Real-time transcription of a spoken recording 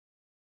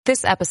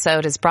This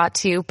episode is brought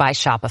to you by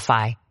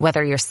Shopify.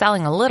 Whether you're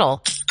selling a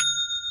little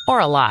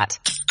or a lot,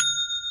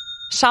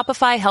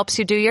 Shopify helps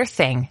you do your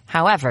thing,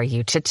 however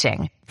you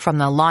cha-ching. From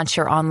the launch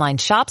your online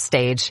shop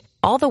stage,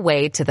 all the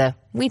way to the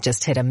we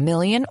just hit 1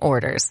 million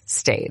orders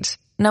stage.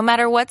 No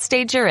matter what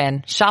stage you're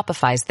in,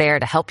 Shopify's there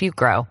to help you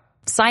grow.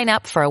 Sign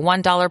up for a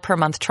 $1 per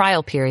month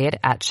trial period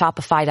at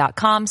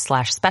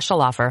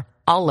shopify.com/special offer,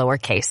 all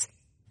lowercase.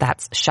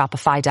 That's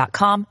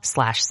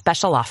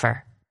shopify.com/special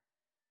offer.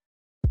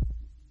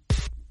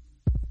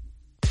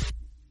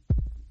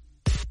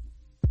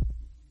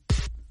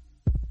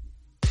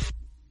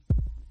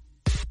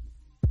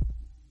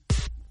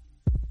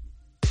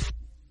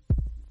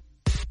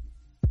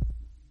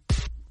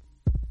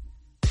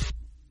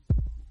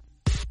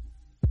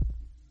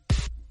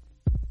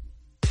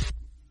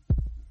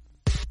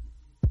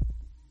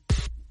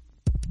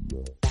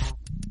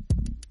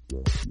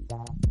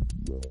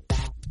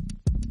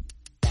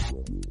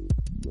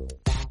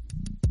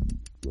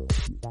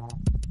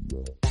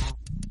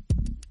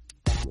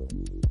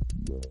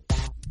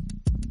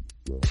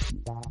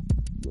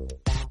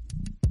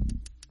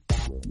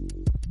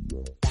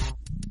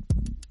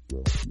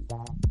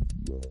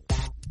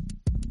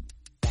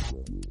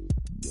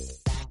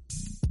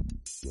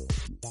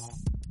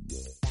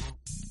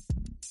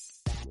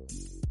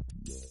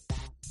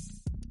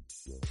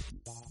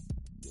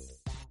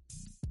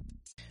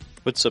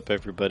 What's up,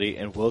 everybody,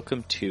 and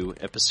welcome to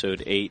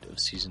episode 8 of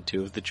season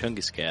 2 of the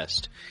Chungus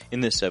Cast. In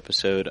this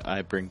episode,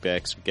 I bring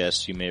back some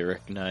guests you may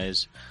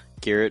recognize: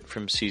 Garrett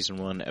from season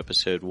 1,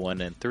 episode 1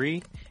 and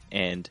 3,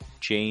 and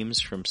James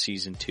from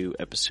season 2,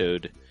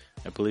 episode,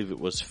 I believe it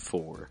was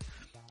 4.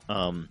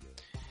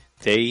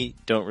 They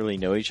don't really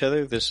know each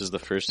other. This is the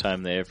first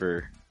time they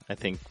ever, I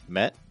think,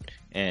 met,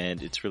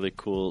 and it's really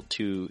cool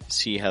to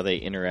see how they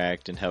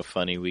interact and how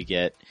funny we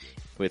get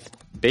with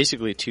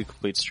basically two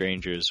complete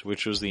strangers,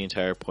 which was the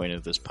entire point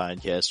of this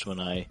podcast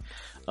when I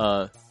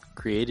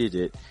created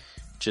it,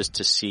 just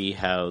to see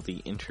how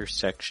the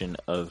intersection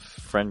of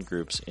friend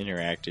groups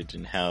interacted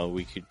and how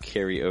we could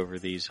carry over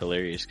these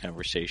hilarious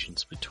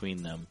conversations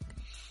between them.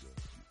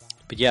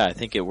 But yeah, I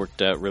think it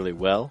worked out really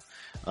well.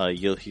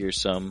 You'll hear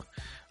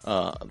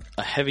a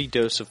heavy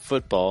dose of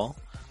football,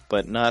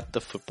 but not the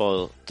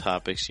football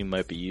topics you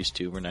might be used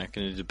to. We're not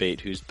going to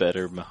debate who's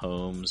better,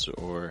 Mahomes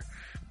or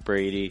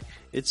Brady.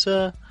 It's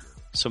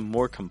some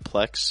more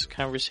complex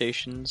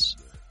conversations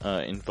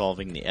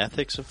involving the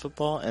ethics of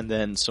football, and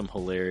then some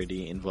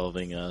hilarity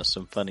involving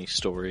some funny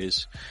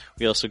stories.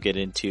 We also get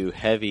into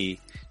heavy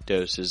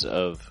doses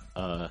of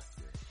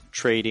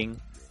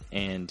trading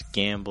and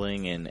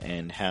gambling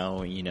and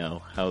how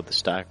the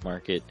stock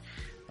market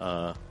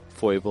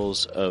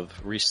foibles of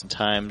recent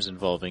times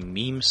involving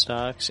meme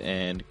stocks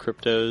and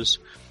cryptos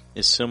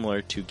is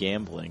similar to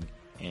gambling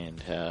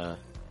and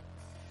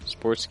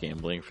sports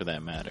gambling, for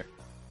that matter.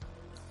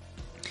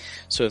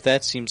 So if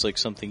that seems like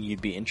something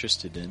you'd be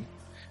interested in,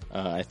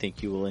 I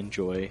think you will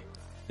enjoy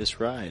this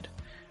ride.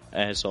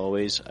 As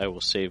always, I will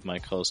save my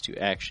calls to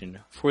action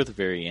for the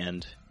very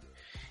end.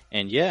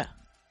 And yeah,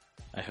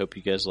 I hope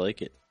you guys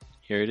like it.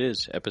 Here it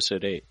is,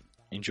 episode 8.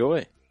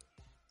 Enjoy!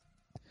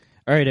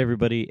 Alright,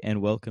 everybody,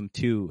 and welcome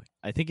to,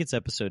 I think it's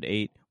episode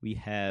 8. We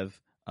have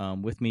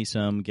with me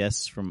some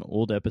guests from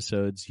old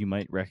episodes. You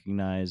might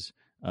recognize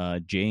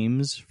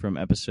James from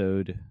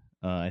episode,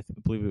 I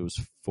believe it was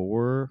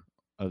 4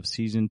 of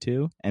season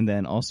 2, and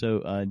then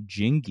also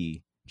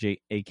Jingy,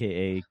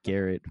 aka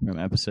Garrett, from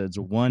episodes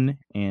 1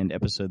 and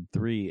episode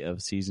 3 of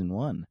season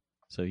 1.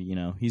 So,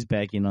 he's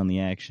back in on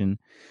the action.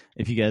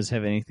 If you guys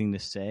have anything to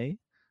say,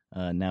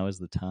 now is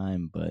the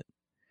time, but,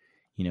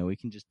 we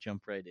can just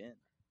jump right in.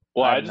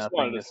 Well, I just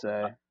wanted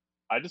to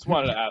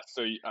ask,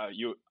 so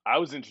I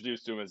was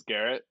introduced to him as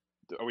Garrett.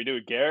 Are we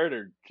doing Garrett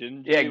or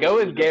Gingy? Yeah, go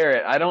with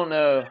Garrett. I don't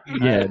know.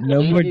 Yeah,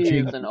 no more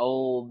Gingy. That's an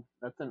old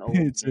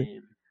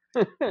name.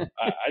 I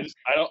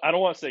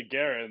don't want to say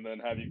Garrett and then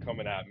have you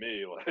coming at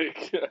me.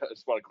 Like, I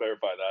just want to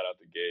clarify that out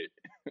the gate.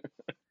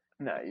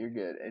 No, you're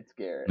good. It's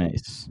Garrett.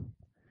 Nice.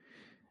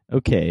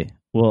 Okay.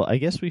 Well, I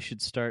guess we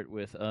should start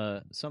with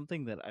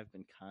something that I've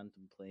been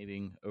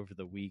contemplating over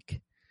the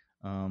week.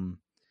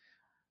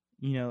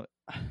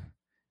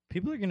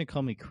 People are going to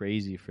call me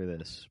crazy for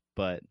this,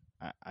 but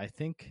I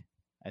think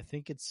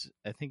it's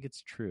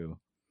true.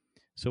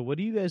 So what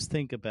do you guys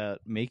think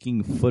about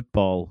making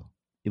football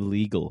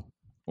illegal?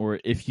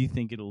 Or if you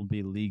think it'll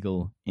be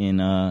legal in,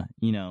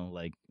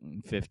 like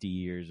 50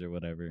 years or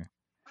whatever.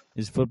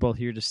 Is football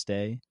here to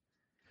stay?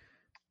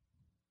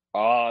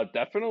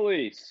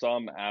 Definitely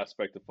some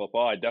aspect of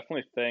football. I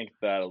definitely think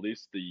that at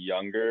least the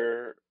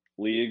younger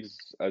leagues,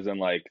 as in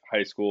like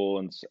high school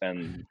and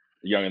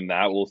younger than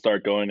that, will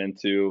start going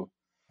into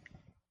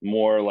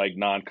more like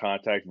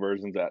non-contact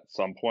versions at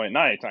some point.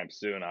 Not anytime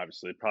soon,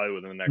 obviously. Probably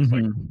within the next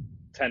like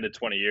 10 to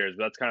 20 years.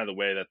 But that's kind of the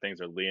way that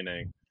things are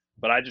leaning.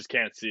 But I just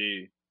can't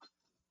see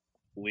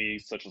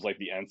leagues such as like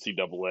the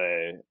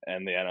NCAA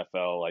and the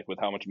NFL, like with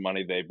how much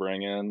money they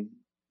bring in,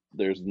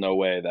 there's no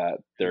way that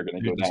they're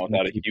going to go down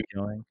without a huge.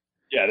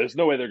 Yeah, there's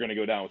no way they're going to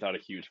go down without a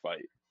huge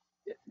fight.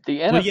 The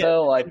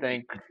NFL, I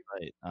think,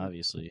 right,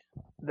 obviously.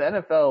 the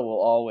NFL will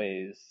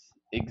always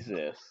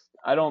exist.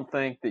 I don't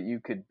think that you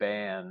could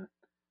ban,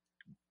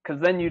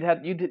 because then you'd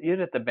have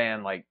to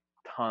ban like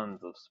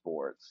tons of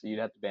sports. You'd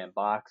have to ban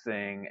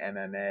boxing,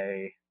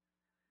 MMA,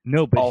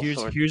 No, but all here's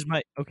sorts. here's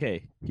my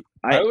okay.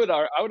 I would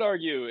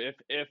argue if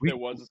We- there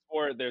was a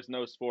sport, there's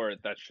no sport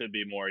that should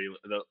be more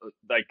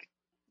like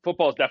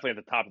football is definitely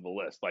at the top of the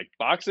list. Like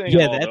boxing and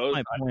Yeah, all that's those, my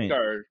I point. think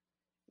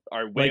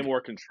are way Like,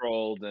 more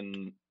controlled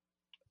and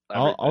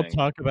I'll everything.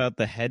 talk about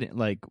the head.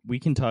 Like we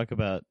can talk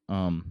about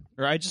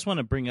or I just want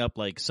to bring up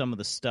like some of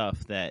the stuff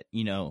that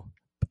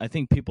I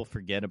think people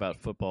forget about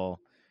football,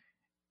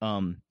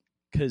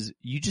 because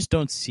you just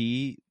don't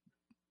see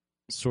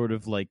sort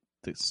of like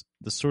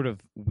the sort of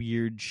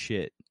weird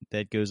shit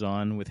that goes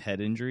on with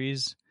head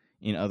injuries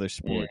in other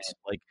sports.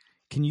 Like,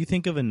 can you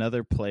think of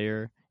another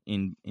player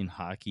in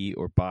hockey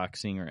or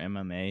boxing or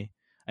MMA?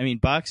 I mean,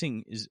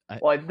 boxing is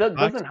Well,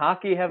 doesn't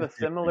hockey have a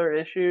similar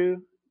issue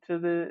to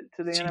the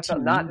CTE,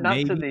 NFL? Not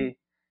to maybe?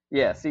 the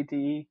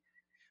CTE.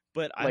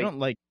 But I don't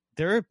like.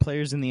 There are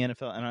players in the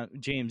NFL,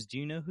 and James, do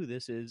you know who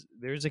this is?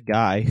 There's a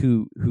guy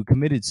who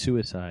committed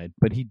suicide,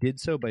 but he did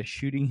so by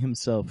shooting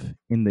himself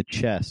in the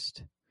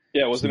chest.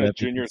 Yeah, wasn't it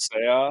Junior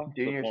Seau?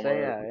 Junior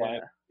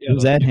Seau, yeah.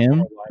 Was that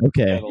him?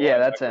 Okay. Yeah,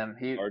 that's him.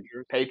 He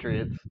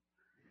Patriots.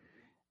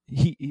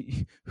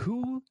 He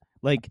who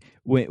like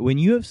when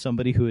you have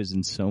somebody who is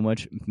in so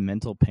much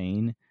mental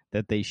pain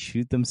that they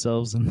shoot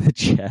themselves in the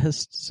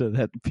chest so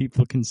that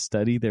people can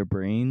study their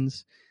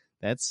brains,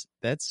 that's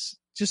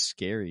just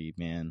scary,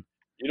 man.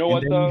 You know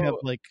what though? You have,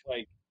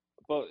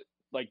 but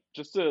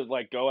just to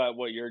go at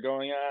what you're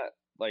going at,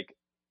 like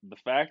the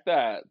fact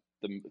that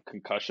the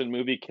concussion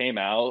movie came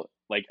out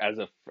like as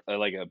a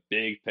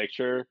big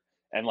picture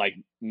and like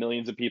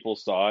millions of people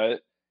saw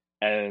it,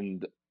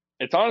 and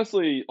it's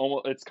honestly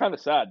it's kind of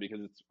sad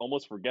because it's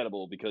almost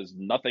forgettable because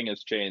nothing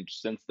has changed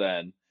since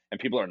then and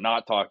people are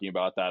not talking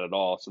about that at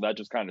all. So that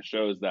just kind of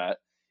shows that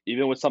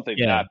even with something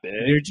that big,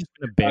 they're just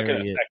going to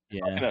bury it.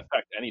 It's not going to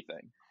affect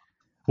anything.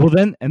 Well,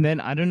 then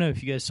I don't know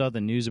if you guys saw the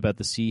news about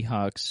the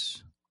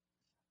Seahawks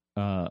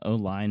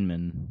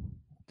O-lineman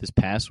this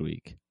past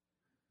week.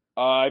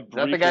 Is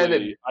that the guy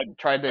that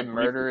tried to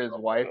murder his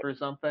wife or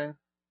something?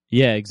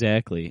 Yeah,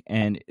 exactly.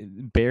 And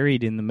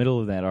buried in the middle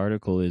of that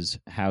article is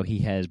how he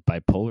has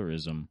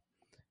bipolarism.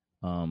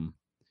 And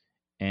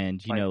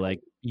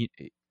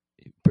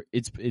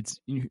it's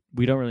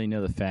we don't really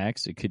know the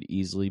facts. It could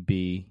easily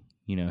be,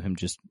 him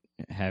just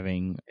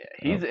having.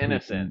 He's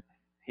innocent.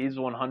 He's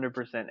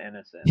 100%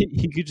 innocent.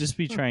 He could just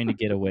be trying to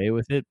get away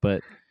with it,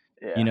 but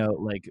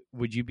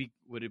would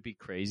it be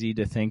crazy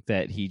to think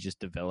that he just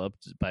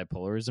developed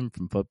bipolarism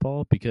from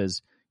football?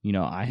 Because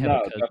I have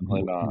a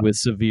cousin with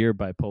severe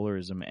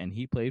bipolarism, and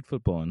he played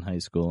football in high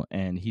school,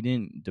 and he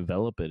didn't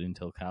develop it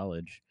until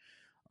college.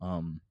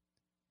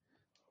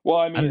 Well,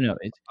 I mean, I don't know.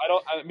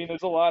 I mean,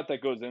 there's a lot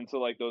that goes into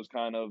like those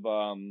kind of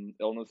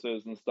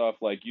illnesses and stuff.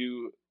 I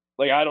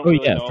don't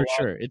really know. For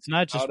sure. It's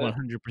not just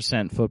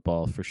 100%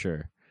 football, for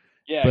sure.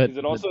 Yeah, but because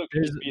it also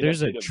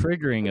there's a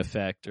triggering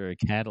effect or a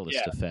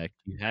catalyst effect.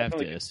 You have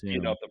to assume.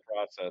 Speed up the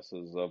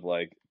processes of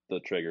like the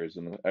triggers,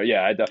 and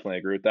I definitely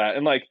agree with that.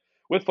 And like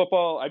with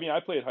football, I mean, I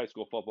played high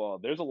school football.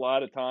 There's a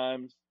lot of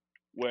times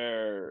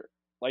where,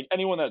 like,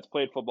 anyone that's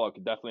played football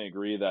could definitely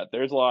agree that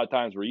there's a lot of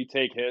times where you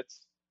take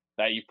hits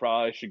that you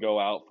probably should go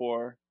out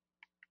for,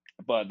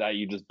 but that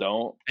you just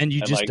don't. And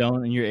you just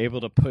don't, and you're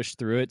able to push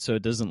through it so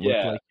it doesn't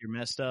look like you're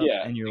messed up.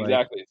 Yeah, and you're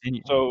exactly.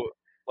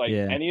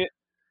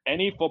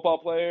 Any football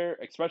player,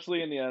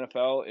 especially in the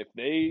NFL, if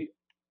they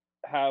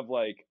have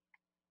like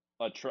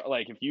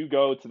if you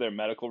go to their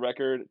medical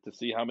record to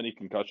see how many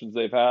concussions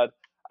they've had,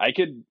 I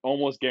could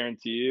almost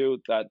guarantee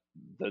you that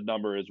the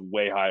number is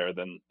way higher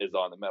than is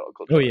on the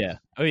medical charts.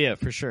 Oh yeah,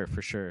 for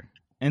sure.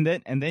 And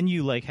then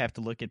you like have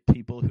to look at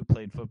people who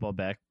played football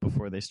back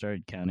before they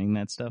started counting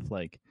that stuff.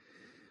 Like,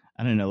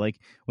 I don't know,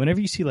 like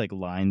whenever you see like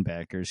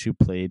linebackers who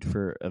played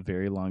for a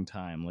very long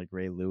time, like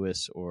Ray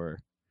Lewis or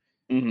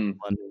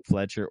London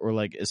Fletcher, or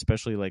like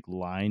especially like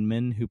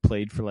linemen who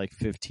played for like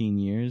 15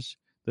 years,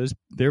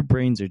 their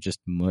brains are just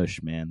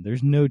mush, man.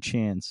 There's no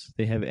chance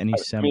they have any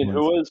semblance. I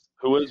mean,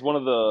 who was one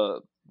of the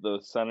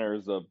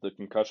centers of the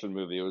concussion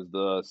movie? It was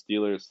the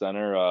Steelers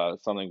center,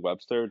 something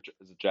Webster.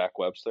 Is it Jack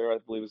Webster? I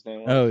believe his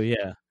name was. Oh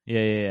yeah.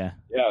 Yeah,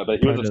 but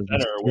he was a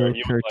center where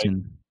he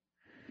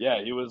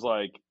was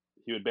like,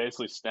 he would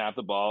basically snap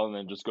the ball and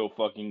then just go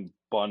fucking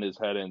bun his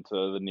head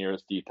into the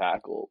nearest D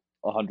tackle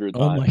 100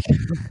 times. Oh my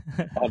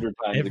God. 100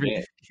 times a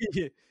game.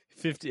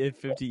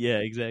 50, yeah,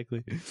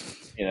 exactly.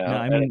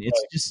 I mean,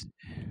 it's just,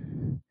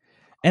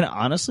 and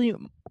honestly,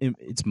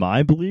 it's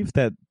my belief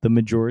that the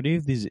majority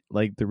of these,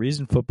 like the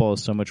reason football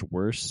is so much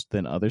worse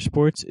than other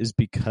sports is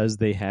because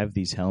they have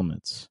these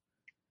helmets.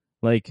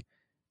 Like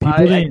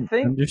people didn't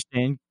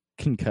understand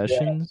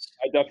concussions.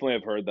 Yeah, I definitely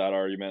have heard that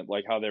argument,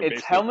 like how they're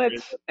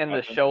helmets and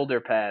the shoulder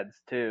pads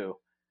too.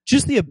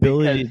 Just the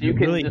ability to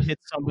really hit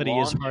somebody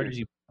as hard as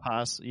you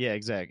possibly. Yeah,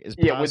 exactly.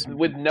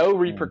 With no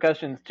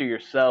repercussions to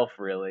yourself,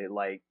 really.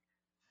 Like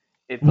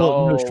it's no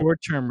all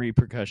short-term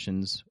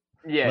repercussions.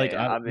 yeah, Like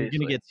yeah, you're obviously.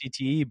 gonna get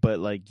CTE, but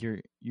like you're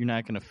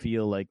not gonna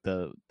feel like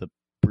the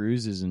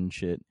bruises and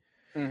shit.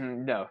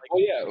 No. Oh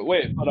yeah,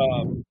 wait, but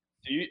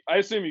I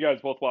assume you guys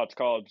both watch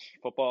college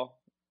football?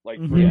 Like,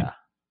 Mhm. Yeah.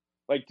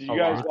 like, did A you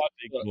guys lot. watch?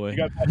 Big Did boy. you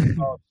guys watch the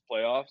college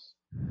playoffs?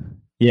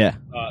 Yeah.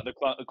 The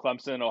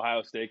Clemson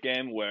Ohio State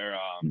game where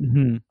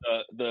hmm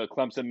the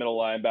Clemson middle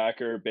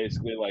linebacker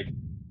basically like Yeah,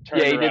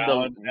 turned he did the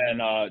around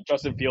and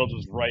Justin Fields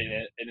was right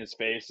in his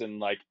face and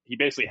like he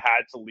basically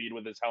had to lead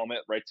with his helmet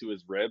right to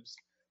his ribs.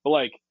 But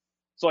like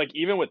so like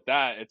even with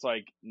that, it's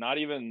like not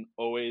even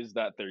always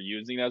that they're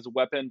using it as a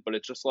weapon, but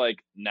it's just like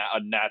a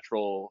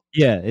natural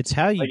Yeah, it's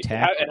how you like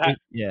tackle.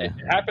 Yeah. it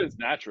happens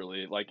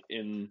naturally. Like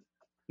in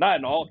not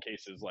in all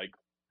cases, like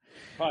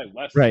probably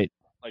less Right.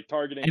 like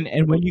targeting.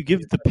 And when you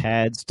give the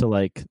pads to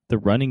like the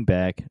running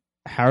back,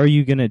 how are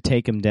you going to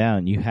take him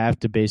down? You have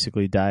to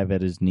basically dive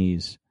at his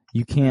knees.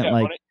 You can't Yeah,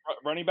 like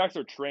running backs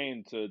are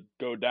trained to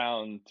go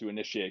down to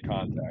initiate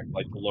contact,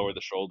 like to lower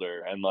the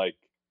shoulder, and like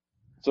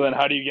so. Then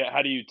how do you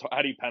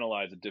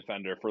penalize a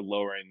defender for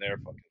lowering their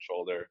fucking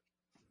shoulder?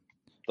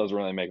 Doesn't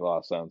really make a lot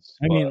of sense.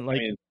 I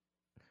mean,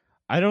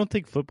 I don't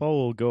think football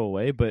will go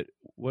away, but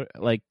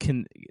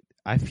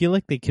I feel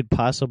like they could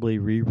possibly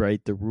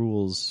rewrite the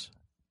rules.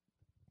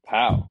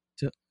 How?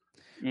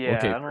 Yeah,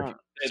 Okay, I don't.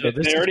 so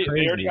this they is already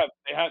crazy.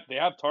 they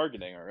have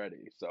targeting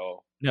already.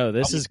 So No,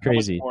 this is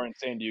crazy. How much more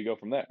insane do you go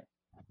from there?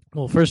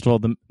 Well, first of all,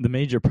 the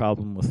major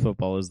problem with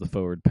football is the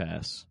forward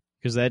pass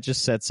because that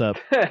just sets up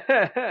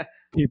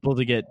people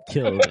to get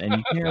killed, and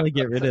you can't really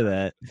get rid of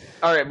that.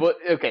 All right, well,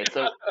 okay,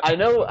 so I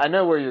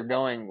know where you're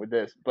going with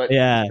this, but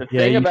Yeah, the yeah,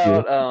 thing you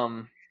about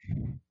do.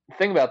 the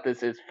thing about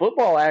this is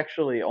football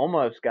actually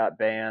almost got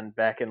banned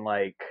back in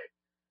like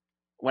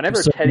whenever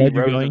I'm so Teddy glad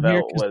you're going here,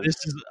 Roosevelt 'cause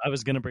was. I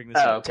was going to bring this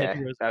Oh, up. okay. Teddy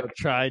Roosevelt Okay.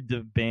 tried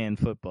to ban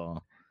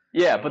football.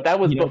 Yeah, but that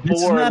was This is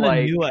before not like.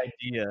 a new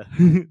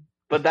idea.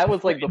 But that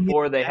was like Why do you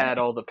before they have had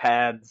all the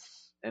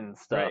pads and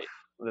stuff Right.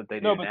 that they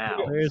No, do but now.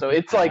 Where's So the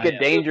it's like a pad?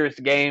 dangerous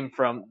game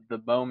from the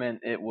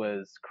moment it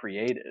was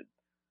created.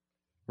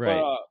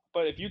 Right.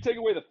 But if you take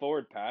away the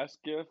forward pass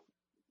gift,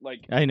 like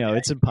I know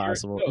it's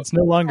impossible. no, It's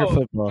no longer no,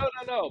 football.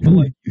 no. But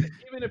like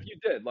even if you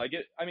did, like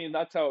it, I mean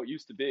that's how it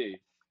used to be,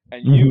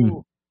 and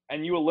Mhm.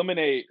 you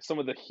eliminate some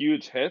of the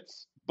huge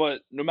hits,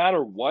 but no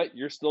matter what,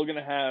 you're still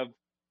gonna have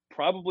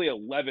probably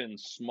 11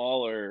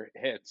 smaller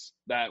hits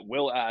that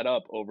will add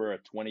up over a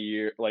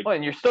 20-year like. Well,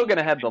 and you're still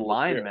gonna have the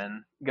 20-year period.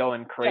 linemen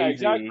going crazy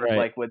exactly. Right.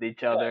 like with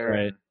each other. Right.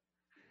 And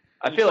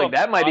I And you feel still like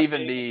have that might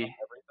even blocking be and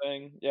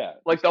everything. Yeah.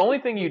 like the only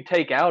thing you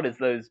take out is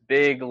those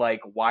big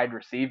like wide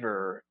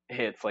receiver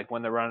hits, like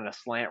when they're running a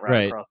slant route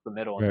Right. across the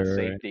middle and the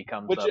Right. safety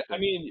comes Which up. I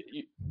mean,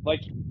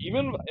 like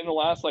even in the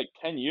last like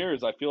 10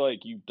 years, I feel like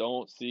you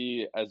don't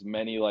see as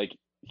many like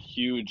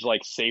huge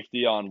like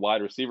safety on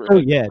wide receiver. Oh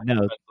hits, yeah, like, no,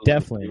 defensive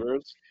definitely.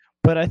 receivers.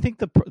 But I think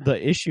the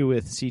issue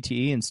with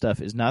CTE and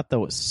stuff is not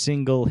the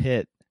single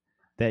hit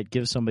that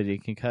gives somebody a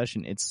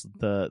concussion. It's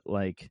the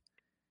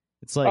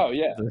Oh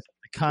yeah, the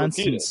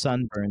constant repeated.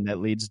 sunburn that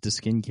leads to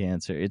skin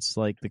cancer. It's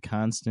like the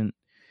constant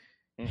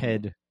Mhm.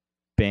 head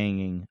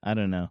banging. I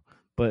don't know,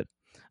 but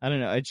I don't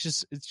know. It's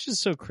just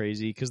so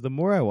crazy because the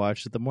more I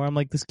watch it, the more I'm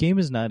like, this game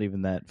is not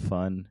even that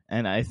fun.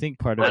 And I think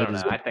part of I it don't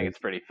is know. I think it's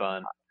pretty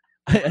fun.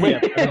 yeah,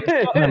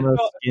 I'm a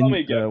Tell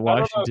me, Jeff, I don't know.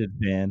 Washington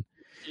fan.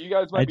 You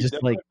guys I might be just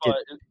different, like but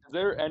is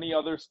there any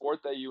other sport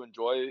that you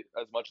enjoy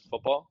as much as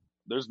football?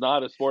 There's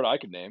not a sport I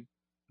could name.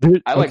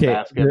 Dude, I like okay,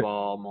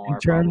 basketball more. in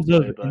terms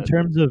probably, of but... in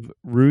terms of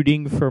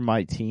rooting for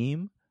my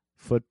team,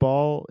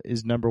 football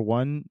is number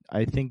one.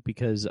 I think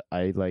because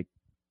I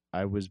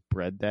was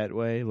bred that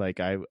way.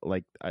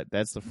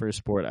 That's the first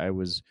sport I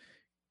was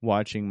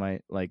watching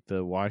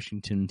the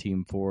Washington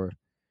team for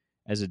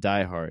as a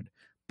diehard.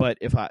 But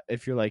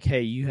if you're like,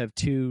 hey, you have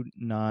two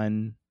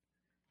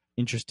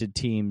non-interested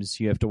teams,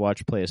 you have to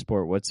watch play a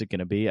sport. What's it going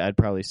to be? I'd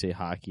probably say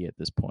hockey at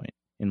this point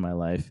in my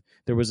life.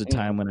 There was a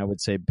time when I would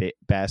say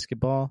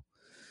basketball.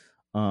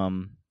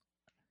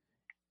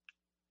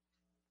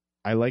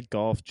 I like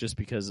golf just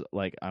because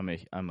like I'm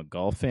a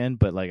golf fan,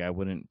 but like I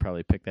wouldn't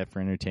probably pick that for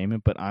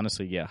entertainment. But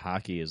honestly, yeah,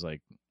 hockey is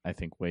like I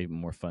think way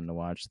more fun to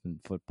watch than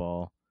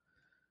football.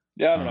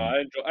 Yeah, I don't know.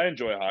 I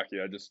enjoy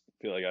hockey. I just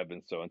feel like I've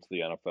been so into the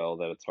NFL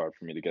that it's hard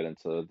for me to get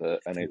into the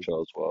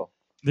NHL as well.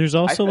 There's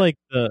also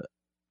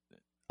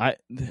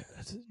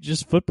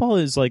just football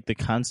is like the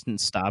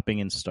constant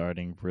stopping and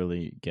starting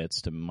really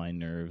gets to my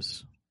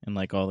nerves. And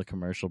like all the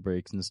commercial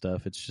breaks and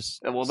stuff, it's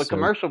just the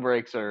commercial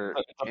breaks are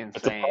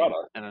insane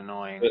and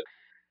annoying.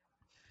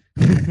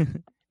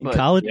 In But,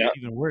 college, yeah. it's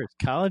even worse.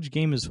 College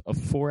game is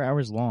 4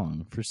 hours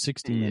long for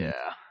 60 minutes.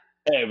 Yeah.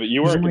 Hey, but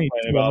you There's weren't only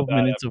complaining 12 about that.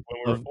 minutes When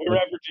we were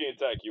at Virginia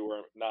Tech, you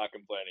were not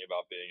complaining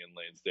about being in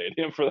Lane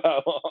Stadium for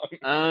that long.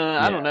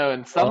 I don't know.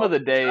 In some of the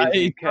days,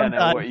 you kind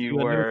of what you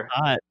when it was were.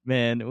 hot,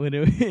 man. When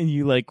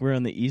you were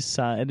on the east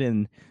side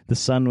and the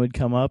sun would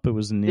come up, it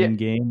was an in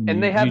game.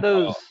 And they have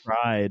those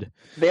ride.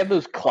 They have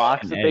those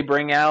clocks that they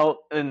bring out,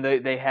 and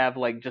they have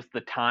like just the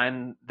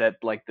time that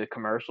like the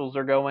commercials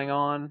are going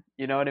on.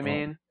 You know what I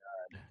mean?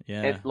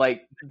 Yeah. It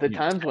like the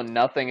times when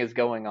nothing is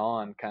going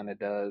on kind of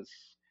does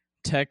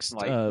Text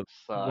like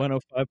suck.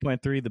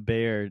 105.3 The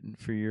Bear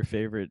for your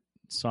favorite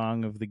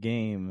song of the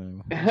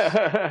game. Oh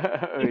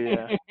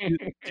yeah.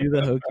 Do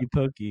the hokey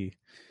pokey.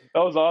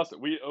 That was awesome.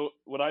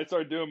 What I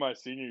started doing my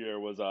senior year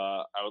was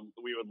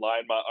we would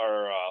line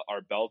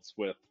our belts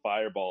with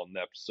fireball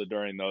nips. So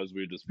during those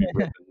we would just be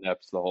ripping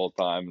nips the whole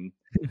time and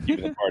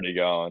keeping the party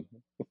going.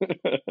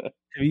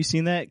 Have you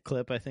seen that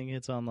clip? I think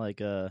it's on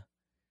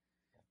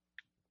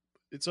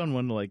it's on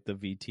one of like the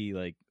VT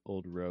like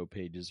old row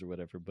pages or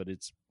whatever, but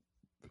it's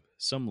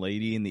some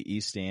lady in the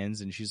East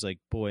Stands and she's like,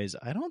 "Boys,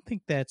 I don't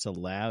think that's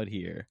allowed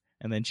here."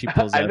 And then she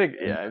pulls out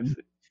I've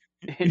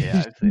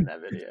seen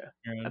that video.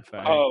 That's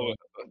Oh,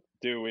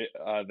 dude,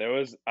 there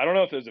was, I don't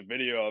know if there's a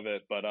video of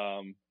it, but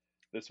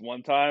this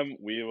one time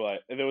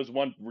there was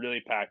one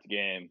really packed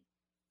game,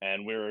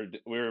 and we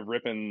were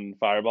ripping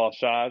fireball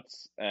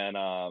shots, and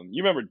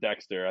you remember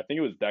Dexter? I think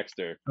it was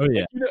Dexter. Oh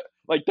yeah,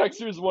 like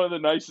Dexter is one of the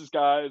nicest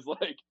guys.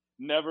 Like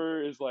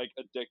never is like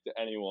a dick to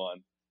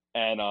anyone,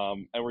 and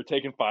we're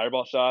taking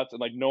fireball shots,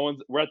 and like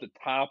we're at the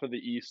top of the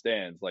East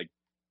Stands, like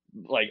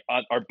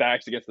on our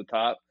backs against the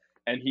top.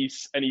 And he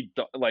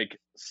like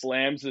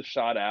slams his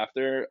shot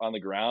after on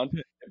the ground,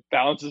 it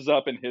bounces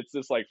up and hits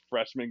this like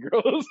freshman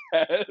girl's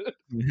head.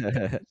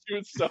 She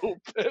was so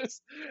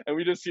pissed, and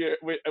we just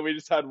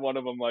had one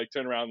of them like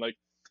turn around like,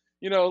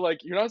 like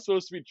you're not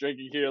supposed to be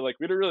drinking here. Like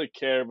we don't really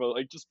care, but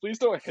like just please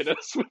don't hit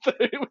us with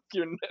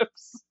your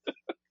nips.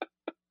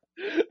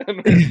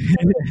 And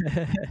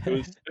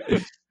it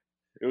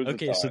was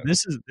okay. So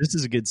this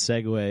is a good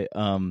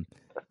segue.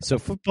 So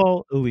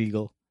football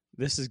illegal.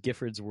 This is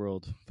Gifford's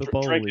world.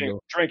 Football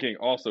illegal. Drinking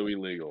also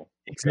illegal.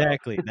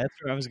 Exactly. That's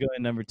where I was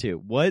going. Number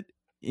 2. What,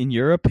 in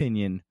your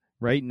opinion,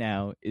 right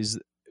now is,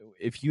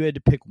 if you had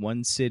to pick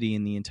one city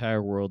in the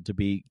entire world to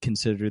be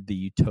considered the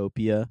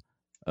utopia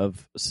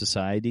of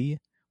society,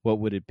 what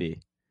would it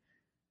be?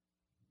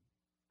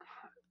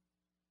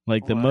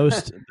 Like the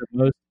most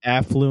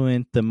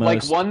affluent, the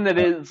most like one that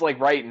is like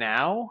right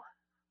now.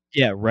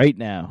 Yeah, right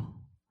now.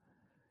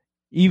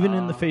 Even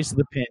in the face of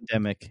the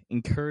pandemic,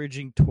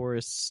 encouraging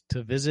tourists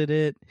to visit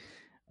it,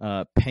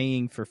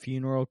 paying for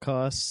funeral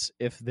costs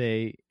if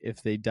they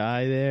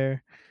die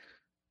there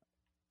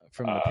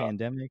from the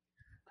pandemic.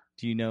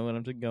 Do you know what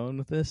I'm going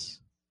with this?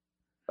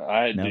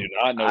 I do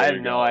not know. I have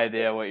no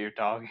idea what you're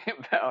talking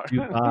about.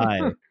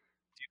 Dubai,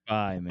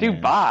 man.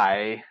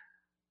 Dubai.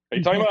 Are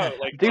you talking about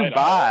like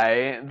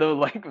Dubai, the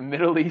like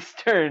Middle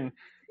Eastern,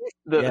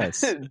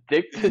 Yes.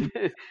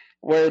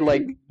 where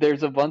like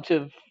there's a bunch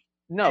of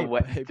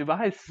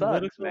Dubai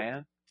sucks,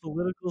 man.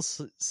 Political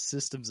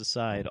systems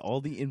aside,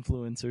 all the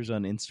influencers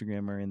on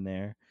Instagram are in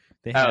there.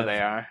 They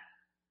are.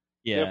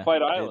 Yeah,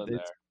 Fight Island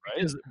there,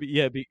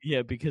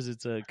 right? Because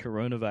it's a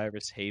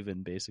coronavirus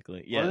haven,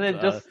 basically. Yeah, Wasn't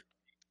it just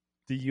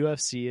the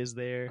UFC is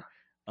there.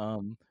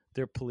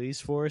 Their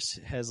police force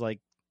has like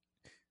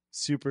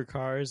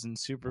supercars and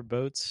super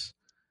boats.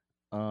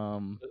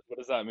 What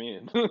does that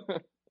mean?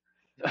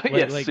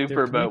 Like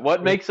super boat.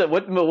 What makes a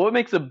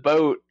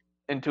boat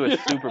into a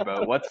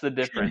superboat? What's the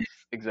difference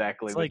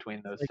exactly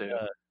between those two?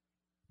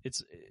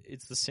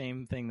 It's the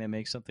same thing that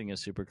makes something a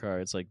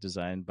supercar. It's like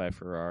designed by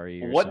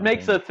Ferrari. What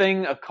makes a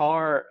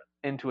car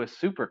into a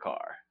supercar?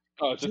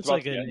 Oh, it's just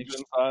like an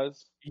engine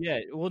size. Yeah,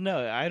 well,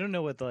 no, I don't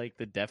know what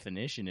the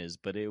definition is,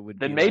 but it would.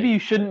 Then maybe you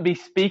shouldn't be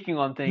speaking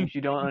on things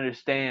you don't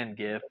understand,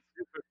 Giff.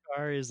 A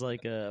supercar is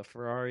like a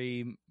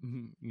Ferrari,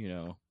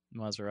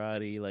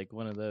 Maserati, like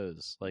one of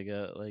those, like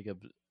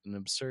an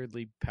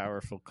absurdly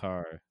powerful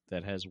car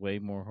that has way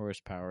more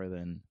horsepower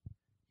than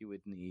you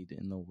would need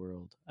in the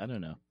world. I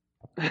don't know.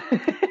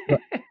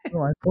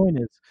 My point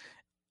is,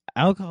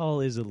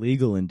 alcohol is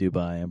illegal in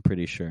Dubai. I'm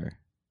pretty sure.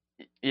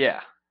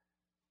 Yeah.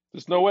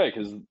 There's no way,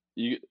 because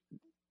you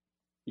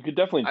could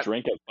definitely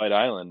drink at Fight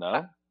Island,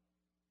 no?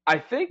 I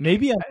think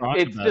maybe I'm wrong.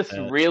 It's about just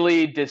that.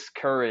 really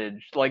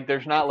discouraged. Like,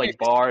 there's not like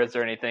bars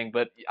or anything,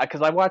 but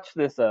because I watched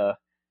this like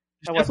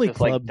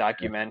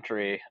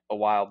documentary a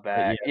while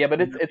back.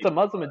 But it's a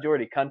Muslim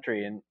majority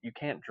country, and you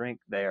can't drink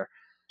there,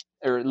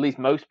 or at least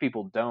most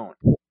people don't.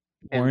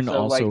 Porn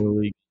also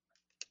illegal.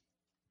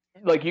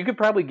 Like you could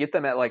probably get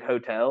them at like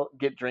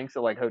get drinks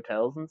at like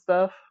hotels and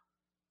stuff,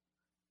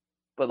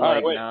 but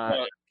like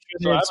not.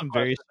 There are some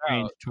very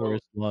strange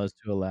tourist laws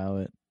to allow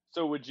it.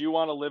 So would you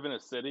want to live in a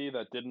city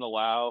that didn't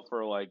allow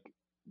for like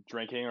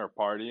drinking or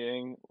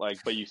partying,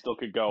 like, but you still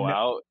could go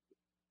out?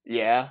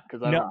 Yeah,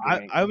 because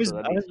I was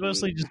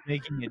mostly just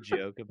making a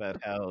joke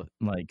about how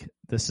like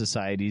the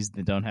societies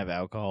that don't have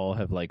alcohol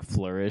have like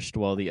flourished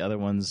while the other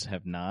ones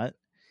have not,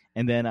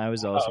 and then I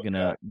was also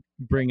gonna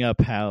bring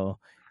up how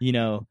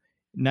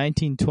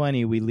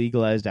 1920 we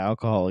legalized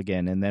alcohol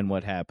again, and then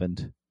what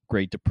happened?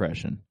 Great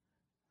Depression.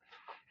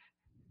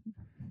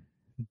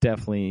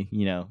 Definitely,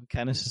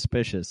 kind of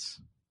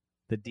suspicious.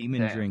 The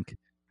demon drink.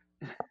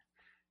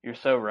 You're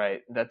so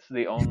right. That's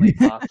the only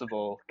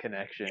possible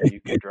connection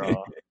you can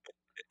draw.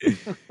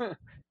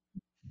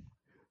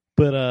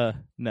 But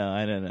no,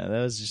 I don't know.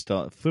 That was just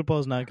all.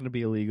 Football's not going to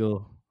be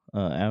illegal.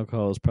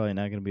 Alcohol is probably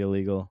not going to be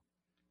illegal.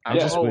 I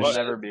just Alcohol will wish.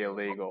 never be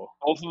illegal.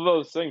 Both of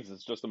those things,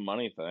 it's just a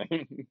money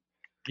thing.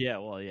 Yeah,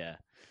 well, yeah.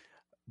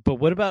 But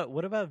what about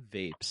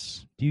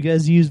vapes? Do you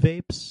guys use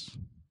vapes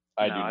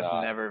I No, do I've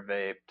not. never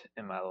vaped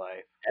in my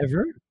life.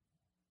 ever?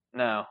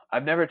 No,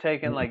 I've never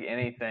taken like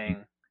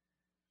anything.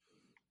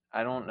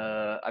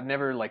 I've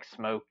never like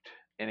smoked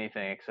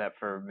anything except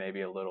for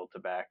maybe a little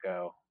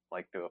tobacco,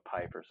 like through a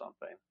pipe or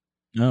something.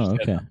 Oh,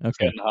 okay,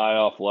 okay. Getting high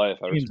off life.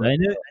 James, I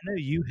know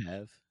you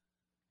have.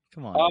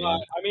 Come on, man.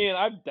 I mean,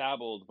 I've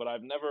dabbled, but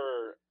I've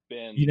never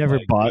been. You never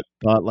like,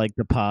 bought like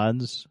the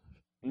pods?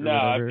 Or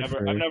No,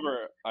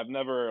 whatever I've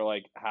never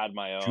like had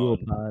my own. Jewel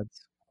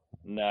pods.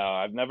 No,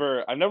 I've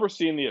never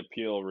seen the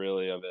appeal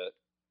really of it.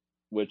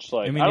 Which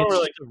like I mean, I don't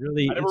it's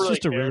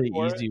just a really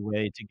cared for easy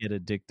way to get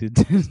addicted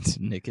to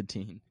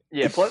nicotine.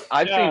 Yeah, plus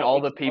I've Yeah, seen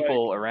all the it's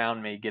people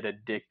around me get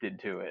addicted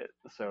to it,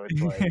 so it's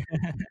like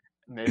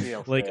maybe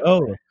I'll Like, stay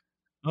away.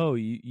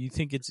 you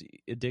think it's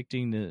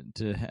addicting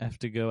to have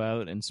to go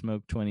out and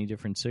smoke 20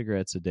 different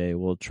cigarettes a day?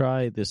 Well,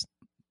 try this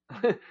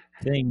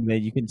thing that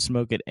you can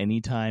smoke at any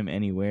time,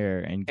 anywhere,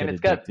 and get And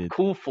it's addicted. got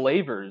cool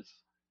flavors.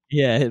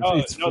 Yeah, Oh,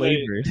 it's no,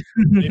 flavored.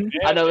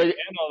 I know they it-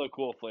 banned all the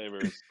cool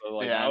flavors. So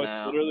like Yeah, now I it's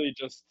know. literally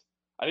just.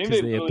 I think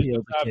Because they they really appeal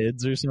just to have.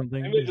 kids or something.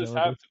 I think they Is that just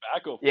what have it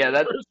tobacco Yeah,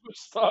 that- flavors, which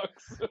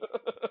sucks.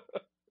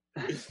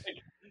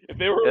 If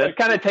they were Yeah, like that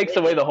kind of cool takes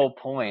away the flavors- whole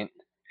point.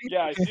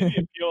 Yeah, I see the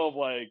appeal of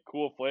like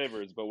cool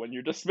flavors, but when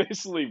you're just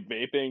basically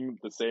vaping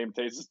the same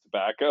taste as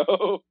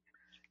tobacco,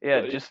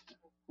 Yeah, Like-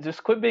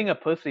 just quit being a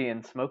pussy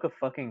and smoke a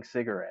fucking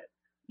cigarette.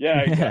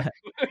 yeah,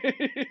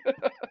 exactly.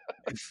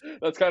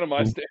 That's kind of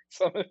my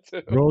stance on it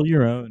too. Roll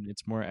your own.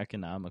 It's more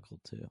economical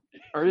too.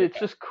 Or it's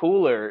just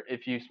cooler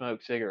if you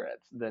smoke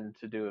cigarettes than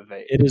to do a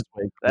vape. It is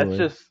way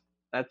cooler.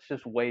 That's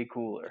just way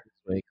cooler.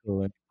 way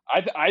cooler.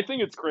 I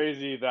think it's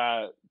crazy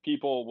that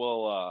people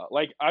will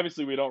like.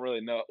 Obviously, we don't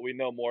really know. We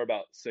know more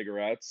about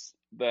cigarettes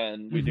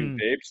than we do Mhm.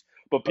 vapes,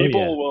 but Oh,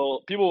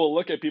 people yeah. will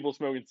look at people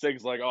smoking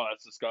cigs like, oh,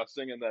 that's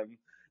disgusting, and then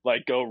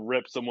like go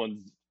rip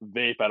someone's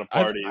vape at a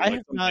party, I like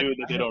have some not, dude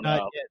that I they have don't not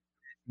know. yet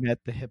met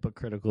the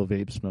hypocritical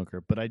vape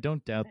smoker, but I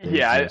don't doubt they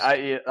Yeah,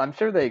 exist. I'm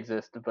sure they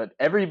exist, but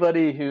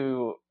everybody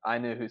who I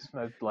knew who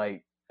smoked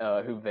like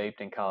who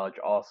vaped in college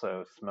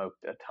also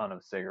smoked a ton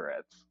of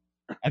cigarettes.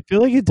 I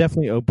feel like it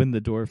definitely opened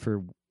the door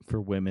for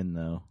women,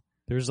 though.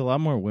 There's a lot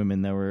more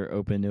women that were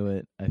open to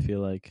it. I feel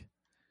like.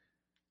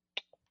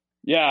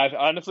 Yeah,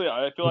 honestly,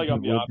 I feel like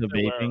I'm the With the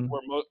opposite. Where vaping?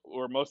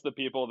 where most of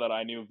the people that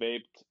I knew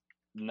vaped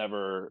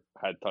never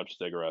had touched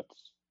cigarettes.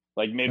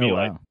 Like maybe Oh,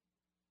 like wow.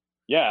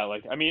 yeah,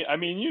 like I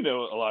mean, you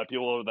know, a lot of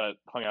people that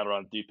hung out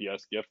around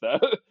DPS gift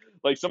that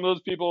like some of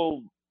those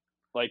people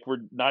like were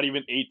not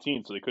even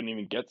 18, so they couldn't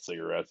even get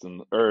cigarettes,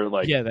 and or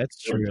like Yeah,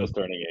 that's they were true. just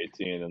turning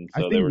 18, and I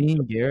so they think were. me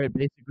and Garrett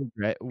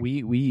basically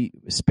we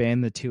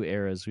span the two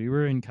eras. We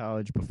were in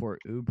college before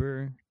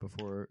Uber,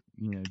 before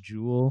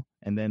Juul,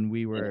 and then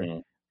we were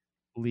Mhm.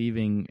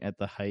 leaving at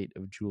the height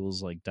of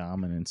Juul's like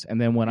dominance. And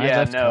then when I Yeah,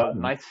 left no, college,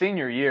 my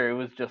senior year it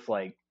was just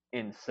like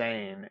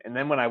insane, and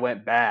then when I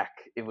went back,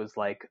 it was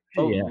like,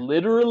 oh, Yeah.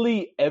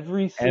 literally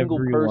every single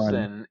Everyone.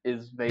 person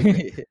is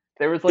vaping.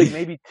 There was like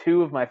maybe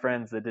two of my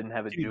friends that didn't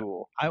have a Dude,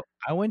 Juul.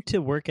 I went to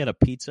work at a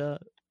pizza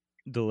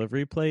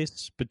delivery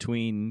place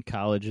between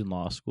college and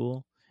law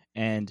school,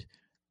 and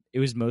it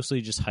was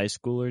mostly just high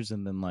schoolers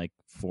and then like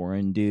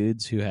foreign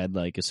dudes who had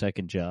like a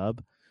second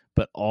job,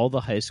 but all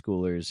the high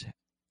schoolers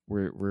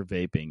were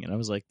vaping, and I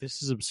was like,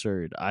 this is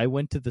absurd. I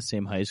went to the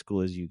same high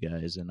school as you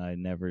guys, and I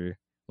never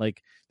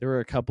like there were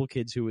a couple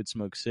kids who would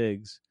smoke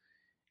cigs,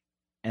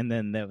 and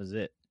then that was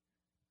it.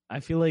 I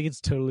feel like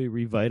it's totally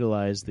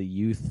revitalized the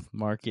youth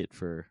market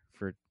for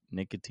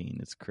nicotine.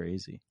 It's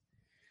crazy.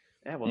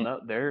 Yeah, well, no,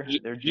 they're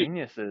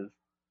geniuses.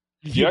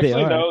 Do you They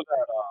actually are. know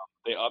that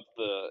they upped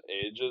the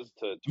ages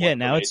to 20, Yeah,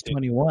 now from it's 18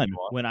 to 21.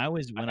 21? When I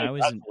was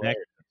think back, that's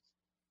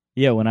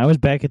yeah, when I was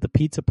back at the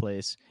pizza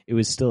place, it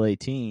was still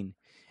 18,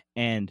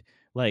 and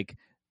like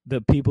the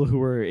people who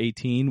were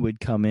 18 would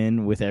come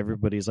in with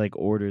everybody's like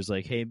orders,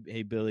 like, hey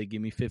Billy,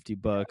 give me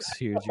 $50.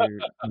 Here's your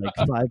like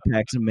 5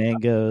 packs of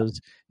mangoes.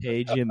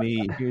 Hey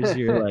Jimmy, here's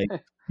your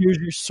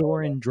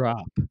Soarin'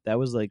 drop. That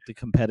was like the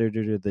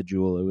competitor to the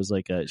Juul. It was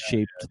like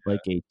shaped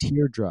like a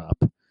teardrop.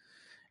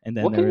 And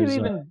then What there can was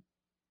you even?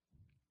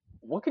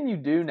 What can you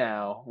do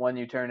now when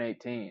you turn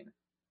 18?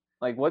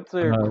 Like, what's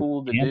there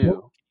cool to gamble?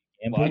 do?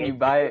 Gamble? Can you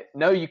buy it?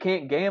 No, you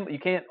can't gamble. You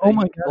can't. Oh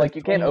my God, Like it's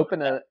you can't 21.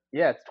 open a.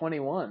 Yeah, it's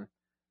 21.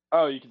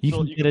 Oh, you can You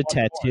still can get a go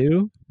on Porn.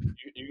 tattoo.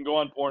 You can go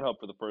on Pornhub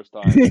for the first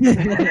time.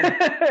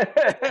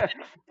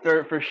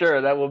 for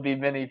sure, that will be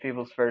many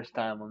people's first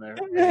time on their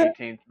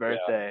 18th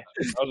birthday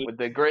with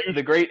the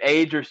great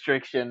age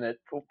restriction that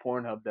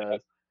Pornhub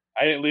does.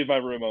 I didn't leave my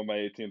room on my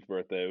 18th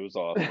birthday. It was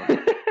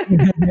awesome.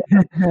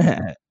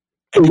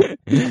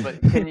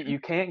 But you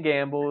can't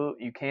gamble.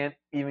 You can't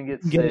even get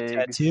You can cigs. get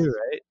a tattoo,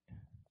 right?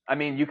 I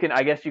mean, you can.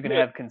 I guess you can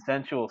have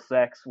consensual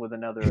sex with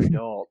another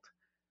adult.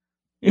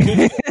 You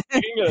can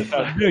get a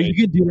tattoo. No, you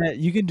can do that.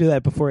 You can do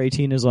that before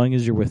 18 as long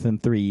as you're within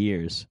 3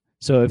 years.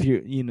 So if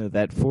you're,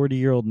 that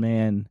 40-year-old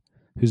man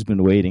who's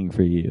been waiting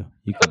for you,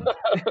 you can.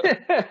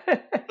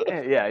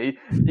 Yeah,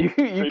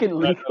 you can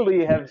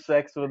legally have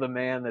sex with a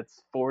man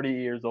that's 40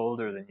 years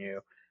older than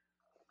you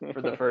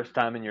for the first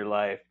time in your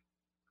life.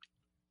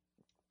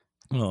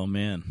 Oh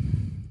man.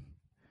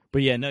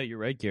 But yeah, no, you're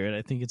right, Garrett.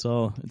 I think it's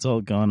all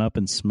gone up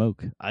in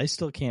smoke. I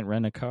still can't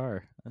rent a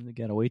car. I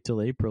gotta wait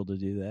till April to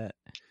do that.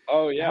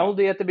 Oh yeah. How old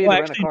do you have to be Well,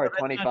 to rent a actually, car? no,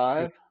 that's not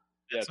 25?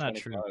 Yeah, That's not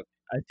 25. true.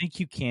 I think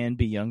you can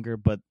be younger,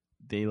 but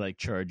they like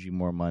charge you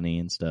more money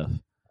and stuff.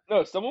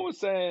 No, someone was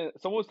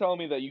telling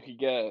me that you could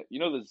get,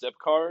 the zip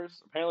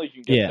cars. Apparently, you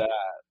can get Yeah. that.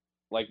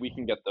 Like we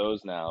can get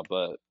those now,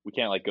 but we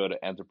can't like go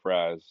to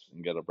Enterprise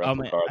and get a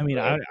rental car. I mean,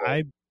 there.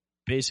 I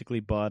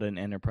basically bought an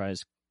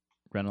Enterprise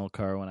rental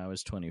car when I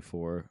was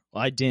 24.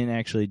 Well, I didn't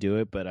actually do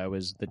it, but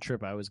the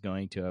trip I was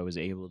going to, I was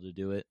able to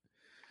do it.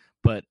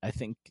 But I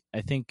think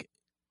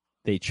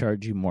they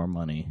charge you more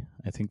money.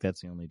 I think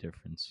that's the only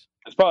difference.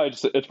 It's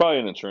probably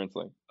an insurance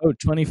thing. Oh,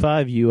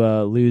 25, you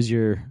lose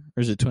your,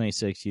 or is it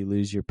 26? You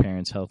lose your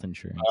parents' health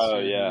insurance. Oh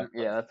yeah,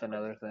 Yeah, that's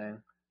another thing.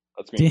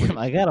 that's gonna be Damn,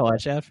 I gotta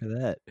watch out for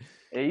that.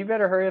 Yeah, you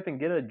better hurry up and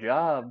get a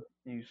job.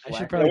 You I should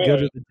slacker. probably go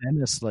to the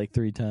dentist like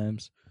 3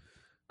 times.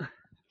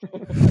 I'm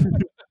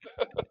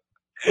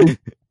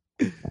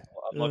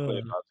luckily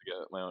about to get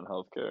my own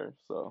healthcare,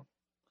 so.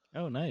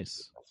 Oh,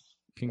 nice!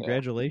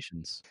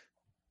 Congratulations.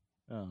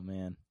 Yeah. Oh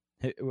man,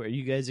 hey, are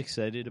you guys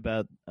excited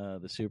about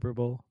the Super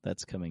Bowl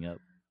that's coming up?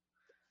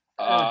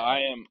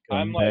 I am.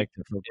 I'm Back like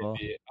to football.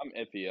 iffy. I'm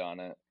iffy on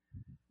it.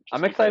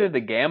 I'm excited to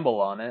gamble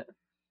on it.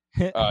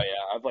 Oh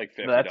yeah, I've like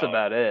 $50 That's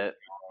about it.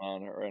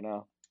 on it right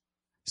now.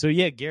 So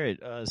yeah, Garrett,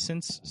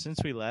 since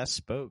we last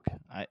spoke,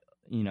 I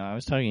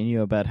was talking to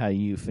you about how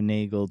you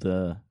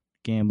finagled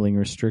gambling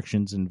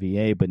restrictions in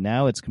VA, but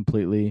now it's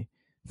completely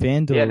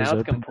FanDuel. Yeah, now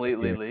it's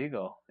completely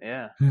legal.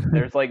 Yeah,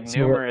 there's like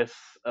numerous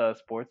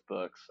sports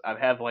books. I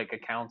have like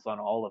accounts on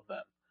all of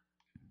them.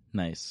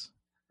 Nice.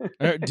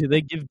 Do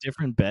they give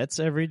different bets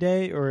every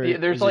day, or yeah,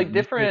 there's like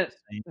different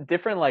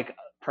like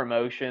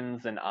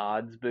promotions and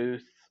odds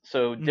boosts.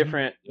 So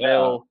different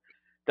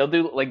they'll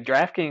do like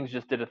DraftKings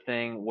just did a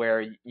thing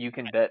where you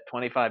can bet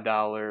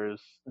 $25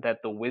 that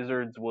the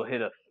Wizards will hit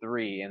a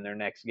 3 in their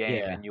next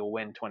game and you'll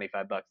win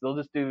 $25. They'll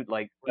just do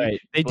like right.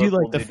 They do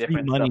like the free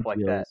different money stuff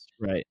deals, like that.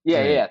 Right.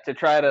 Yeah, right. yeah, to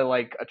try to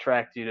like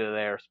attract you to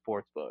their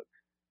sports book.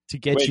 To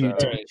get you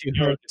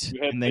hooked,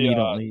 and then you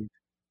don't leave.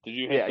 Did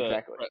you hit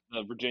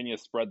the Virginia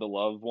spread the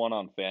love one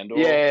on FanDuel?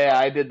 Yeah,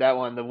 I did that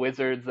one. The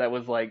Wizards, that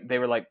was like they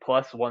were like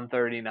plus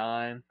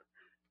 139.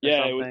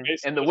 Yeah, it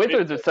was and the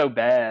Wizards are so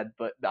bad,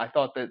 but I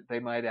thought that they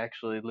might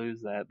actually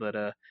lose that, but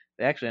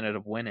they actually ended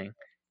up winning.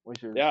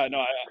 Which is I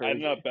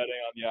ended up betting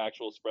on the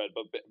actual spread,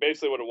 but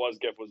basically what it was,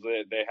 Giff, was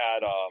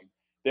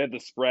they had the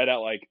spread at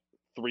like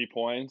 3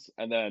 points,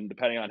 and then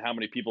depending on how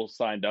many people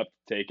signed up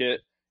to take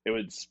it, it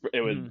would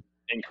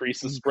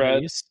increase the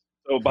spread.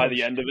 So by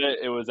the end of it,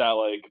 it was at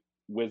like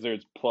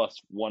Wizards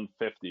plus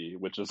 150,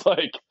 which is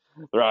like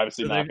they're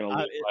obviously not going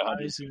to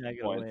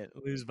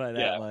lose by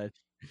that much.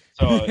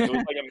 So it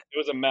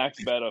was a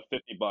max bet of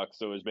 $50.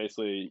 So it was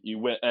basically you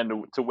win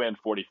and to win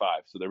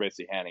 45. So they're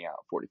basically handing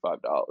out $45.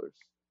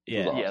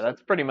 Yeah, awesome. Yeah,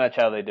 that's pretty much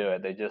how they do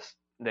it. They just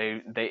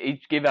they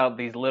each give out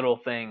these little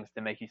things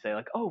to make you say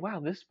like, oh wow,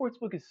 this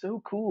sportsbook is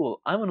so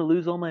cool. I'm going to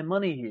lose all my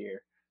money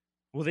here.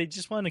 Well, they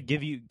just want to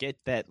get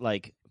that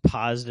like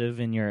positive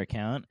in your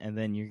account, and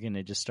then you're going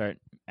to just start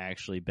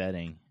actually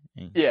betting.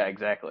 Yeah,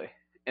 exactly.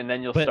 And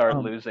then you'll start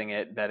losing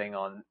it betting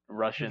on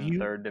Russian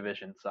third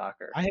division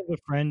soccer. I have a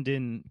friend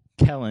in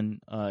Kellen.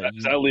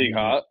 Is that league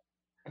hot?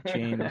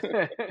 James.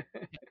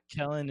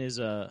 Kellen is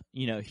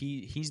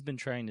he's been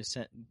trying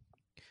to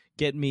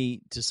get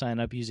me to sign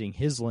up using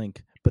his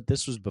link, but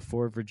this was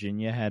before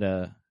Virginia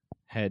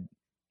had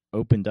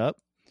opened up.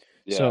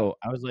 Yeah. So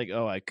I was like,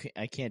 oh,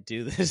 I can't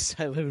do this.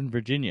 I live in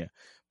Virginia.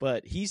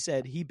 But he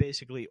said he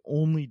basically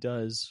only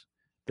does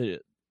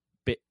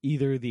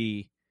either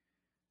the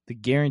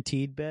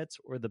guaranteed bets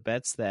or the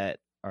bets that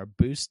are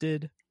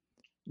boosted.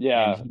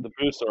 Yeah, the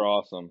boosts are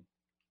awesome.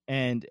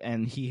 And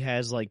he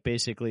has like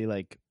basically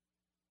like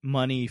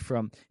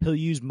he'll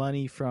use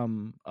money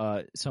from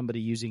somebody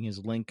using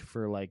his link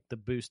for like the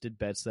boosted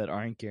bets that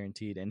aren't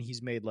guaranteed, and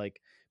he's made like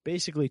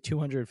basically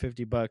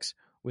 $250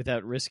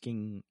 without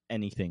risking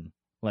anything.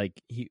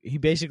 Like he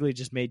basically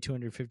just made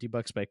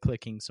 $250 by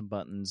clicking some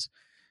buttons.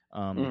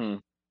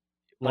 Well,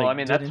 I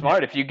mean that's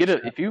smart. If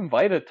you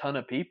invite a ton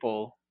of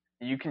people,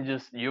 you can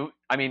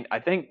I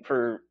think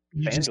for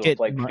FanDuel it's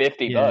like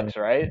 $50,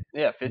 right?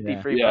 Yeah, 50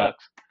 free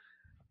bucks.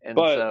 And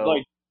but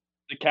like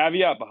the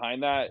caveat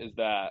behind that is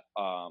that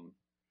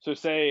so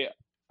say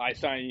I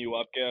sign you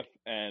up, Giff,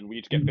 and we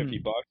each get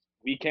 $50.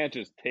 We can't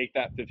just take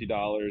that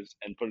 $50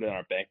 and put it in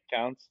our bank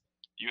accounts.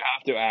 You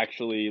have to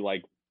actually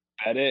like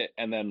bet it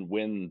and then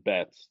win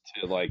bets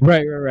to like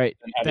right.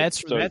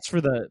 That's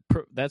for the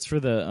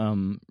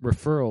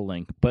referral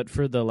link, but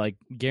for the like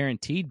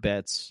guaranteed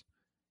bets,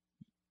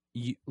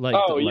 you like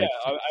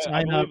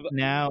sign up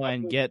now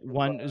and bet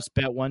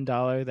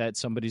 $1 that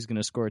somebody's going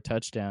to score a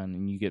touchdown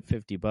and you get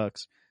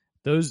 $50.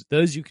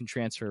 Those you can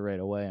transfer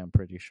right away. I'm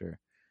pretty sure.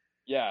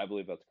 Yeah, I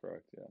believe that's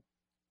correct. Yeah.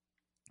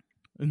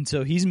 And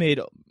so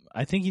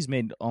I think he's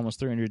made almost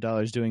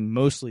 $300 doing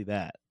mostly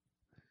that.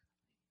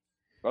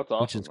 That's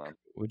awesome, man.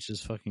 Which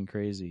is fucking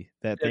crazy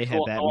that Yeah, they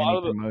had that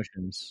many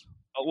promotions.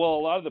 Well,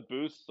 a lot of the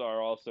boosts are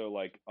also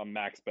like a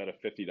max bet of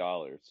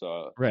 $50.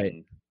 So right,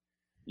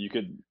 you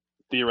could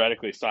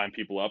theoretically sign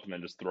people up and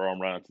then just throw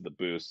them right into the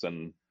boosts,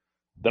 and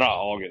they're not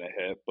all gonna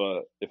hit,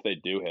 but if they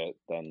do hit,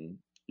 then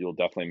you'll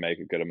definitely make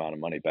a good amount of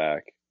money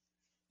back.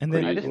 And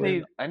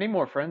then I need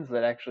more friends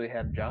that actually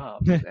have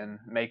jobs and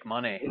make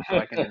money, so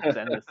I can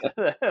send this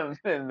to them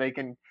and they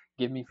can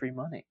give me free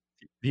money.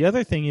 The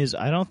other thing is,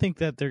 I don't think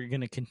that they're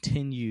going to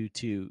continue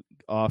to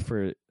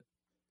offer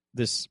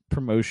this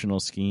promotional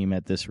scheme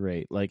at this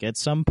rate. Like at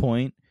some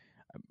point,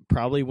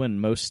 probably when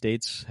most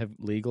states have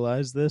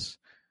legalized this,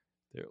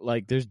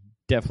 there's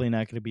definitely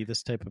not going to be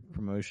this type of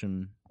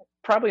promotion.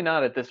 Probably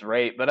not at this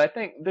rate, but I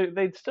think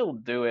they'd still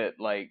do it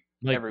like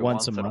every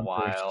once in a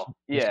while.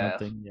 Yeah.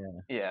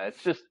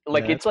 It's just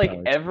like it's like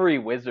every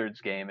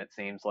Wizards game. It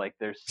seems like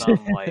there's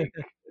some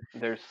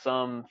there's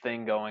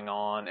something going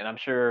on, and I'm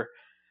sure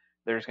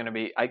there's going to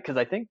be because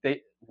I think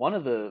one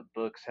of the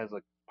books has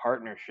a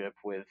partnership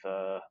with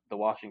the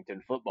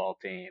Washington football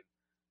team.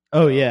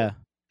 Oh, yeah,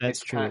 that's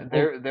true.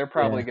 They're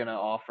probably going to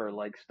offer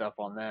like stuff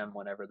on them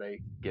whenever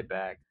they get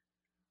back,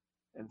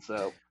 and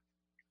so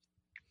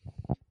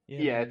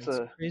it's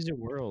a crazy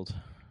world.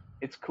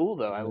 It's cool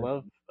though. I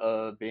love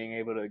being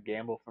able to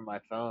gamble from my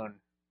phone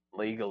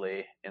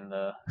legally in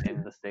the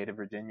state of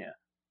Virginia.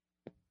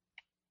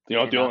 The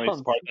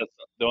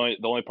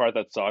only part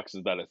that sucks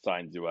is that it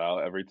signs you out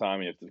every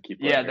time. You have to keep.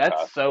 Yeah,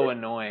 that's so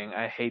annoying.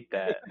 I hate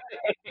that.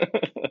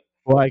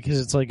 Why? Because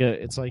it's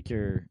like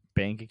your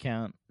bank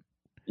account.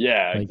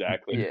 Yeah,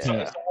 exactly.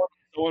 Yeah.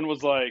 Someone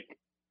was like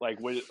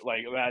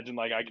imagine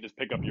like I could just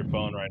pick up your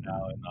phone right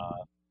now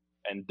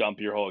and dump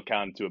your whole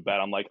account into a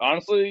bet. I'm like,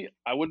 honestly,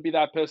 I wouldn't be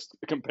that pissed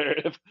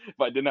compared if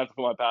I didn't have to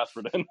put my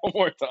password in one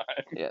more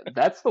time. Yeah,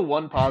 that's the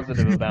one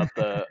positive about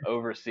the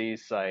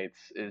overseas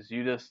sites is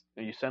you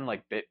send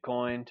like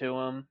Bitcoin to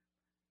them,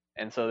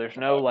 and so there's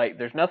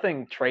there's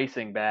nothing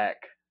tracing back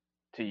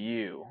to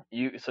you.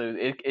 So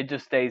it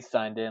just stays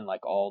signed in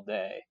like all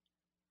day.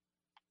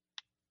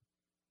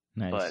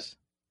 Nice.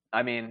 But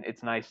I mean,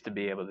 it's nice to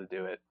be able to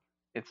do it.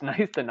 It's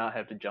nice to not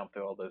have to jump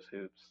through all those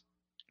hoops.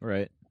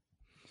 Right.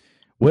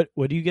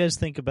 What do you guys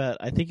think about?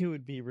 I think it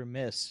would be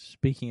remiss,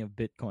 speaking of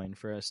Bitcoin,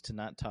 for us to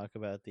not talk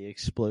about the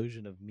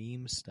explosion of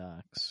meme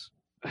stocks.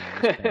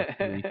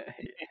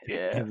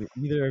 Yeah. Have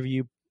either of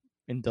you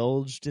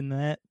indulged in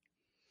that?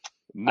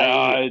 No,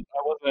 I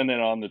wasn't in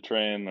on the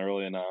train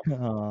early enough.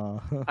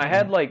 I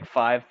had like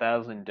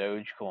 5,000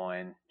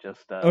 Dogecoin.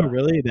 Oh,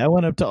 really? That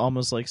went up to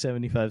almost like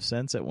 75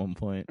 cents at one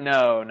point.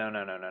 No,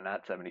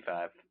 not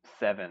 75.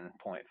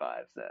 7.5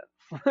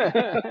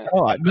 cents.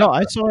 Oh no,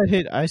 I saw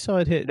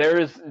it hit.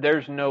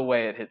 There's no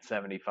way it hit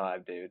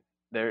 75, dude.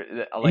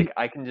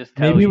 I can just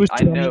tell maybe you. It was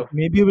 20,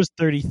 maybe it was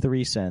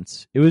 33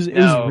 cents. It was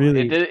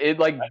really.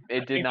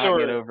 It did not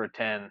get over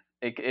 10.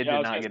 It did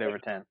not get over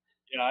 10.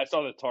 Yeah, I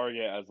saw the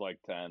target as like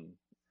 10.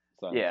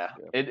 So yeah,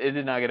 it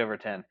did not get over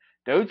 10.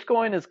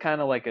 Dogecoin is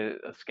kind of like a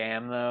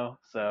scam though,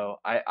 so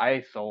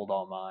I sold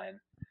all mine.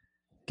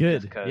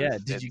 Good. Yeah.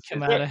 Did you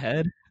come out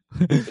ahead?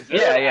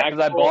 Yeah, because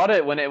I bought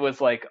it when it was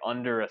like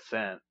under a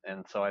cent,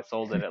 and so I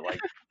sold it at like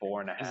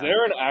 4.5. Is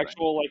there an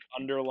actual like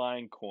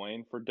underlying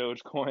coin for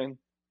Dogecoin?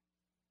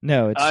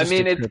 No, it's.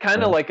 It's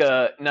kind of like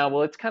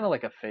it's kind of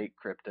like a fake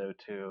crypto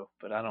too,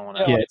 but I don't want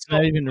to. Yeah, it's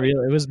not even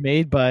real. It was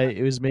made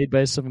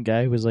by some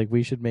guy who was like,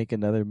 we should make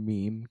another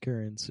meme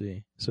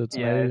currency. So it's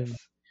not even.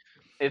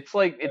 It's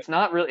like it's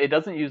not really. It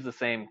doesn't use the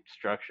same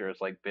structure as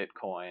like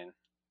Bitcoin.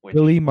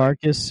 Billy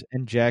Marcus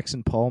and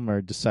Jackson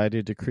Palmer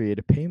decided to create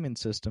a payment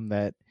system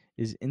that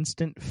is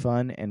instant,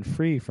 fun, and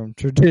free from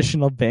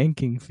traditional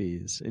banking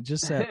fees. It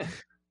just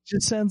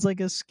sounds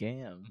like a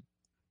scam.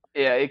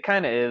 Yeah, it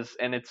kind of is,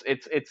 and it's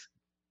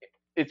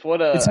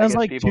what it sounds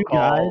like two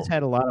guys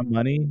had a lot of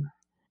money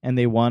and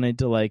they wanted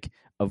to like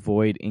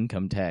avoid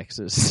income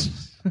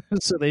taxes,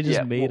 so they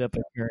just made up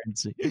a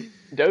currency.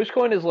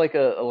 Dogecoin is like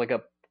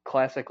a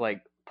classic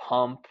like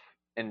pump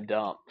and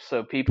dump.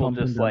 So people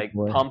just like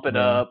pump it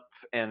up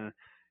and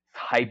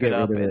hype it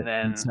up, and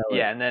then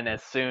and then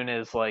as soon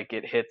as like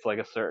it hits like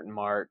a certain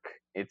mark,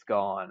 it's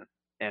gone.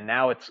 And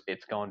now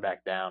it's going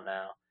back down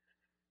now.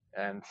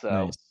 And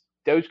so nice.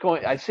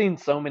 Dogecoin, I've seen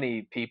so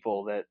many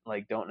people that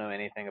like don't know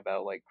anything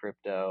about like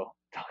crypto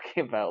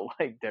talking about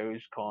like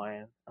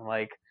Dogecoin. I'm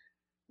like,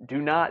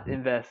 do not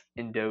invest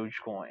in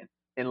Dogecoin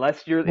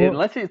unless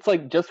it's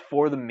like just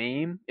for the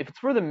meme. If it's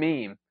for the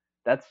meme,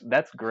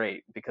 that's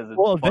great because it's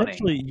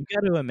eventually funny. You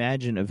got to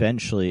imagine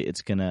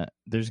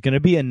there's gonna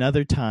be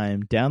another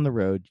time down the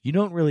road. You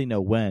don't really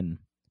know when,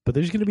 but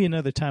there's gonna be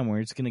another time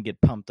where it's gonna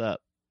get pumped up.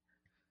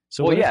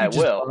 So it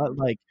will.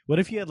 What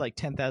if you had like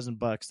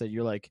 $10,000 that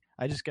you're like,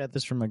 I just got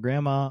this from my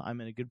grandma.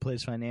 I'm in a good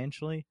place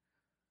financially.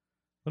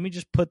 Let me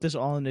just put this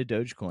all into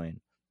Dogecoin,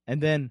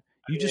 and then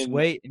you just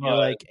wait, and you're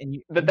like, and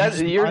you. But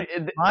that's you're.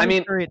 I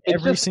mean, it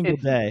every single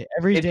day.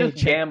 Every day, it's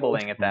just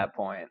gambling at that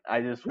point.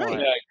 I just want.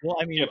 Yeah. Well,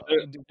 I mean,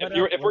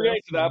 if we're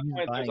getting to that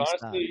point, there's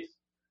honestly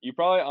you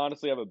probably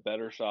honestly have a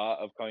better shot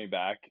of coming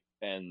back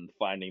and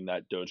finding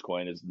that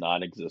Dogecoin is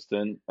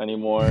non-existent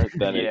anymore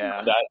than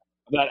Yeah.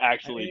 that I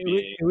actually mean,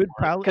 being. it would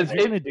probably, if 'Cause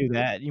you're going to do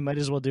that, you might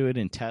as well do it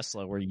in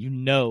Tesla, where you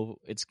know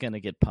it's going to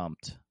get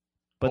pumped.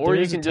 But or there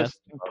you is a can just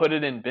Tesla. put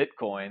it in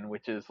Bitcoin,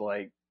 which is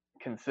like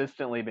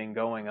consistently been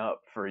going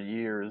up for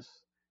years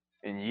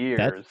and That's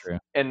years, true.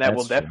 and that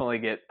will That's true. definitely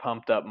get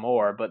pumped up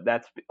more. But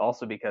that's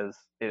also because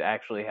it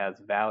actually has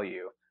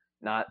value,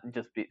 not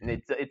just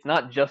it's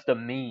not just a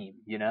meme,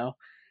 you know.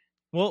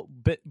 Well,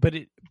 but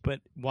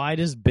why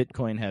does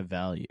Bitcoin have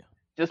value?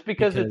 Just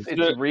because Because it's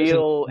There's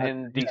real not-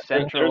 and there's an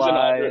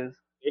decentralized. there's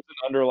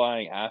an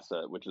underlying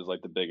asset, which is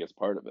like the biggest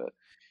part of it.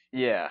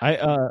 Yeah.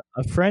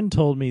 a friend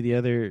told me the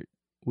other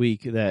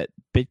week that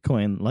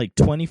Bitcoin, like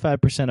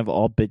 25% of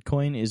all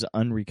Bitcoin, is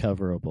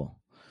unrecoverable.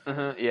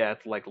 Yeah,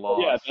 it's like Yeah,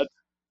 lost.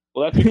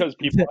 that's because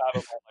people have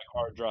them on like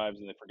hard drives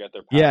and they forget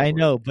their password. Yeah, I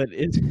know, but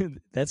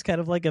that's kind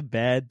of like a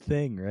bad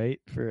thing, right,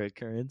 for a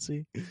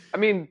currency? I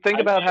mean, think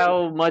about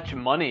how much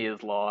money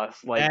is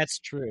lost. Like That's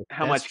true.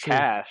 how That's much true.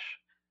 cash.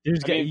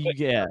 There's I mean,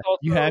 yeah, that's also,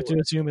 you have to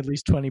assume at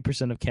least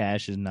 20% of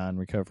cash is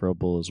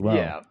non-recoverable as well.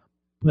 Yeah.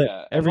 But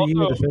yeah, and every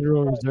year also, the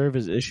Federal Reserve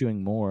is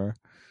issuing more.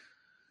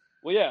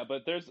 well, yeah,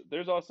 but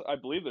there's also, I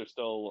believe there's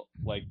still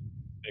like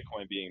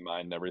Bitcoin being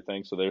mined and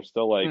everything, so there's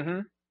still like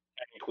hmm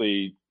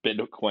technically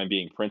Bitcoin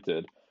being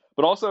printed.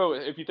 But also,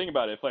 if you think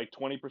about it, if like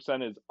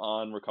 20% is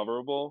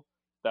unrecoverable,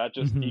 that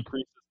just Mhm.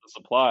 decreases the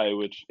supply,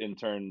 which in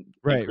turn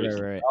Right, increases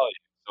the right. value.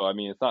 So I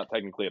mean, it's not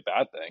technically a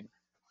bad thing.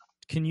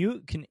 Can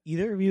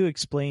either of you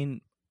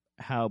explain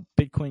how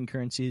Bitcoin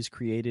currency is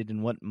created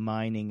and what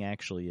mining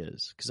actually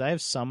is? Because I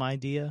have some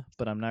idea,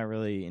 but I'm not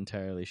really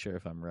entirely sure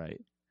if I'm right.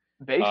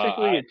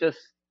 Basically, it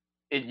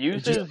It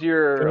uses just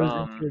your goes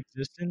into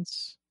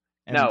existence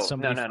and no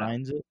somebody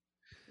finds it.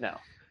 no.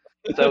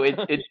 So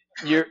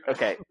you're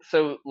okay.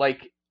 So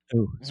like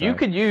Oh, you sorry.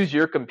 could use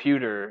your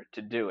computer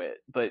to do it,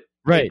 but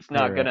Right, it's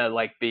not right. gonna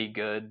like be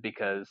good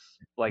because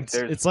like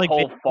there's It's like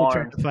whole basically trying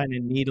farms. to find a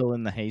needle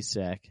in the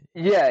haystack.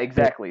 Yeah, But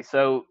exactly.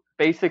 So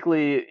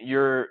basically,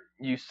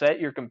 you set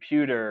your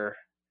computer,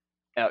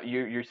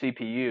 your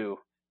CPU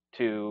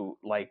to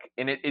like,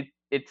 and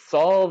it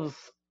solves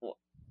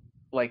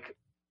like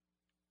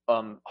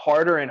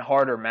harder and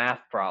harder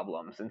math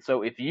problems. And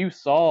so if you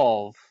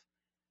solve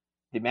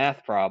the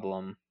math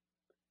problem,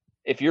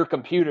 if your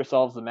computer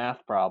solves the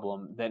math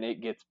problem, then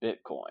it gets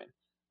Bitcoin.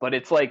 But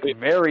it's like Wait,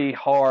 very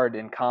hard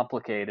and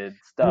complicated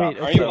stuff. wait,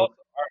 are you okay. also,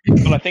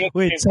 but I think at the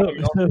Wait, same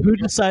time, so who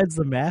decides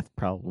the math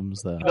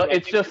problems though? but I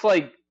It's think just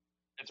like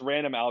it's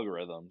random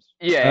algorithms,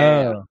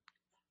 yeah.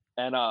 Oh,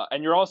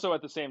 and you're also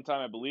at the same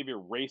time, I believe you're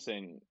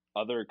racing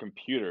other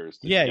computers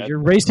to yeah, get.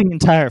 you're racing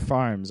entire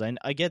farms.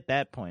 I get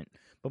that point,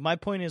 but my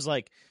point is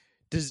like,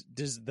 does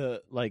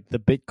the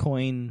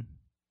Bitcoin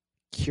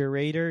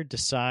curator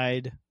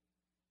decide?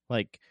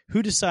 Like,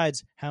 who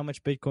decides how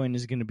much Bitcoin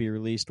is going to be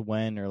released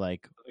when, or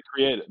like,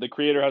 The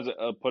creator has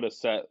put a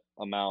set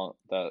amount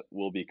that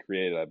will be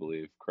created, I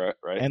believe. Correct,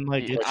 right? and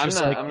like it's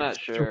just like I'm not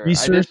it's a sure.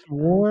 resource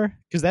war,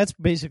 because that's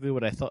basically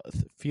what I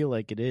feel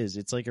like it is.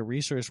 It's like a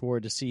resource war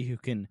to see who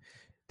can.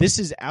 This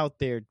is out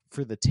there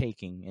for the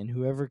taking, and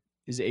whoever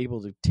is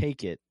able to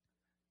take it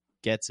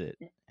gets it,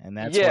 and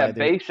that's Yeah, why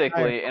there's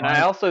basically. And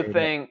I also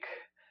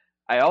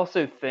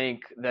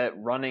think that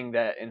running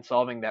that and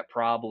solving that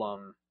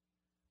problem,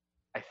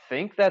 I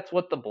think that's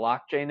what the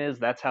blockchain is.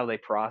 That's how they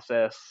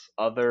process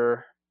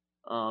other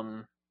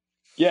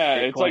Yeah,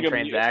 it's like Bitcoin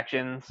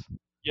transactions.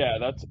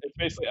 it's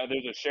basically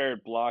there's a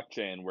shared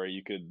blockchain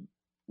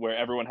where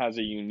everyone has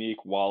a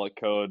unique wallet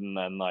code, and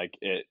then like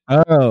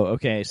Oh,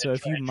 okay. So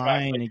if you tracks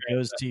mine, the it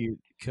goes to you.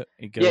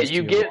 It Yeah, goes to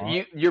you your get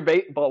wallet.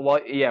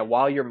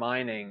 while you're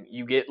mining,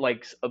 you get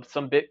like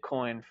some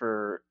Bitcoin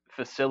for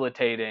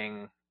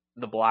facilitating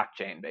the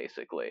blockchain,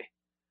 basically.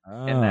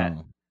 And that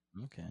Oh,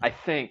 okay. I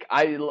think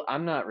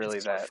I'm not really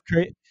that.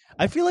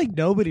 I feel like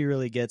nobody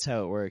really gets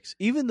how it works.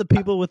 Even the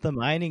people with the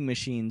mining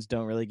machines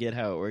don't really get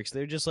how it works.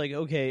 They're just like,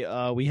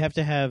 okay, we have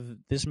to have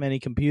this many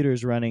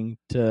computers running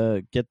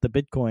to get the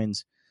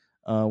bitcoins.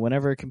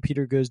 Whenever a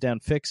computer goes down,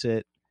 fix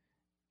it.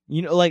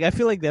 You know, like I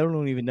feel like they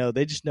don't even know.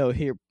 They just know,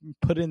 here,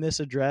 put in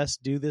this address,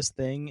 do this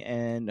thing,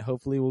 and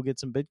hopefully we'll get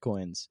some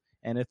bitcoins.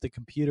 And if the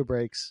computer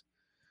breaks,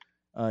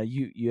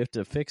 you have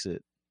to fix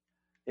it.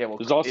 Yeah, well,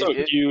 there's also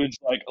huge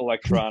like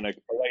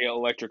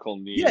electrical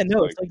needs. Yeah,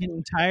 no, like, it's like an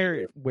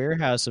entire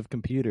warehouse of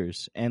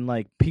computers, and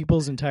like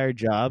people's entire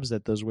jobs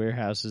at those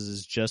warehouses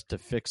is just to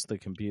fix the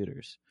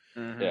computers.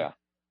 mhm. yeah.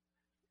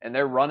 And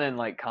they're running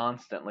like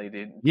constantly,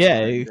 dude.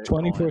 Yeah, Bitcoin.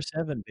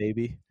 24/7,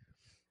 baby.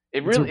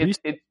 It It's a really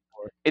resource.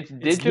 it's It's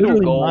digital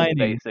literally gold mining.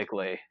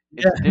 basically.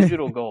 Yeah. It's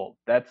digital gold.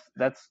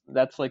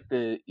 That's like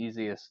the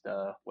easiest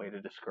way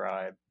to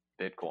describe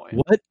Bitcoin.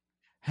 What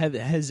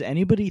has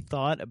anybody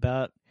thought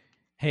about?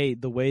 Hey,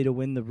 the way to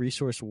win the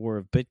resource war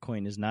of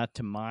Bitcoin is not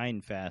to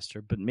mine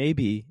faster, but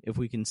maybe if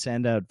we can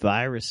send out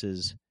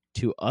viruses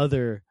to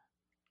other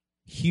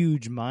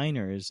huge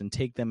miners and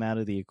take them out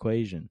of the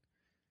equation.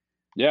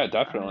 Yeah,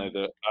 definitely.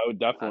 I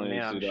would I definitely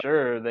mean, see I'm that.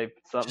 sure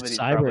Just somebody's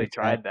cyber probably attack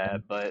tried that,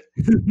 them. but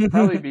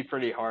probably be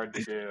pretty hard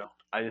to do.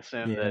 I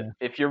assume that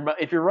Yeah. if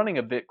you're running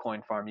a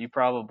Bitcoin farm, you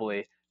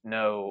probably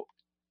know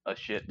a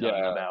shit ton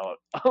Yeah. about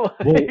Well,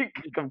 like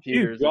dude,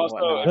 computers You and also,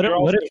 if whatnot. you're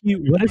what also, if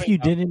if you're you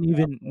doing didn't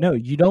even no,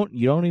 you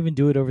don't even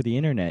do it over the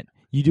internet.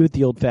 You do it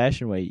the old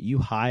fashioned way. You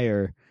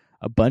hire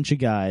a bunch of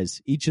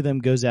guys, each of them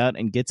goes out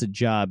and gets a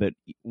job at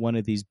one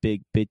of these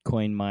big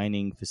Bitcoin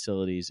mining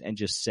facilities and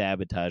just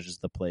sabotages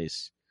the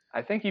place.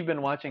 I think you've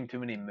been watching too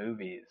many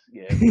movies.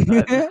 Yeah,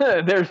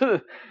 there's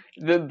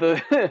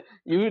the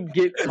you would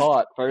get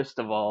caught first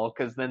of all,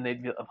 because then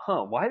they'd be,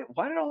 why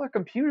did all our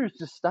computers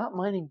just stop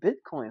mining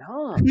Bitcoin?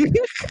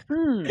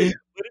 Hmm.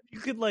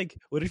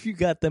 What if you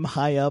got them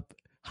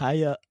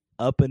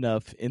up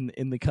enough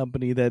in the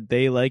company that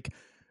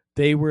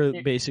they were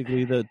You-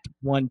 basically the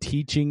one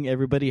teaching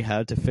everybody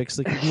how to fix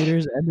the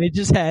computers, and they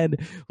just had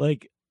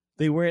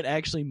they weren't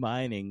actually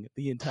mining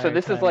the So entire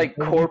this is time. like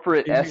Nobody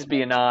corporate figured out.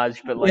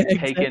 espionage, but Yeah, like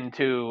exactly. taken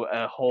to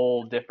a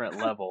whole different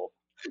level.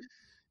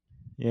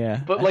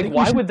 Yeah, But I like, think we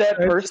why should would that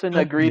start this person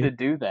agree company to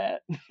do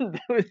that?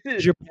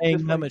 because you're It's paying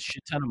just them like, a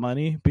shit ton of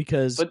money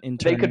because but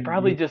they could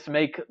probably internally just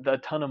make a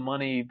ton of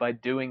money by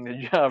doing the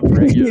job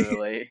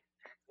regularly,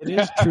 it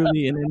is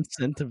truly an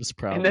incentives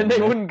and then problem.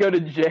 they wouldn't go to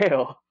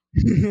jail.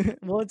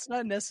 Well, it's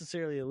not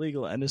necessarily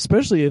illegal, and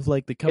especially if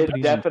like the It company's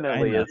in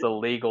definitely China, is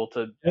illegal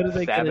to what are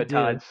they gonna do?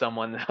 sabotage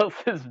someone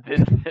else's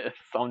business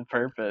on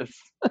purpose.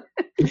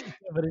 Yeah,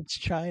 but it's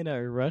China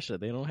or Russia.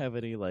 They don't have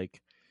any like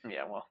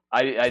Yeah, well,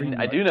 free I do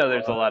market know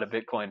there's a laws. lot of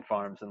Bitcoin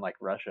farms in like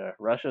Russia.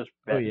 Russia's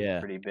Oh betting yeah.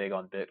 pretty big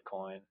on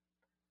Bitcoin.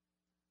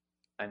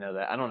 I know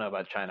that. I don't know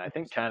about China. I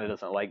think China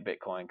doesn't like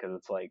Bitcoin because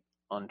it's like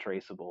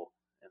untraceable,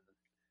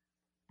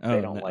 and they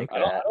Oh don't no. like Okay.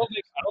 that. I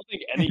don't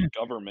think any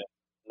government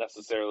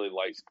necessarily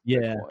likes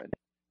Yeah. Bitcoin.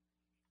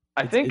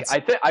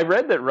 It's I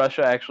read that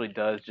Russia actually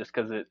does just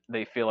because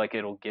they feel like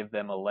it'll give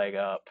them a leg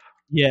up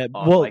yeah.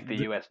 on like the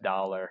U.S.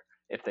 dollar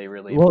if they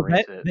really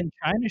embrace That it. then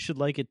China should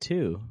like it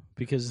too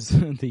because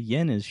the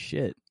yen is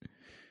shit.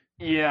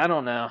 Yeah, I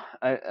don't know.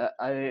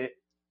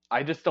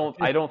 I just don't.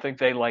 I don't think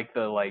they like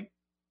the like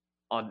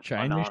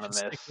China should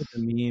stick anonymous. with the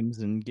memes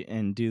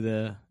and do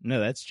the no.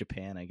 That's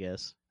Japan, I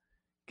guess.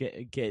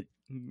 Get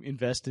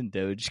invest in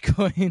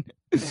Dogecoin.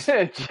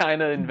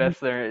 China invests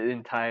their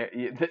entire.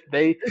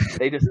 They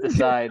just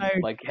decide Entire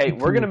like, hey,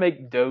 we're GDP. gonna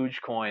make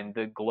Dogecoin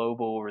the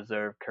global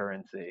reserve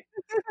currency.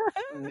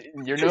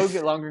 You're no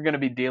longer gonna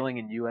be dealing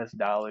in U.S.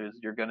 dollars.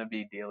 You're gonna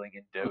be dealing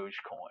in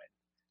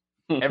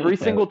Dogecoin. Every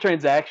That- single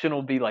transaction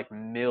will be like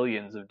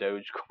millions of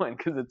Dogecoin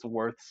because it's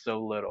worth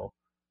so little.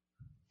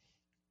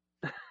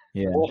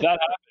 yeah. Well, if that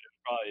happened, it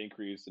would probably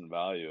increase in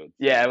value.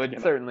 Yeah, it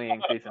would certainly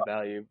increase in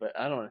value, but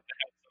I don't.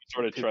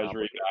 Sort of Too treasury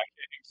complicated.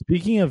 back.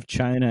 Speaking of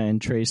China and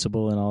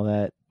traceable and all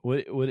that,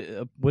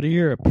 what are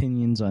your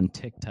opinions on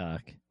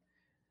TikTok?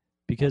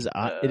 Because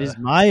it is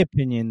my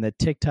opinion that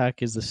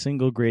TikTok is the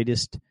single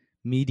greatest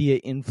media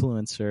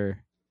influencer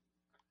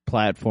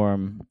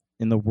platform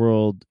in the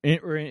world,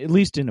 or at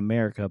least in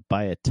America,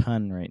 by a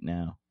ton right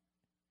now.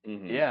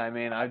 Mm-hmm. Yeah, I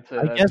mean, I'd say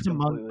I that's guess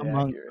completely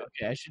among accurate.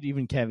 okay, I should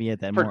even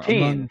caveat that For more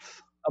teens.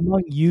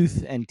 among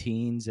youth and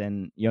teens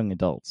and young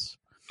adults.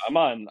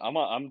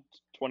 I'm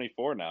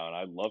 24 now, and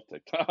I love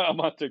TikTok. I'm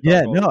on TikTok.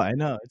 Yeah, no, I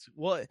know. It's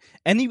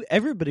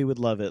everybody would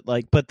love it.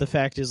 Like, but the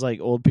fact is, like,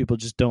 old people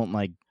just don't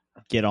like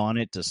get on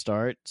it to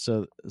start.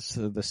 So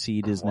the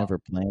seed is never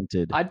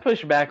planted. I'd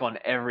push back on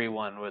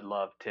everyone would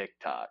love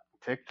TikTok.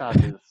 TikTok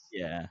is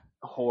Yeah,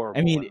 horrible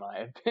I mean, in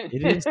my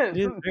opinion. it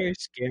is very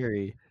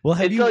scary. Well,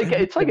 have it's you? like Have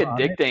you it's like been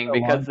on it addicting for a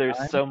long because there's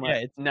time? so much. Yeah,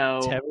 it's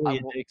No, heavily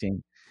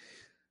addicting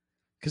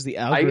because the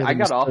I algorithm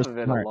got is off so of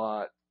it a smart.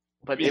 lot,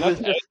 but I mean, it was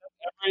just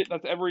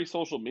that's every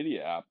social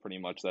media app pretty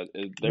much that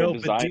they're No,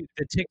 but designed. dude,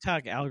 the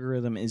TikTok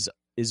algorithm is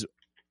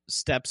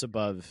steps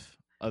above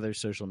other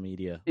social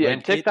media. yeah. Like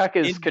And TikTok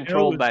is it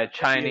controlled knows by a the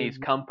video Chinese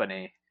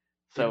company, it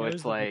so knows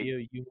it's the like video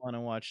you want to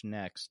watch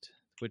next,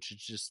 which is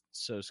just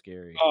so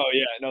scary. Oh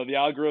yeah, no, the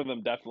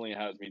algorithm definitely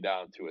has me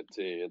down to a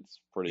T. It's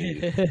pretty.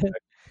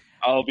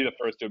 I'll be the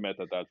first to admit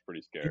that that's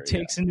pretty scary. It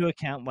takes into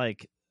account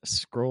like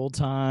scroll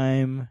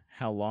time,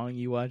 how long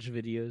you watch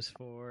videos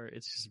for.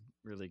 It's just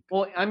really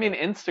well, I mean,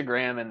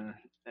 Instagram and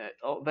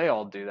they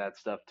all do that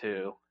stuff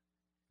too.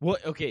 well,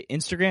 okay.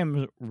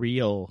 Instagram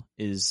Reels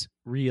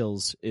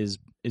is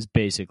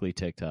basically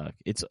TikTok.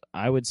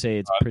 I would say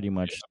it's pretty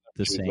much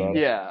the same.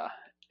 Yeah,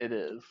 it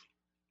is.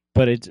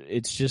 But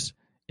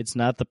it's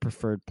not the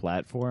preferred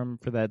platform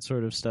for that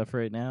sort of stuff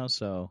right now.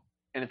 So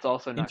And it's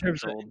also not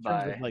controlled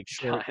by like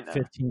short China.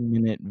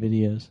 15-minute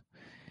videos.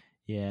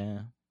 Yeah.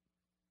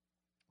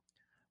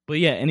 But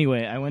yeah,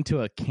 anyway, I went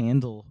to a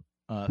candle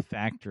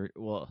factory.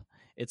 Well,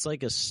 it's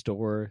like a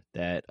store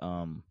that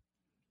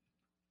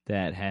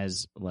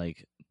has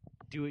like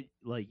do it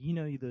like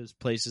those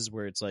places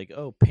where it's like,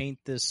 oh, paint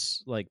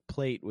this like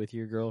plate with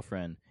your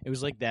girlfriend. It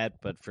was like that,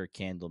 but for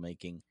candle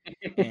making.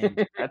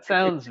 And That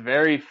sounds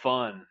very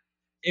fun.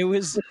 it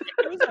was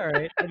all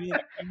right. I mean,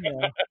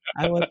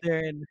 I went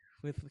there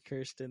with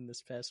Kirsten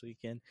this past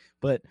weekend,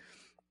 but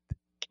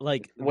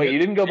like Wait, you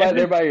didn't go by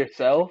there by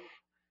yourself?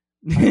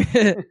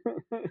 everybody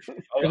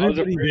I was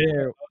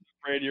there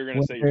afraid you were going to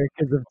went say, there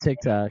because of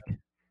TikTok, and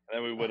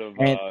then we would have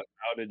and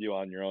outed you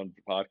on your own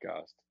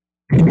podcast.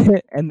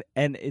 and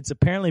it's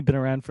apparently been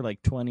around for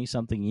like 20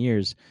 something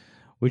years,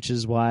 which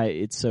is why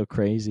it's so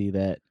crazy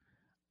that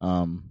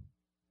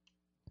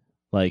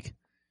like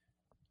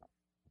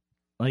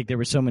there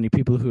were so many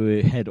people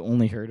who had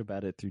only heard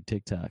about it through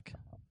TikTok.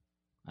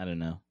 I don't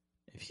know.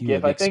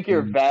 If I think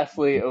you're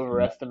vastly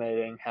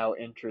overestimating how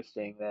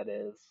interesting that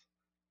is.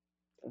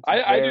 It's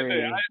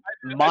very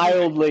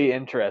mildly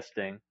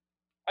interesting.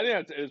 I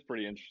think that is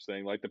pretty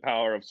interesting, like the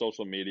power of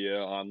social media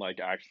on like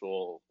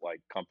actual like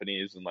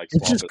companies and like.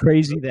 It's just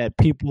crazy that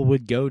people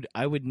would go.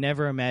 I would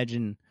never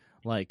imagine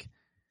like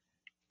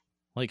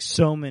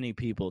so many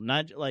people,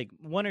 not like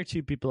one or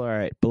two people, all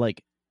right, but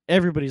like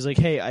everybody's like,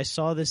 hey, I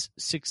saw this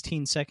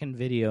 16-second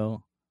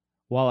video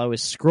while I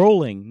was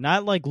scrolling,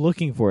 not like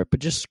looking for it, but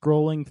just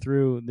scrolling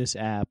through this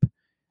app,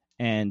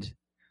 and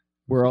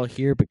we're all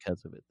here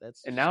because of it.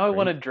 And now I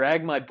want to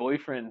drag my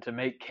boyfriend to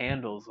make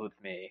candles with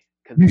me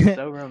because it's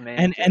so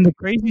romantic. and the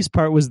craziest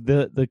part was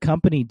the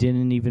company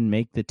didn't even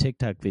make the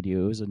TikTok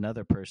video. It was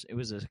another person. It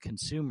was a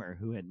consumer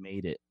who had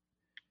made it.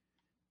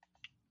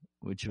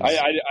 Which was...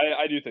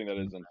 I do think that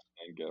is an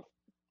interesting gift.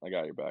 I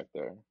got your back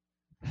there.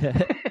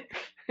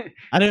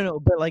 I don't know,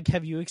 but like,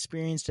 have you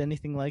experienced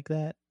anything like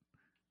that?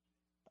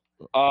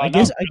 I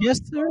No. guess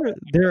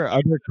there are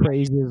other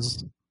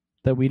crazes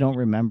that we don't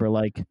remember.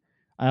 Like,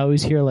 I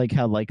always hear like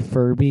how like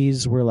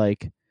Furbies were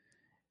like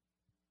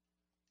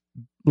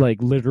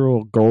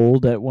literal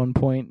gold at one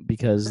point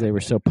because they were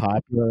so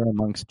popular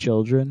amongst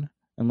children,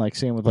 and like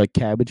same with like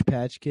Cabbage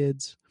Patch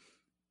Kids.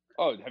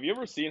 Oh, have you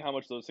ever seen how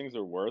much those things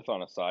are worth?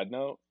 On a side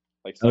note,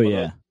 like some of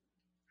those?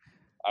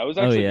 I was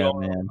actually man. I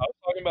was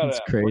talking about it's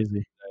it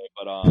crazy. Today,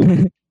 but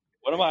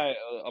one of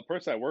a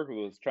person I work with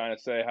was trying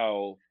to say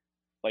how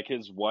like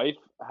his wife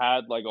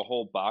had like a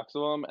whole box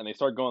of them, and they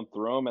started going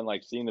through them and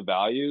like seeing the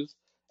values.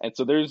 And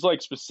so there's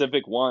like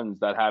specific ones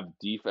that have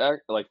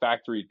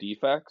factory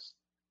defects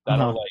that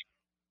are like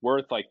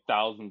worth like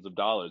thousands of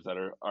dollars that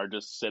are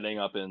just sitting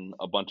up in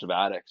a bunch of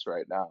attics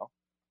right now,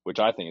 which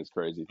I think is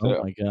crazy too.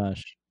 Oh my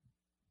gosh!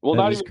 Well,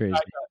 that not is even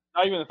crazy.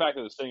 not even the fact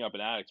that they're sitting up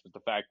in attics, but the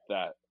fact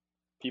that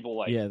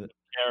people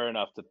care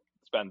enough to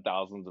spend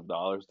thousands of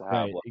dollars to have.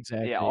 Right,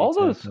 exactly. Yeah, all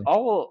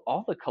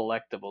the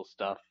collectible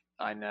stuff.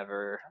 I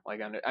never I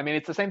mean,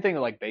 it's the same thing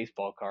with like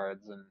baseball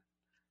cards and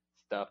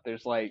stuff.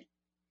 There's like,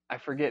 I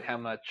forget how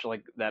much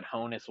like that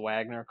Honus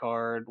Wagner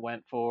card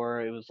went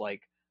for. It was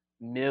like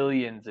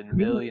millions and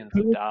millions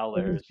of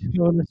dollars.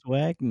 Honus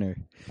Wagner,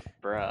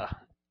 bruh.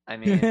 I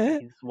mean,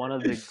 he's one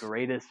of the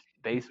greatest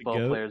baseball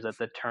players at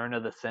the turn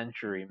of the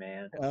century,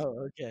 man.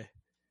 Oh, okay.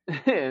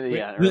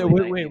 Yeah.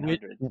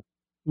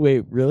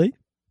 Wait, really?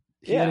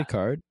 He had Yeah. a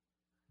card?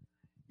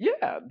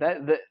 Yeah,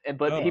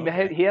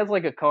 he has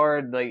like a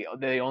card like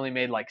they only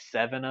made like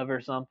 7 of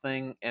or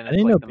something, and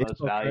it's like the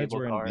most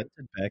valuable card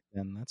back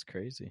then. That's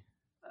crazy.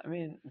 I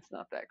mean, it's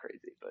not that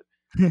crazy, but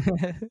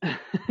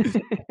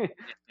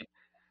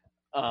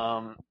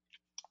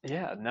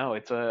yeah, no,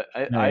 it's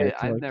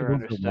I've never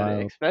understood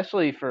it,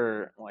 especially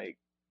for like,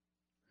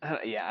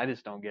 I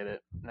just don't get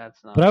it.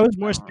 That's not. But I was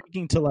more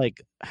speaking to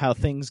like how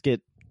things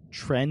get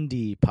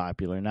trendy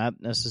popular, not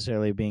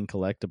necessarily being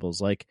collectibles.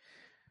 Like,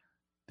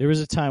 there was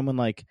a time when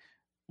like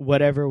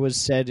whatever was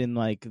said in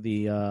like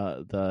the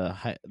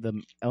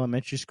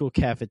elementary school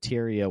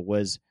cafeteria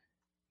was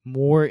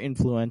more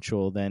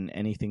influential than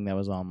anything that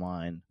was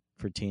online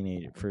for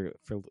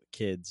for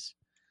kids.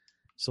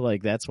 So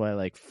like that's why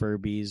like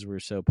Furbies were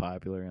so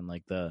popular, and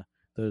like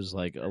those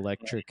like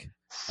electric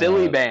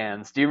Silly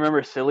Bands. Do you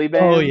remember Silly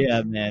Bands? Oh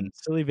yeah, man.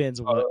 Silly Bands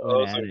went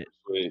at it.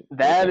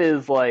 That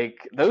is like,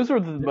 those were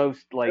the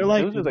most like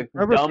those are the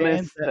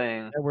dumbest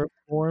thing. That were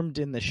formed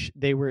in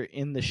they were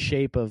in the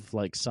shape of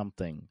like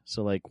something.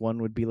 So like one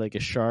would be like a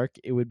shark.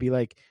 It would be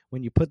like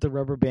when you put the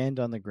rubber band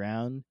on the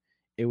ground,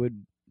 it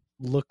would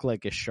look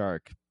like a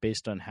shark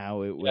based on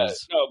how it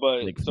was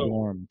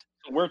formed.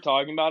 So we're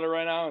talking about it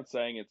right now and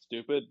saying it's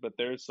stupid, but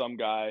there's some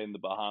guy in the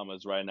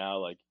Bahamas right now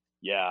like,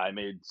 yeah, I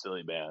made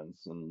Silly Bands,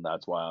 and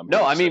that's why I'm.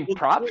 No, I mean,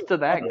 props to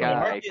that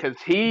guy, because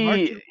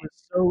he was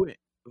so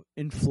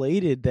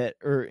inflated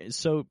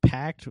so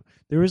packed.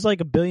 There was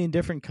like a billion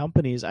different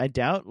companies. I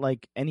doubt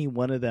like any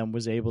one of them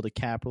was able to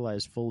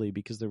capitalize fully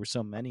because there were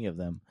so many of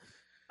them.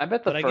 I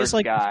bet the first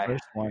guy, the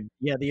first one,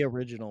 the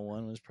original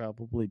one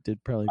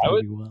did probably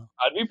pretty well.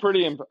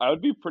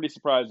 I'd be pretty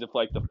surprised if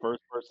like the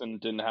first person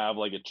didn't have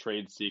like a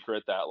trade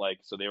secret that like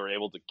so they were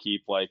able to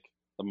keep like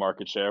the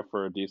market share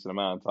for a decent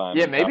amount of time.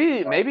 Yeah,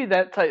 maybe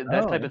that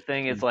type of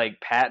thing is like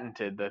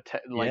patented.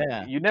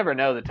 You never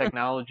know the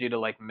technology to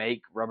like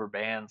make rubber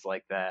bands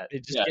like that.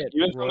 It just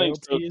get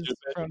royalties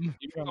from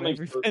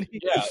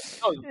everybody.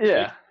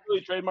 Yeah.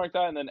 Really trademark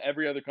that, and then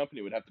every other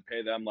company would have to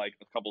pay them like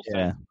a couple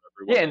cents.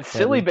 Yeah, and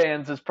Silly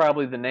Bands is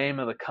probably the name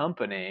of the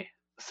company.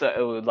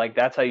 So like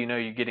that's how you know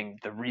you're getting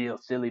the real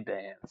Silly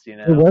Bands. You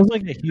know, it was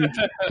like a huge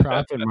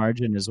profit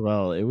margin as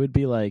well. It would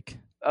be like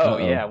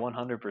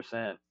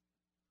 100%.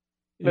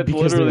 That's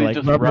because they're literally like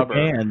just rubber rubber.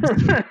 bands.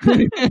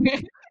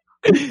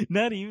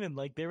 Not even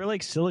like they were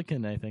like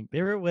silicone. I think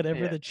they were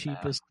whatever the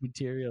cheapest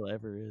material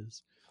ever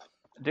is.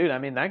 Dude, I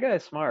mean that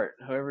guy's smart,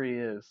 whoever he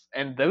is,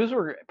 and those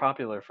were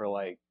popular for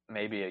like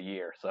maybe a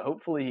year. So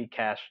hopefully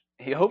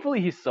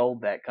hopefully he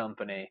sold that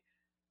company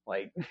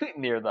like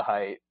near the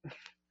height.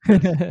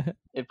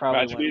 It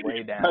probably went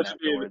way down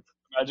afterwards.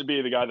 Imagine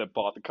being the guy that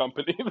bought the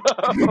company,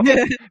 though.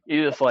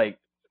 You just like,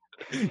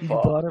 You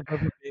fuck. bought a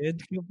rubber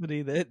band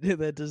company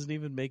that doesn't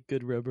even make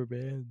good rubber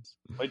bands.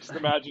 Like, just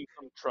imagine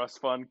some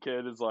trust fund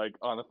kid is like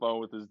on the phone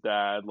with his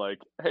dad, like,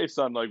 "Hey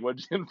son, like,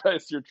 what'd you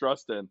invest your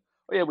trust in?"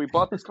 "Oh yeah, we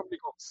bought this company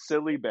called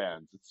Silly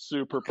Bands. It's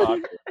super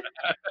popular."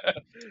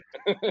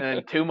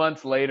 And 2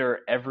 months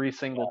later, every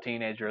single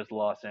teenager has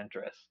lost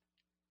interest.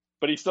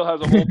 But he still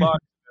has a whole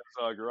box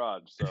in his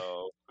garage.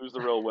 So who's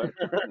the real winner?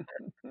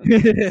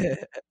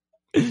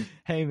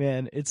 Hey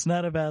man, it's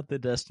not about the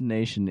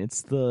destination.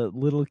 It's the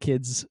little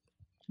kids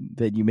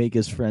that you make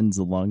as friends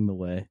along the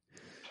way.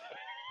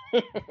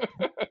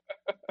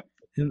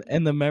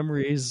 And the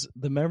memories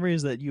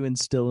that you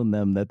instill in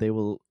them that they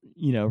will,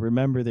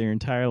 remember their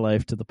entire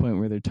life to the point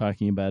where they're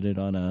talking about it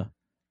on a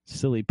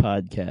silly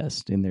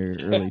podcast in their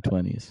early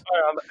 20s.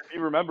 If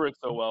you remember it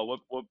so well,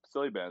 what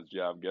Silly Bands do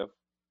you have, Gif?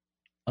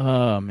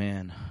 Oh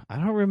man, I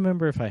don't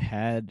remember if I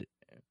had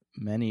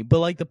many, but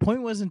like the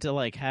point wasn't to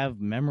like have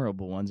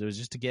memorable ones. It was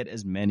just to get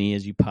as many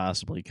as you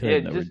possibly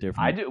could that were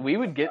different. We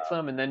would get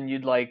some, and then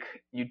you'd try to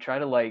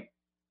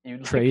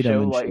trade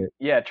them and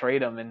shit.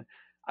 Trade them, and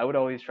I would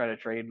always try to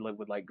trade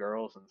with like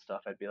girls and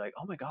stuff. I'd be like,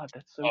 oh my god,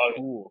 that's so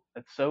cool.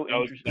 That's so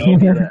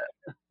interesting.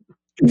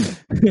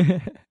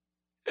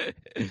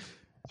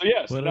 So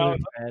yeah, so now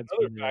another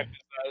fact is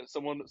that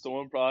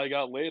someone probably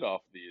got laid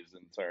off these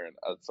in turn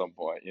at some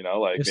point.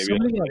 Like if maybe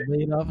somebody got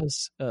laid off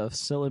of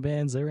Silly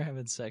Bands, they were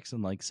having sex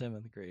in like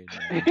 7th grade.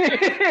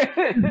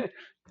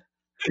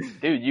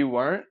 Dude, you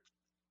weren't?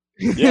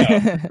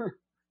 Yeah.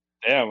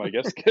 Damn, I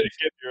guess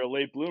you're a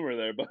late bloomer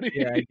there, buddy.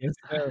 Yeah, I guess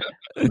so.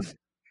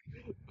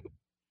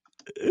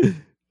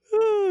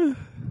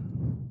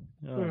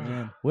 Oh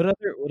man, what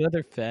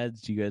other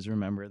fads do you guys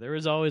remember? There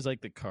was always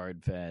like the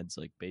card fads,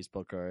 like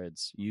baseball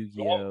cards,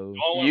 Yu-Gi-Oh,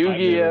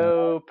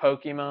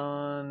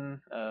 Pokemon.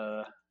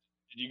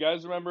 Did you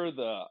guys remember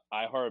the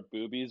I Heart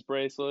Boobies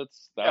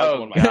bracelets? That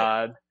was one of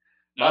God.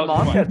 My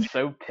mom got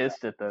so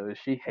pissed at those.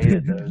 She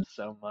hated those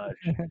so much.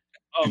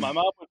 Oh, my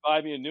mom would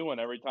buy me a new one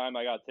every time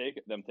I got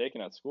them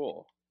taken at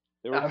school.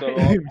 They were so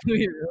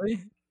really.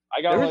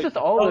 I got there was just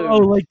all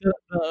those.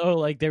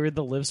 Like they were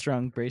the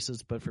Livestrong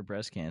bracelets, but for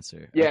breast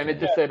cancer. Yeah, okay. And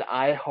it just said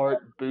 "I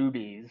heart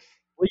boobies."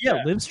 Well,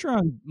 yeah,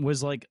 Livestrong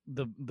was like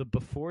the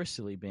before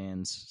Silly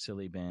Bands.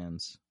 Mm-hmm.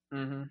 I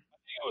think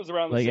it was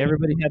around like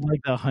everybody had like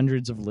the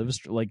hundreds of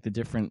like the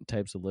different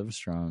types of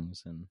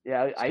Livestrongs and.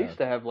 Yeah, I used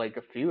to have like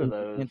a few of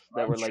those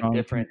that were like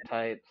different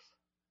types.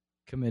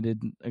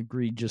 Committed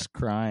egregious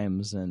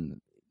crimes, and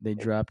they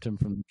dropped him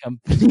from the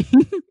company.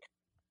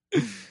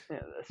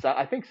 Yeah, so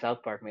I think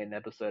South Park made an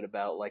episode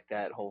about like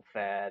that whole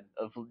fad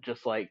of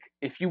just like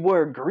if you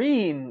wear a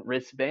green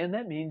wristband,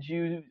 that means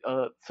you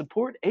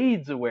support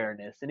AIDS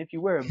awareness, and if you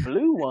wear a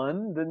blue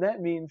one, then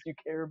that means you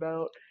care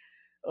about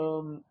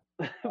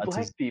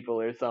black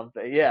people or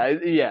something. Yeah.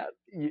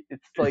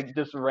 It's like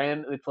just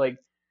it's like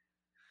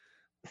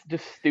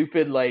just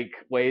stupid like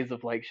ways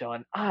of like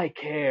showing I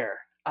care.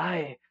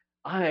 I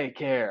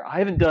care. I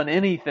haven't done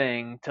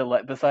anything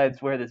to besides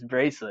wear this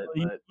bracelet.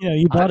 But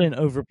you bought an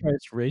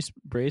overpriced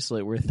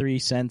bracelet where 3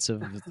 cents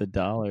of the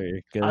dollar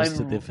goes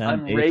to the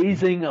foundation. I'm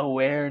raising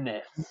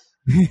awareness.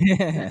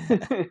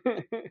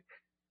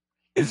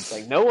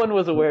 Like no one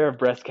was aware of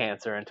breast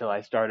cancer until I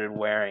started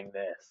wearing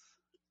this.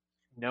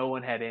 No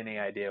one had any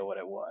idea what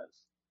it was.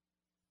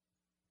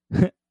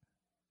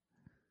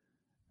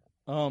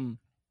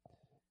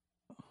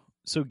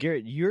 So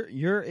Garrett,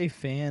 you're a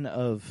fan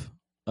of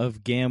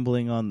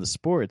gambling on the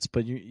sports,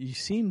 but you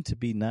seem to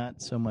be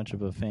not so much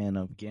of a fan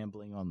of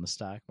gambling on the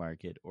stock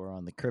market or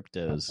on the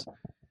cryptos.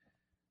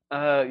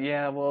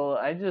 Yeah, well,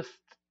 I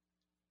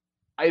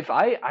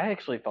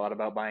actually thought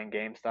about buying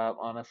GameStop,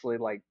 honestly,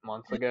 like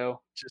months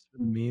ago. Just for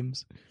the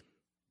memes?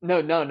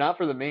 No, not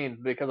for the memes,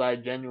 because I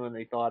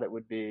genuinely thought it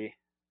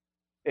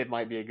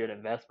might be a good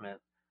investment.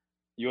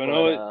 You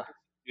know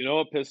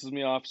what pisses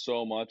me off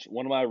so much?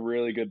 One of my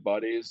really good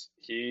buddies,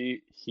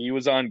 he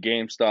was on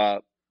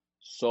GameStop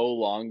so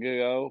long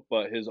ago,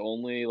 but his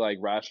only like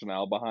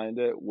rationale behind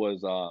it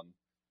was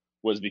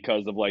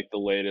because of like the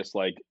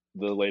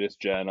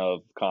latest gen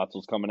of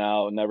consoles coming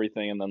out and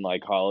everything, and then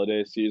like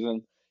holiday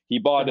season. He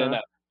bought in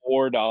at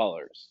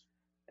 $4.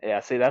 Yeah,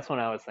 see, that's when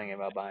I was thinking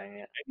about buying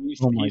it.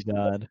 Oh my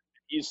god,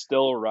 he's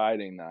still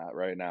riding that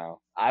right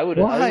now. You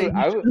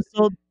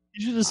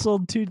should have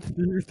sold 2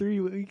 or 3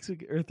 weeks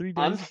ago, or 3 days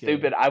ago. I'm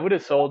stupid. I would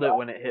have sold it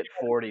when it hit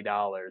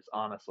 $40.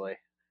 Honestly,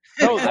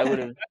 no, I would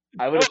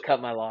have cut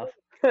my loss.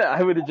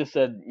 I would have just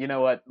said, you know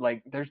what?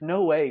 Like, there's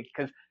no way,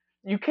 because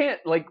you can't,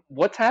 like,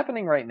 what's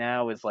happening right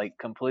now is, like,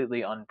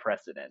 completely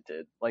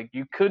unprecedented. Like,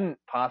 you couldn't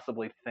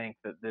possibly think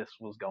that this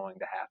was going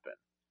to happen.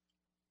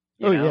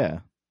 Yeah.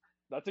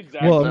 That's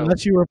exactly. Well,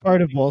 unless you were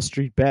part of Wall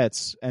Street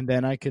Bets, and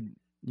then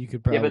you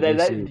could probably Yeah,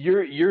 but see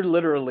you're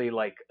literally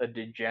like a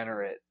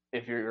degenerate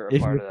if you're a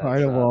if part you're of that.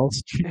 part of Wall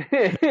Street.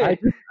 I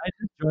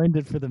just joined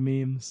it for the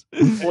memes.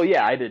 Well,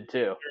 yeah, I did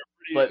too.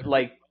 But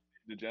like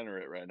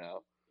degenerate right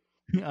now.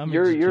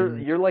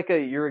 you're like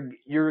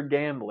you're a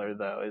gambler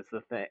though, is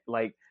the thing.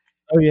 Like,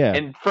 oh yeah.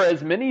 and for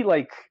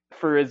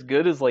as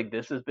good as like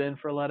this has been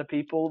for a lot of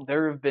people,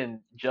 there have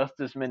been just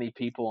as many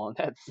people on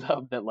that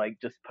sub that like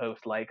just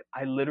post like,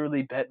 I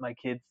literally bet my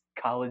kids'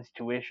 college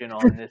tuition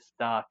on this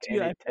stock Dude,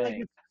 and it I feel like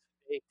tanked. it's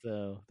fake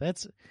though.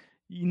 That's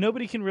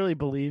nobody can really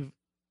believe.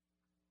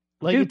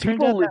 Like, Dude, it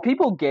turns out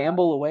people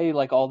gamble away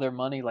like all their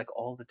money like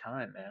all the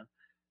time, man.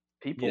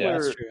 People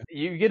that's true.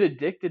 you get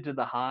addicted to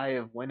the high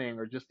of winning,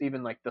 or just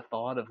even like the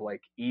thought of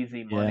like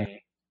easy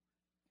money.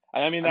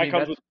 I mean, that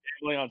comes with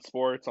gambling on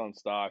sports, on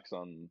stocks,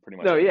 on pretty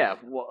much. No, yeah,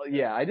 well,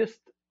 yeah.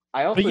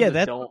 I also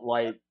don't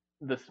like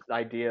this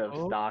idea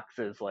of stocks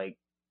as like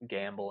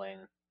gambling.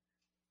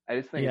 I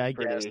just think it's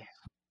pretty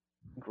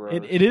gross.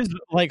 It is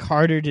like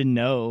harder to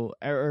know,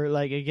 or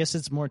like I guess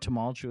it's more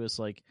tumultuous.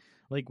 Like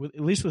at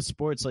least with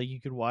sports, like you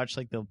could watch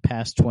like the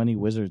past 20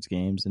 Wizards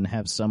games and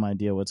have some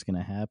idea what's going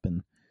to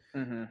happen.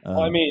 Mm-hmm.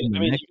 Well, I mean,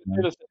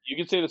 you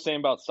could say the same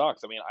about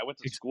stocks. I mean, I went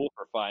to school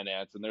for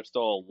finance, and there's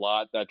still a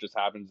lot that just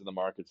happens in the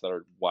markets that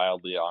are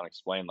wildly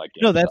unexplained. Like,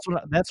 no, that's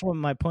what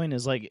my point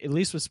is. Like, at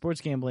least with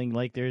sports gambling,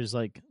 like there's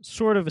like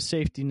sort of a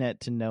safety net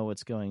to know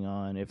what's going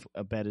on if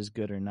a bet is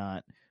good or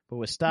not. But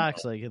with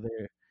stocks, like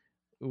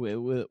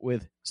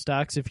with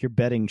stocks, if you're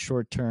betting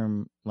short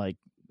term, like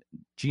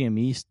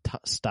GME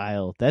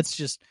style, that's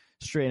just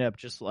straight up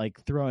just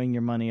like throwing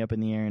your money up in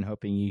the air and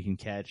hoping you can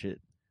catch it.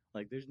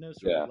 Like, there's no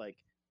sort of like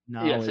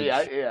knowledge.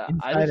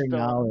 Insider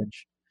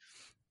knowledge.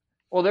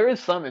 Well, there is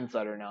some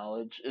insider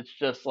knowledge. It's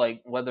just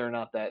like whether or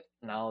not that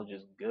knowledge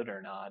is good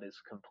or not is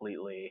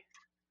completely.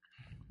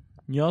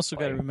 You also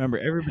got to remember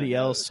everybody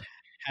else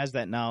has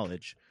that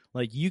knowledge.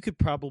 Like, you could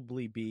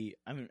probably be.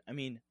 I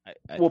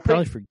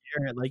probably for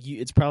Garrett, like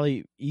it's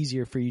probably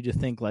easier for you to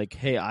think like,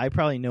 hey, I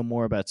probably know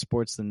more about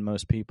sports than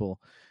most people,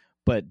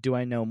 but do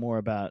I know more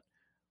about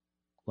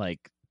like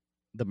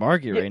the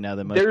market right now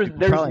than most people?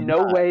 There's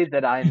no way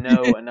that I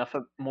know enough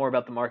more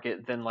about the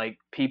market than like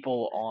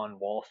people on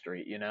Wall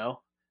Street, you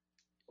know?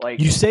 Like,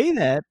 you say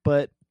that,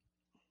 but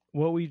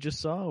what we just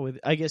saw with,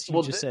 I guess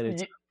you just said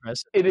it's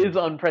unprecedented. It is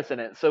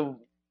unprecedented. So,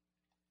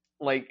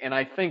 like, and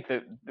I think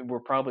that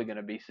we're probably going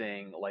to be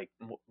seeing like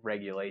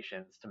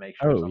regulations to make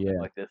sure something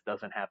like this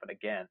doesn't happen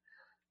again.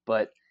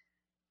 But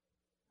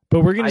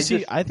we're going to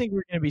see. I think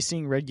we're going to be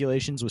seeing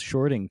regulations with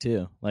shorting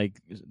too.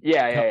 Like, No,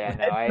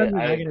 I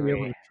going to be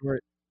able to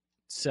short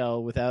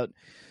sell without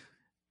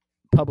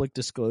public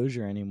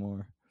disclosure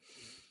anymore.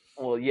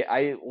 Well, yeah,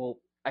 I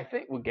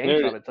think with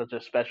GameStop it's such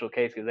a special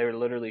case because they were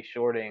literally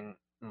shorting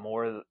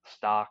more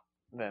stock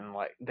than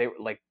like they were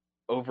like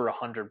over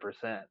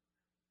 100%.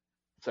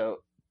 So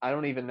I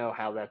don't even know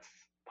how that's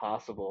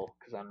possible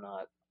because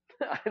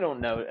I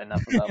don't know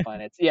enough about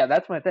finance. Yeah,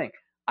 that's my thing.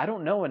 I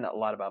don't know a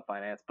lot about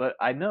finance, but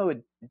I know a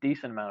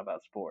decent amount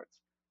about sports.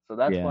 So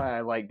that's why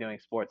I like doing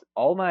sports.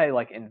 All my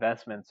like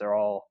investments are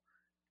all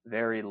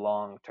very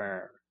long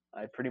term.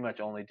 I pretty much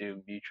only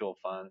do mutual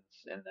funds,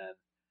 and then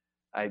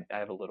I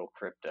have a little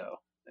crypto,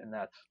 and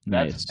that's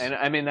nice. And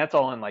I mean that's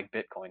all in like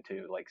Bitcoin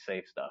too, like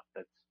safe stuff.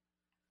 That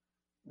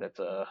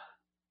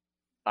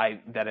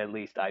at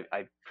least I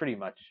pretty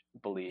much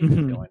believe is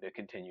going to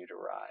continue to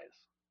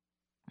rise.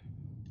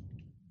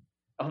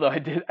 Although I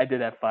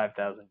did have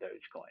 5,000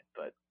 Dogecoin,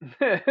 but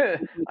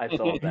I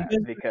sold that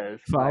because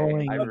I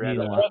read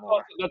a lot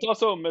more. That's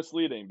also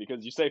misleading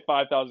because you say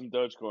 5,000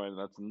 Dogecoin.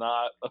 That's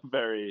not a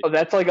very. Oh,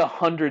 that's like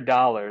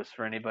 $100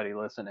 for anybody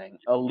listening.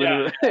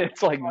 Literally,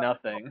 it's like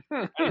nothing.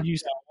 You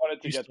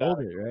wanted to get sold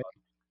it, right?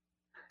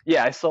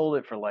 Yeah, I sold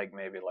it for like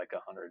maybe like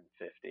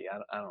 150.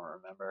 I don't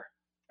remember,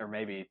 or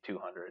maybe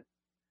 200.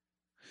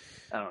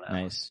 I don't know.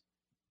 Nice.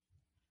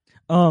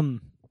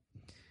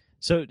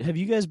 So, have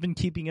you guys been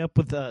keeping up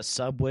with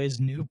Subway's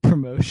new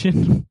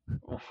promotion?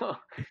 No.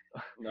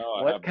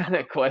 What kind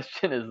of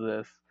question is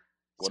this?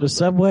 So,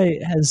 Subway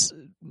has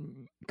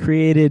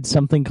created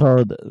something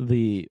called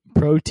the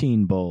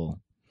Protein Bowl,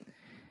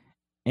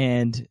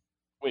 and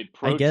wait,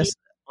 protein I guess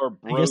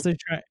they're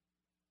trying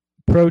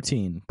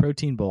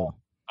protein bowl.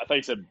 I thought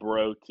you said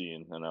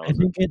protein. I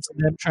think it's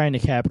them trying to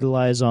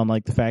capitalize on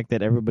like the fact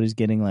that everybody's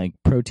getting like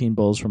protein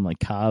bowls from like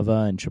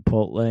Kava and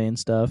Chipotle and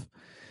stuff.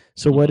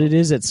 So what it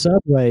is at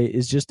Subway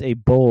is just a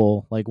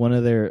bowl, like one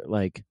of their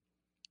like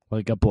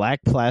a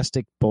black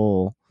plastic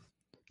bowl,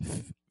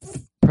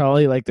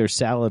 probably like their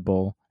salad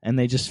bowl, and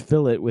they just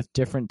fill it with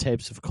different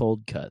types of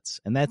cold cuts,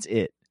 and that's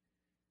it.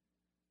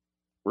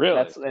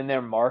 Really? And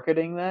they're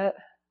marketing that?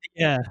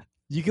 Yeah,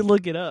 you can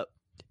look it up.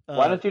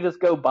 Why don't you just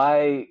go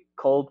buy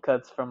cold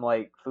cuts from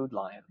like Food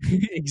Lion?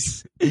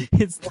 It's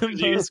the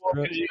most.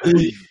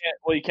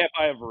 You can't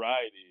buy a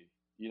variety.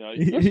 You know,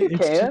 yes, you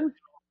can.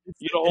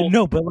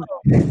 No, but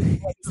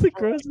it's the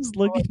grossest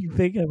looking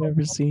thing I've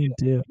ever seen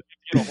too. You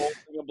get a whole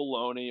thing of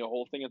bologna, a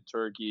whole thing of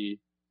turkey,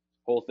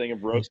 a whole thing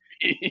of roast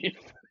beef.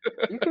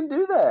 You can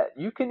do that.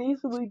 You can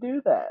easily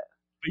do that.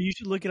 But you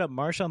should look it up.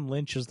 Marshawn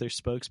Lynch is their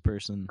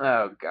spokesperson.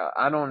 Oh God,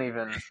 I don't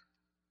even.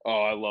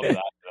 Oh, I love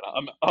that.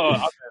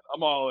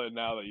 I'm all in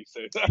now that you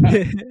say that.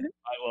 I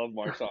love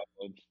Marshawn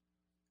Lynch.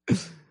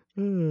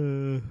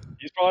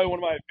 He's probably one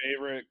of my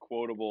favorite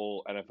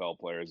quotable NFL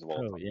players of all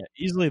time. Yeah,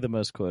 easily the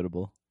most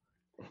quotable.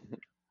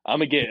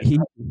 I'm a get.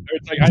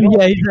 It's like, I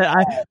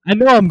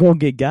know I'm gonna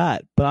get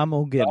got, but I'm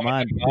gonna get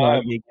mine before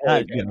I get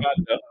got.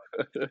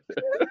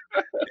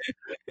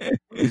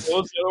 What's the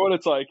other one?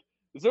 It's like,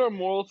 is there a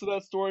moral to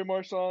that story,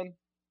 Marshawn?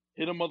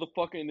 Hit a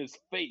motherfucker in his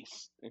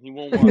face, and he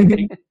won't want to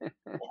take it.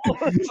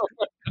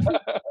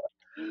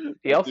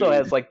 He also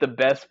has like the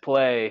best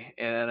play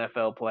in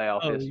NFL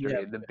playoff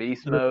history, the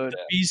beast mode,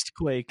 beast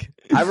quake.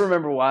 I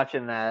remember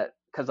watching that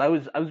because I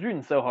was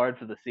rooting so hard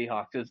for the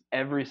Seahawks because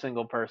every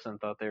single person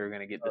thought they were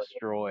going to get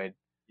destroyed.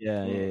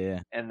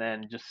 Yeah. And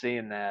then just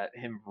seeing that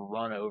him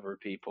run over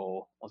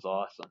people was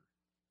awesome.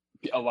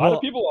 A lot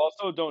of people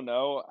also don't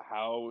know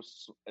how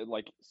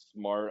like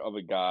smart of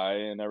a guy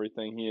and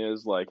everything he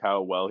is, like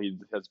how well he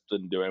has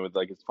been doing with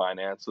like his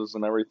finances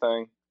and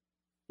everything.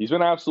 He's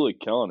been absolutely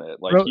killing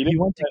it. Like he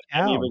went to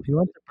Cal. He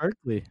went to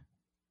Berkeley.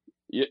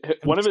 Yeah,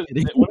 one of his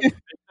big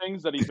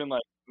things that he's been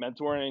like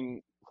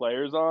mentoring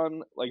players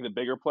on, like the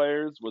bigger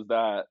players, was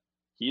that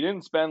he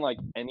didn't spend like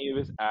any of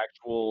his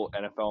actual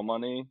NFL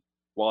money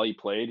while he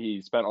played.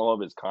 He spent all of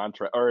his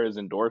contract or his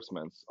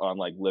endorsements on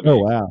like living. Oh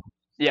wow!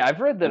 Yeah, I've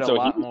read that a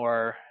lot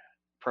more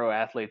pro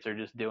athletes are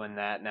just doing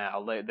that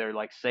now. They're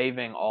like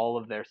saving all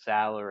of their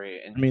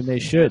salary and they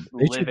should.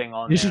 They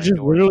should just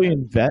literally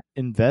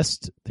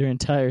invest their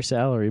entire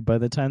salary. By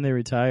the time they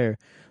retire,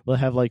 they'll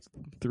have like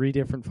 3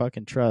 different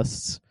fucking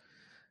trusts.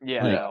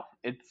 Yeah, no,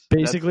 it's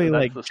basically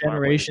that's like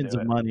generations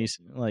of money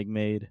like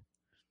made.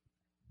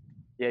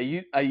 Yeah,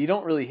 you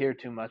don't really hear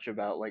too much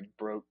about like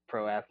pro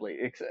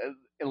athletes,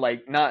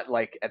 like not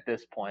like at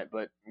this point,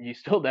 but you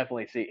still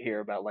definitely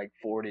hear about like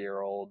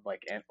 40-year-old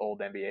like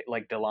old NBA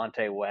like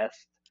Delonte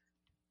West.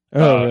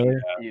 Oh, really? Yeah.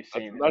 You've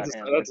seen that's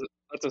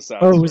a sad.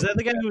 Oh, was that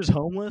the guy who was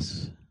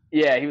homeless?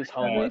 Yeah, he was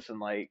homeless and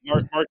like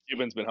Mark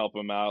Cuban's been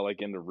helping him out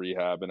like into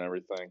rehab and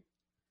everything.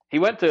 He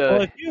went to.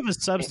 Well, if you have a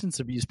substance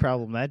abuse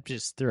problem, that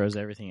just throws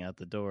everything out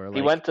the door. Like,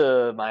 he went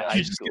to my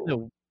high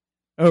school.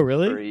 Oh,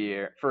 really?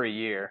 For a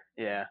year,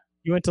 yeah.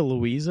 You went to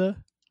Louisa?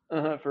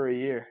 For a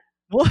year.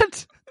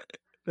 What?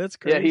 That's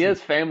crazy. Yeah, he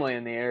has family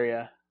in the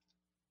area.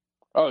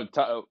 Oh,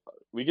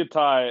 we could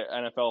tie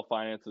NFL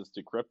finances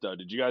to crypto.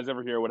 Did you guys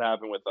ever hear what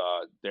happened with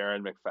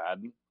Darren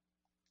McFadden?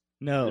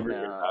 No. Ever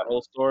hear that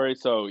whole story?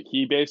 So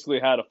he basically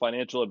had a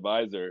financial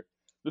advisor.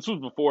 This was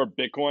before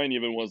Bitcoin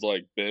even was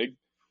like big,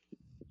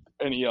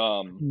 and he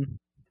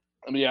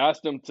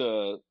asked him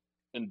to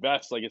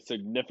invest like a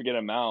significant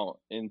amount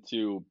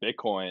into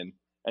Bitcoin,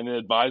 and the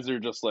advisor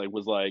just like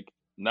was like,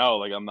 no,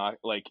 like I'm not,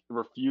 like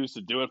refused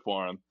to do it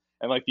for him,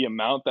 and like the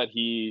amount that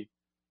he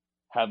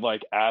had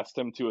like asked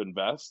him to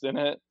invest in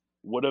it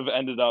would have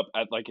ended up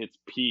at like its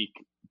peak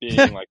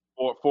being like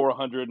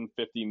 $450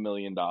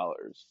 million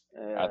at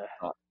the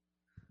time,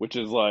 which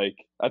is like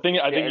I think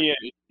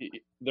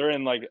they're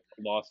in like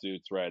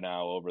lawsuits right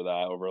now over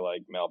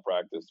like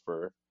malpractice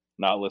for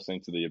not listening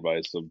to the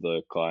advice of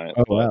the client.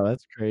 Oh wow,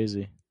 that's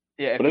crazy.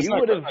 Yeah, but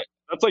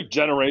that's like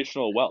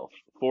generational wealth.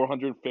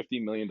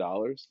 $450 million.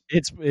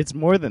 It's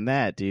more than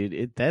that,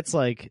 dude. That's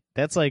like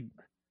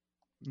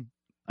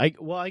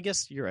I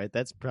guess you're right.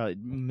 That's probably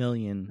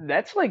million.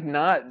 That's like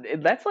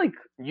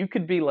you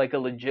could be like a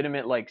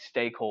legitimate like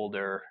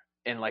stakeholder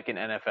in like an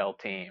NFL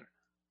team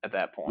at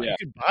that point. Yeah.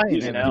 You could buy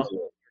it, you know.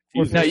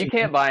 No, you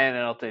can't buy an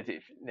NFL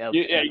team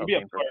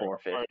for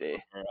 $450.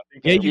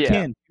 Yeah, you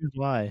can. Here's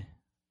why.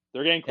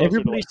 They're getting closer.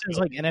 Everybody says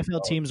like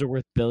NFL teams are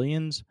worth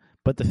billions,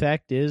 but the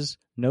fact is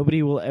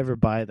nobody will ever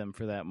buy them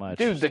for that much.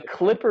 Dude, the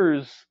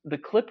Clippers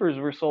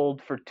were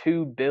sold for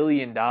 $2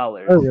 billion. Oh,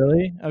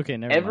 really? Okay,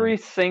 never Every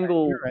mind.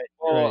 single.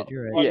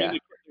 You're right. Yeah.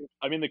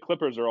 I mean, the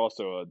Clippers are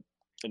also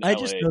I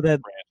just know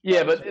that.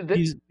 Yeah, but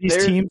these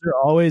teams are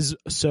always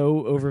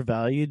so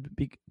overvalued.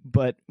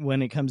 But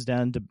when it comes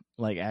down to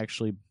like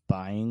actually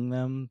buying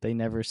them, they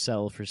never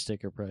sell for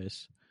sticker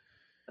price.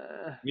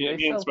 They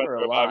sell for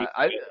a lot.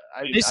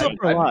 They sell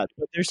for a lot,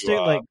 but they're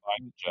still like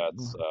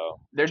Jets. So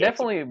they're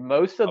definitely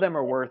most of them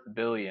are worth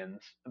billions.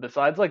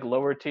 Besides like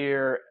lower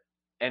tier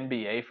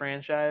NBA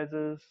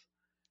franchises,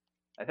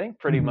 I think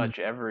pretty much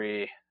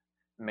every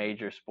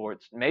major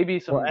sports, maybe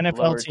some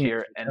lower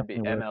tier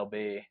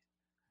MLB.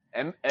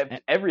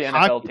 Every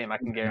NFL team I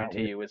can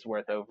guarantee you is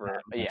worth over.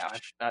 Yeah,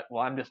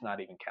 well, I'm just not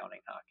even counting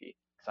hockey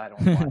because I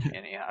don't watch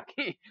any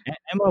hockey.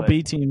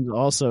 MLB teams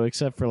also,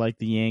 except for like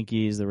the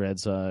Yankees, the Red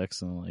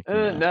Sox, and like.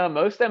 No,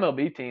 most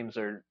MLB teams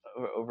are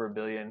over $1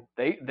 billion.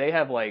 They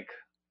have like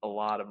a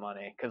lot of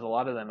money because a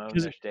lot of them own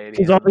their stadiums.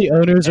 Because all the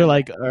owners are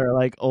like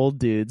old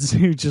dudes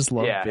who just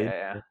love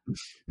baseball.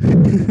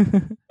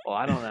 Yeah. Well,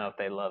 I don't know if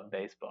they love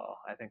baseball.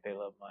 I think they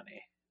love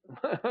money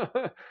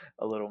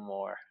a little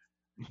more.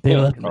 They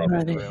love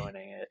money.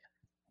 Ruining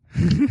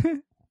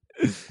it.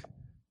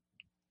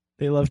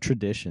 They love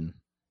tradition.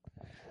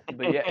 But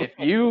But yeah,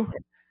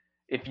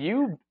 if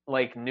you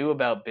like knew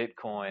about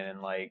Bitcoin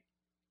in like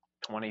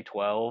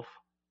 2012,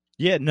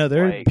 Yeah, no,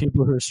 there are like,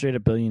 people who are straight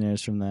up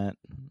billionaires from that.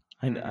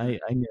 I Mhm.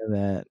 know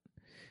that.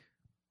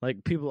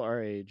 Like people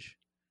our age.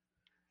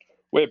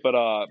 Wait, but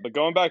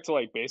going back to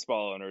like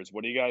baseball owners,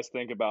 what do you guys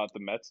think about the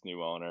Mets'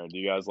 new owner? Do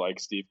you guys like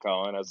Steve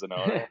Cohen as an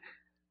owner?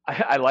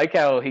 I like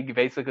how he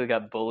basically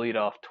got bullied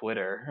off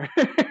Twitter.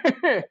 I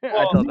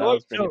Well, thought I that like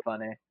was pretty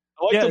funny.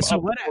 I liked Yeah, him so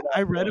up what until I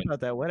that read point. about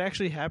that, what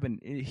actually happened?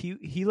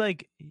 He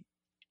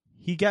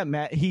got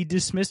mad. He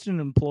dismissed an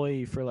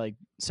employee for like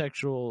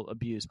sexual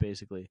abuse,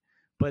 basically.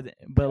 But like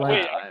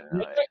Wait,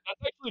 that's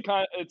actually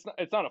kind of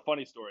it's not a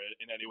funny story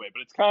in any way,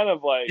 but it's kind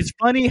of like it's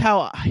funny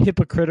how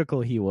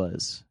hypocritical he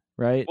was,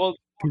 right? well,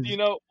 do you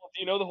know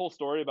the whole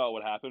story about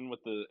what happened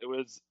with the it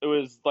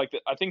was like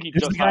I think he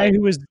There's the just guy hired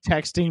who was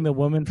texting the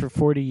woman for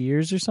 40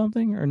 years or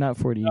something, or not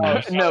 40 No,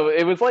 years. No,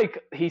 it was like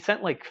he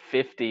sent like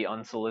 50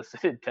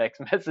 unsolicited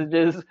text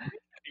messages,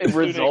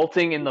 including-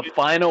 resulting in the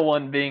final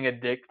one being a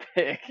dick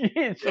pic.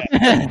 It's just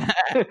Yeah.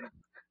 like,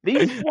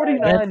 these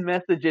 49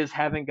 messages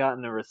haven't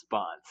gotten a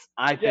response.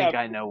 I think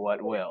I know what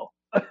will.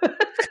 the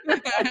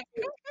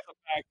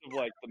fact of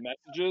like the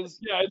messages.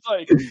 Yeah, it's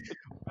like the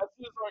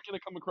messages aren't going to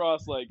come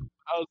across like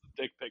how's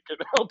the dick pic going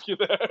to help you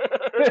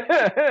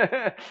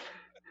there?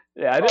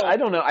 Yeah, I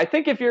don't know. I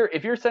think if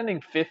you're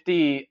sending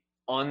 50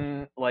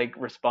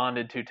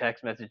 responded to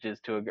text messages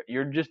to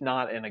you're just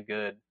not in a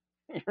good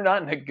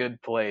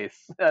place.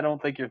 I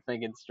don't think you're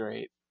thinking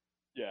straight.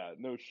 Yeah,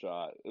 no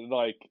shot.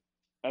 Like,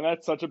 and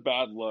that's such a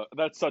bad look.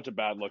 That's such a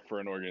bad look for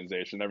an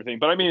organization and everything.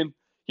 But I mean,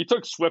 he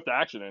took swift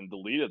action and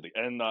deleted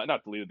not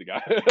deleted the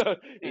guy.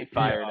 He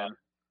fired him.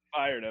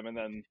 Fired him, and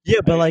then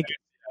but like,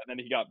 and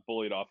then he got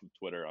bullied off of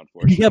Twitter. he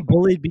Unfortunately, got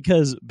bullied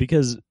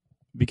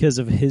because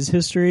of his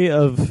history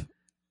of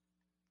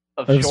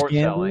short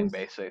selling, scandals?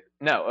 basically.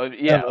 No,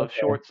 Okay. of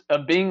shorts,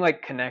 of being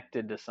like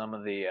connected to some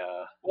of the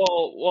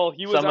well,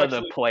 he was some actually,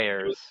 of the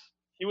players.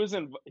 He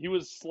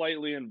was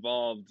slightly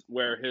involved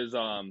where his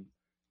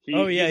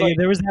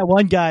There was that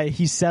one guy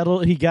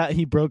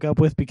he broke up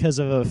with because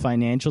of a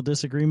financial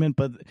disagreement,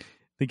 but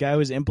the guy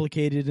was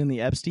implicated in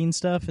the Epstein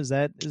stuff. Is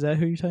that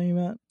who you're talking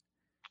about?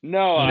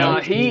 No,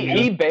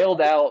 He bailed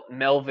out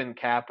Melvin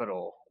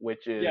Capital,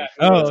 which is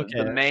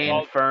the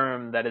main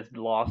firm that has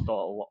lost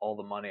all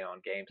the money on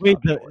GameStop. Wait,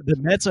 the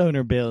Mets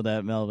owner bailed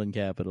out Melvin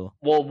Capital.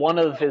 Well, one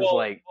of his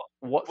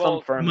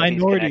some firm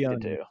minority that he's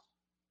connected owner. to.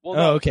 Well,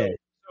 no, okay.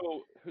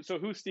 So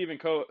who Stephen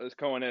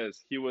Cohen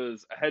is? He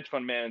was a hedge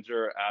fund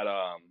manager at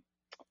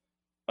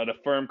a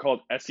firm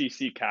called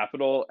SEC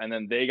Capital, and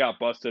then they got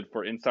busted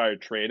for insider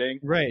trading.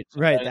 Right.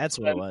 That's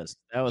what it was.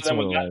 That was what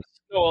it was.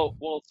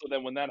 So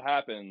then when that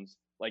happens,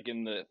 like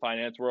in the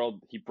finance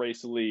world,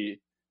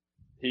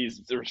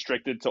 he's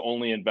restricted to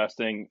only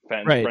investing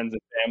friends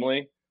and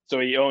family. So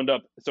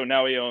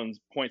now he owns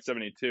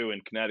 .72 in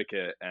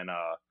Connecticut, and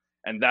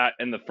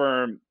the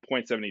firm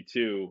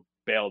 .72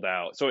 bailed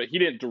out. So he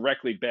didn't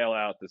directly bail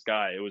out this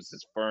guy. It was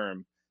his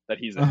firm that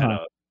he's the head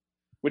of,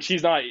 which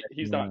he's not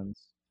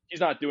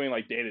doing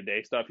like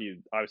day-to-day stuff. He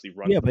obviously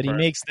runs the but firm.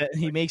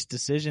 he makes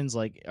decisions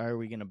like, are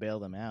we going to bail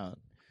them out?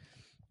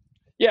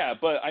 Yeah,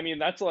 but I mean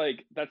that's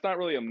not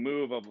really a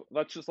move of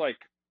that's just like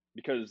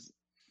because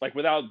like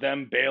without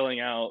them bailing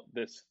out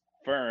this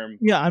firm.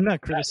 Yeah, I'm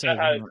not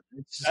criticizing.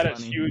 That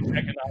has huge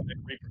economic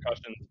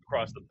repercussions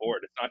across the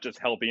board. It's not just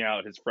helping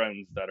out his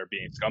friends that are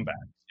being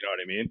scumbags. You know what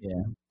I mean?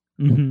 Yeah.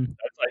 Mm-hmm.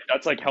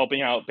 That's like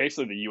helping out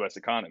basically the U.S.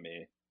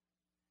 economy.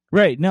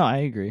 Right. No, I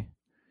agree.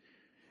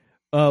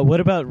 What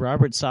about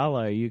Robert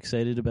Saleh? Are you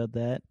excited about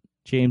that?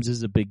 James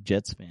is a big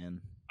Jets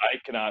fan. I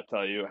cannot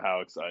tell you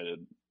how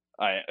excited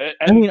I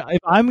mean, if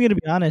I'm going to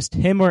be honest,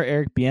 him or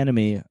Eric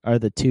Bieniemy are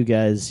the two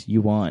guys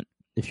you want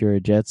if you're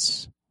a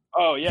Jets.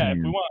 Oh yeah, if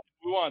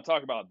we want to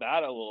talk about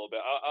that a little bit.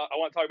 I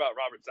want to talk about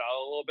Robert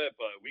Saleh a little bit,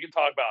 but we can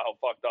talk about how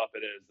fucked up it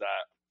is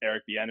that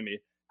Eric Bieniemy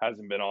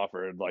hasn't been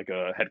offered like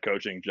a head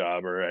coaching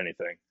job or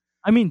anything.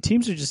 I mean,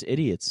 teams are just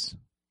idiots,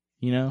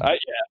 you know? Yeah.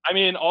 I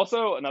mean,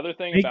 also another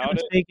thing about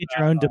it. Make it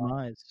your own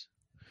demise.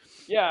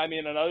 Yeah, I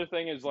mean, another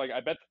thing is like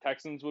I bet the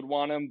Texans would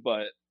want him,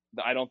 but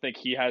I don't think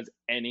he has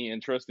any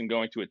interest in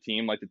going to a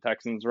team like the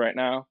Texans right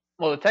now.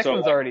 Well, the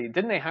Texans already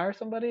didn't they hire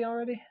somebody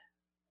already?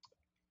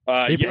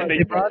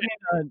 They brought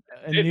in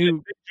a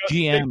new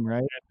GM,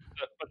 right?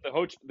 But the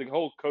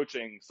whole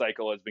coaching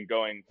cycle has been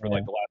going for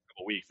like the last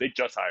couple of weeks. They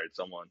just hired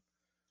someone,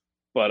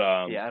 but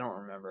I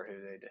don't remember who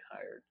they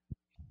hired.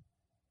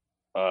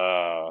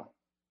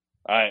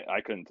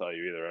 I couldn't tell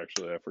you either.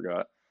 Actually, I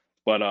forgot.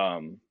 But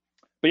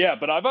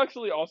I've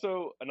actually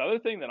also another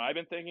thing that I've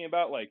been thinking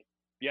about, like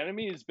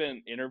Bieniemy has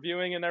been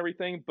interviewing and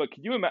everything. But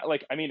could you imagine?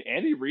 Like, I mean,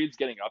 Andy Reid's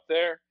getting up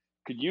there.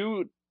 Could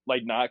you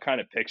like not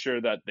kind of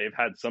picture that they've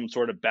had some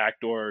sort of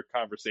backdoor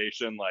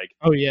conversation? Like,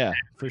 oh yeah,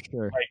 for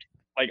sure.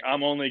 Like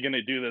I'm only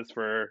gonna do this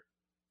for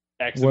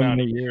X One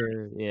amount of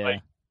years. Yeah,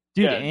 like,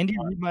 dude, Andy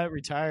Reid might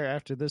retire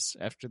after this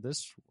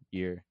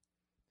year.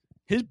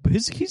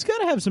 He's got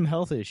to have some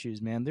health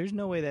issues, man. There's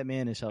no way that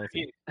man is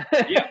healthy.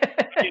 Yeah.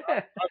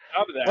 On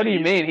top of that, what do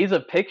you mean? He's a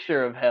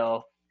picture of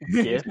health.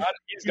 Gift.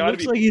 He's He got to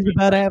looks be. like he's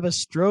about to have a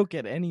stroke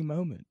at any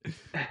moment.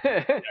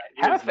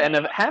 half the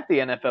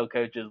NFL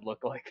coaches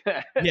look like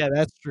that. Yeah,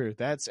 that's true.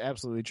 That's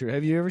absolutely true.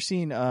 Have you ever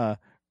seen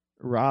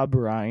Rob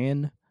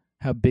Ryan?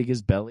 How big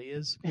his belly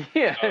is?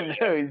 Yeah, Oh,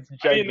 no, he's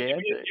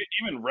gigantic.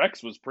 Even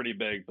Rex was pretty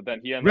big, but then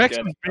he ended Rex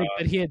up was getting. big,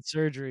 but he had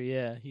surgery.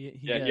 Yeah, he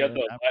He got had an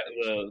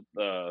operation.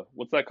 the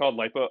what's that called?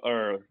 Lipo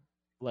or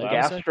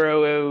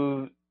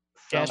Liposuction?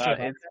 Gastro.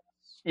 Gastro.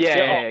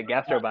 Yeah,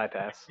 gastro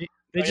bypass.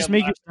 They just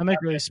make your stomach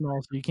really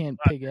small, so you can't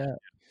pig out.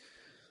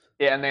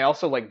 Yeah, and they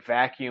also like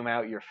vacuum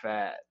out your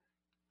fat.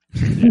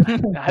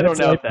 I don't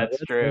know if that's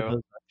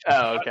true.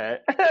 Oh, okay.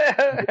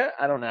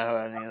 I don't know how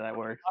any of that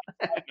works.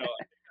 I know.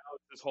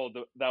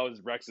 That was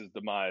Rex's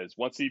demise.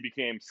 Once he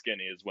became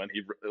skinny, is when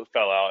he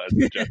fell out as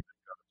the Jets.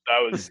 That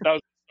was the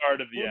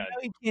start of the end. Now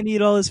he can't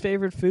eat all his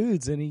favorite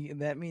foods,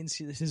 and that means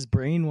his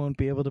brain won't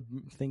be able to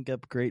think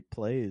up great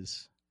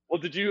plays. Well,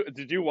 did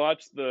you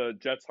watch the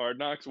Jets Hard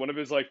Knocks? One of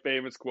his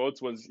famous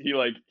quotes was he's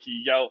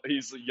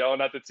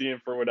yelling at the team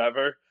for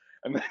whatever,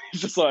 and then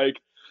he's just like,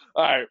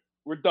 "All right,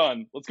 we're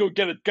done. Let's go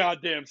get a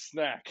goddamn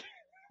snack."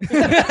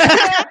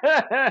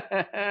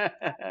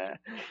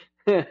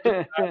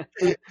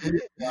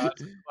 That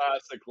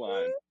Classic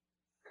line.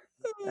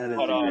 is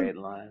a great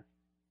line.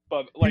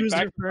 But He was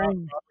back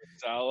referring- to Robert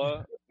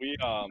Saleh, we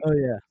Oh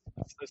yeah.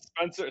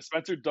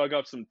 Spencer dug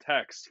up some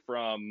text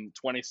from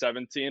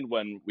 2017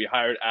 when we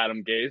hired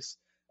Adam Gase,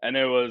 and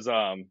it was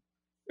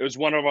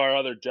one of our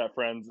other Jet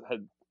friends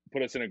had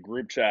put us in a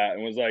group chat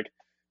and was like,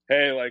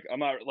 "Hey, I'm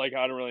not I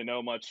don't really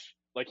know much.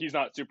 He's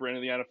not super into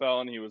the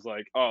NFL," and he was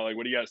like, "Oh,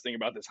 what do you guys think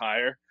about this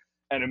hire?"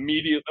 And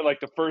immediately,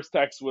 the first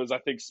text was, I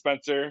think,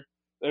 Spencer,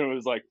 and it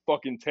was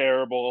fucking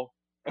terrible.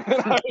 And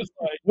I was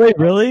like, Wait,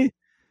 really?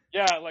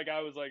 yeah,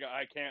 I was like,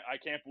 I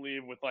can't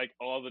believe with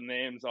all the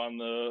names on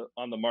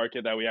the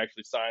market that we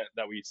actually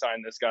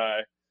signed this guy.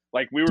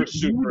 We were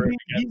super.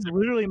 He's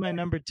literally my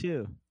number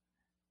 2.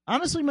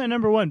 Honestly, my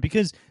number 1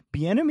 because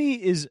Bieniemy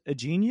is a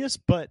genius,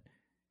 but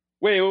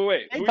Wait.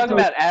 You're talking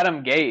about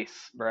Adam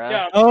Gase, bro.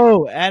 Yeah.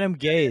 Adam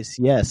Gase,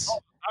 yes,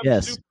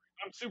 yes.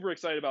 I'm super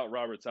excited about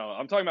Robert Saleh.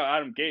 I'm talking about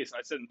Adam Gase.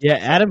 I said, Yeah,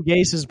 Adam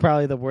Gase is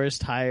probably the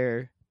worst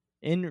hire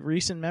in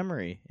recent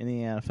memory in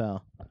the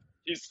NFL.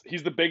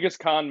 He's the biggest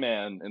con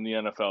man in the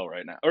NFL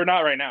right now, or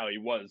not right now. He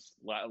was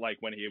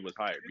when he was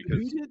hired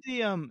because who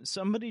did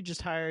somebody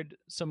just hired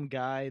some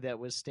guy that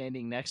was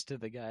standing next to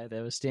the guy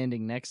that was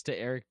standing next to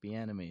Eric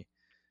Bieniemy.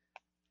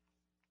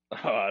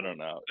 Oh, I don't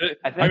know.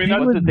 I mean,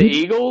 was it the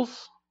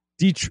Eagles?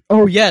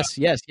 Oh yes.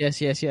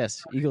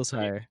 Eagles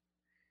hire.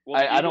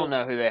 Well, I don't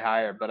know who they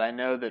hired, but I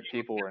know that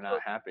people were not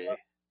happy.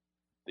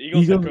 The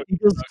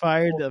Eagles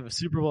fired a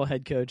Super Bowl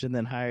head coach and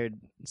then hired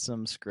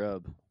some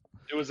scrub.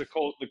 It was the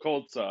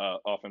Colts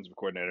offensive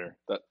coordinator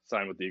that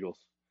signed with the Eagles.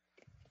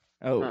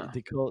 Oh,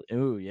 the Colts.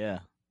 Oh, yeah.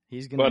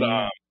 He's going to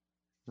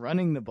be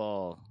running the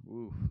ball.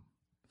 Ooh,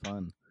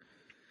 fun.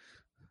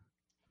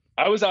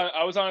 I was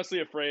honestly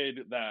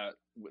afraid that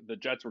the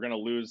Jets were going to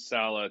lose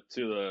Saleh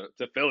to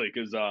Philly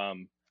because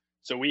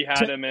so we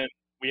had him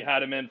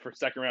in for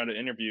second round of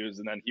interviews,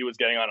 and then he was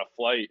getting on a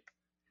flight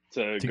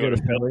to go to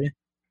Philly.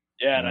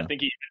 Yeah, and I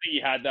think he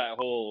had that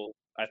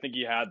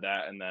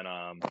and then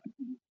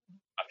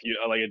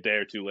a day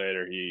or two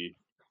later he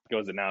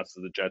goes announced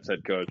as the Jets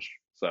head coach.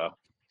 So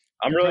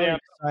I'm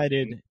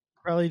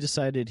probably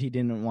decided he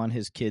didn't want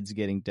his kids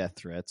getting death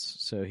threats,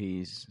 so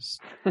he's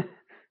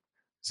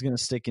going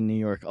to stick in New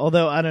York.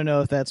 Although I don't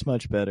know if that's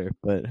much better,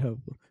 but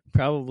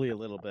probably a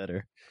little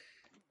better.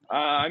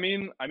 I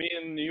mean,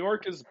 New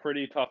York is a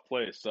pretty tough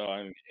place. So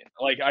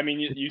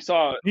you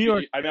saw New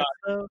York.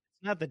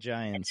 Not the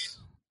Giants.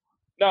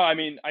 No, I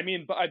mean,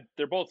 but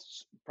they're both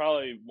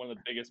probably one of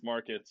the biggest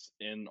markets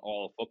in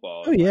all of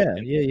football. Oh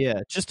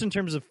yeah. Just in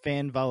terms of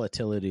fan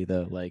volatility,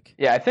 though,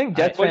 I think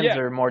Jets fans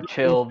are more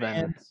chill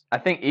than I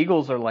think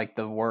Eagles are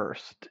the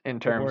worst in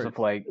terms of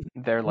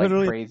their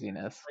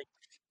craziness.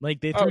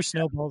 They threw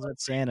snowballs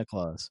at Santa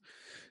Claus.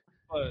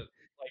 But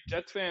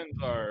Jets fans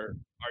are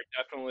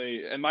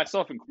definitely, and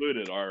myself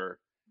included,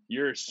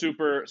 you're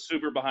super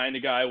super behind a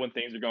guy when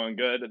things are going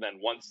good, and then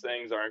once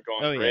things aren't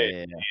going great.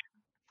 Yeah.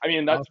 I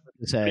mean, that's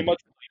pretty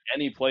much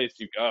any place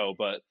you go,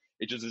 but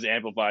it just is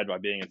amplified by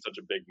being in such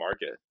a big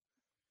market.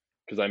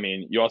 Because I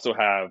mean, you also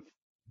have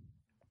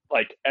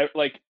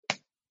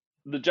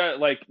the Jet,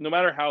 no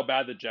matter how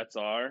bad the Jets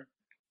are,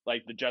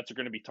 the Jets are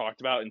going to be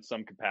talked about in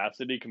some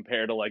capacity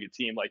compared to a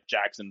team like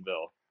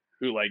Jacksonville,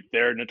 who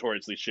they're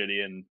notoriously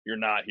shitty, and you're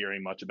not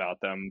hearing much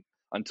about them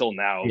until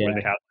now, where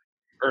they have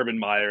Urban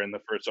Meyer in the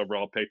first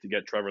overall pick to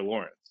get Trevor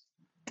Lawrence.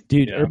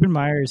 Dude, Urban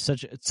Meyer is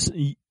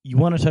you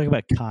want to talk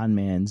about con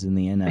mans in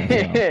the NFL.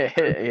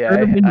 Yeah,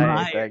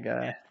 I hate that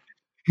guy.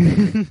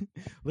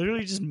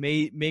 Literally just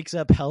makes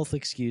up health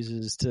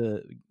excuses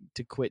to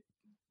quit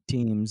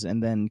teams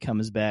and then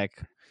comes back.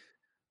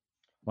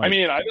 I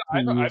mean, I've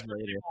heard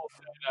people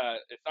say that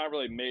it's not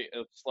really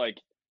it's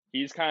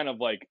he's kind of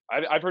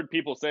I've heard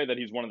people say that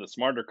he's one of the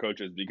smarter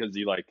coaches because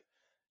he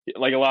a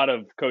lot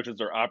of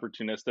coaches are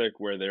opportunistic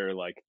where they're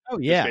oh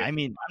yeah, I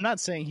mean, I'm not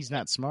saying he's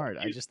not smart.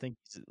 I just think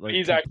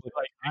he's actually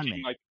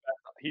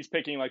he's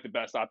picking like the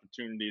best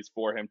opportunities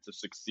for him to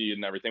succeed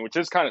and everything, which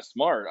is kind of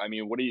smart. I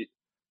mean, what do you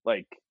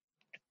like?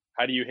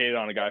 How do you hate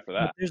on a guy for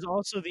that? But there's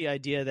also the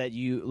idea that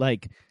you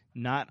like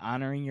not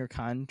honoring your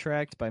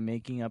contract by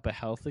making up a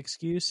health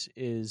excuse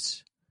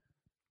is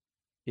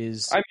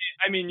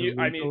I mean,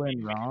 illegal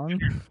and wrong.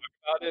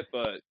 About it,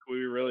 but could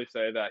we really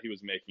say that he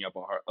was making up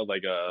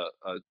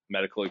a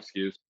medical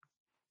excuse?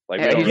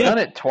 Like, yeah, he's done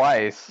it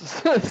twice.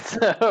 So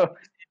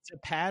It's a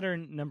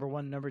pattern. Number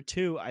one, number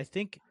two. I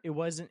think it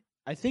was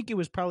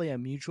probably a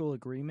mutual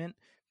agreement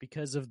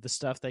because of the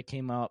stuff that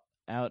came out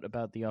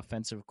about the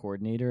offensive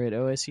coordinator at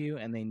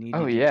OSU, and they needed.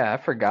 Oh yeah, I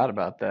forgot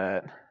about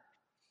that.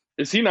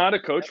 Is he not a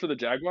coach for the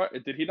Jaguar?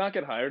 Did he not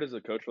get hired as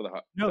a coach for the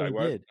Jaguars?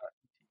 No, he did.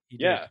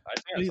 Yeah, I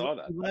think I saw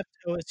that. He left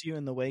OSU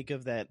in the wake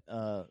of that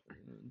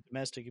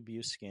domestic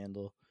abuse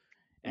scandal,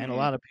 and a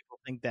lot of people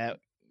think that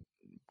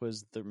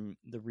was the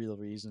real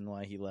reason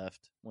why he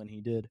left when he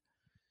did.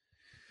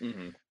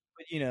 Mm-hmm.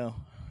 But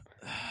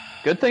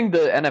good thing the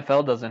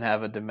NFL doesn't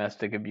have a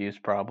domestic abuse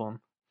problem.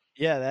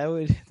 Yeah,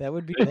 that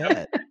would be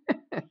bad.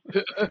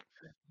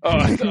 Oh,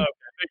 thank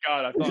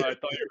God! I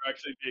thought you were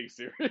actually being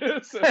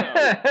serious. All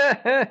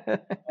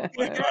right,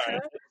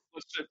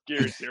 let's shift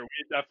gears here. We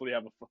definitely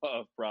have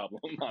a problem.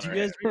 Do you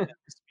guys remember,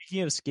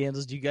 speaking of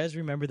scandals, do you guys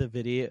remember the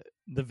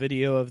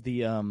video of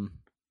the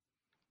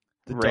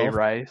Ray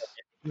Rice?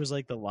 He was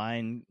like the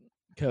line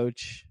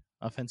coach,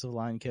 offensive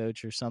line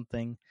coach or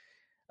something,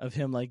 of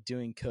him like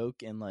doing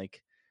coke and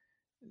like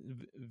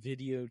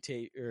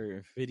videotape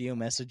or video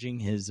messaging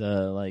his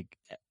like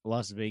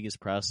Las Vegas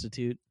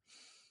prostitute.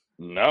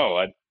 No,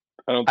 I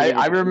don't.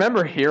 I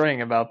remember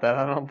hearing about that.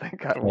 I don't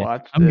think I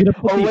watched it.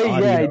 Oh wait,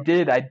 yeah,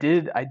 I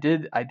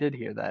did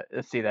hear that.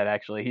 See that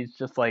actually. He's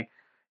just like,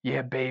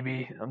 yeah,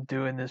 baby, I'm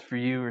doing this for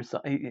you or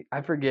something.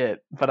 I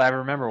forget, but I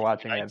remember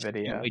watching that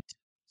video. Can't wait to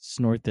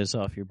snort this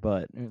off your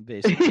butt,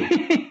 basically.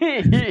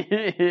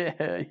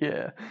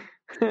 yeah.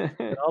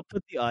 I'll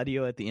put the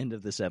audio at the end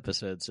of this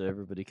episode so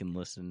everybody can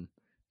listen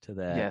to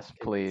that. Yes,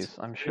 please.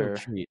 I'm sure.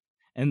 Treat.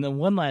 And then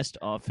one last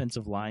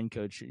offensive line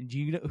coach. Do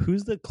you know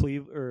who's the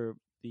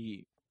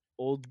the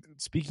old?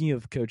 Speaking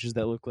of coaches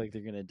that look like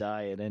they're going to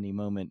die at any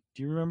moment,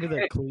 do you remember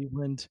the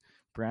Cleveland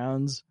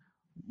Browns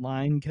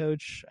line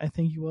coach? I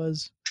think he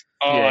was.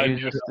 Oh, yeah, he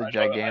was just a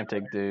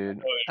gigantic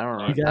dude. I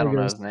don't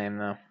know his name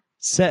though.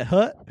 Set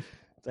Hut,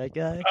 that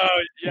guy.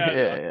 Oh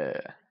yeah.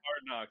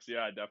 Hard Knocks.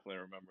 Yeah, I definitely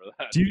remember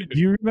that. Do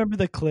you remember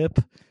the clip?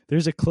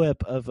 There's a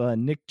clip of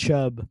Nick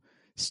Chubb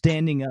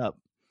standing up,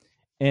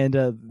 and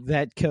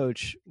that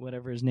coach,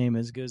 whatever his name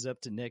is, goes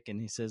up to Nick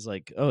and he says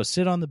like, "Oh,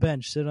 sit on the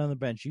bench.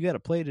 You got to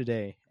play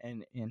today."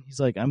 And he's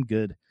like, "I'm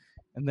good."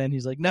 And then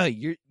he's like, "No,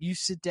 you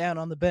sit down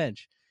on the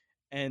bench."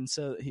 And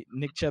so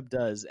Nick Chubb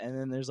does, and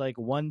then there's like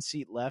one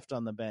seat left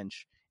on the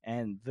bench,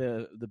 and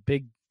the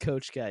big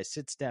coach guy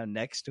sits down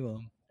next to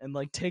him and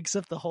like takes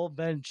up the whole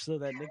bench so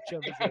that Nick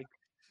Chubb is like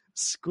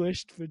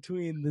squished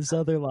between this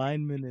other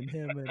lineman and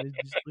him, and it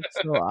just looks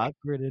so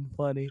awkward and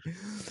funny.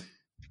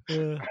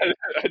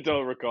 I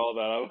don't recall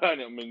that. I'm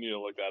gonna need to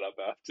look that up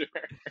after.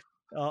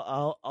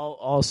 I'll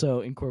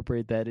also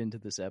incorporate that into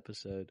this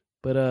episode.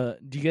 But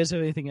do you guys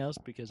have anything else?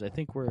 Because I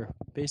think we're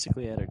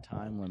basically at our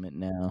time limit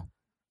now.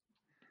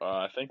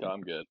 I think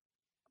I'm good.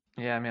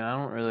 Yeah, I mean, I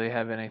don't really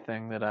have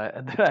anything that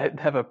I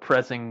have a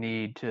pressing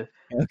need to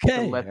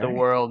let the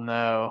world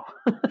know.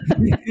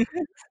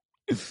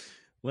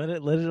 Let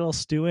it all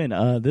stew in.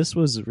 This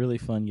was really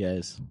fun,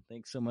 guys.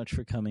 Thanks so much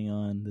for coming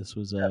on. This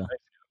was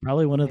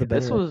probably one of the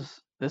better.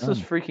 This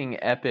was freaking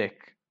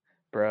epic,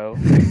 bro.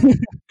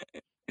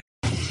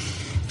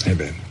 Hey,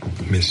 babe.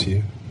 Miss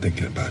you.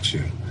 Thinking about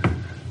you.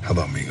 How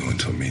about me going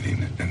to a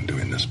meeting and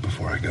doing this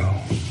before I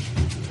go?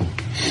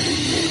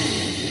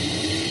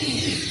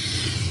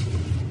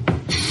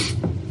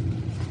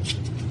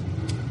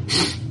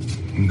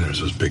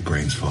 There's those big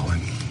rains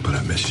falling, but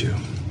I miss you.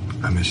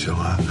 I miss you a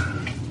lot.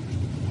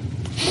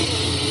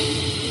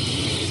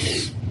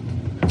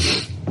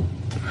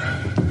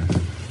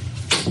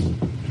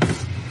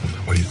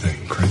 What do you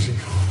think? Crazy?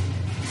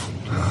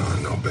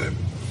 No, babe.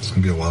 It's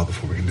going to be a while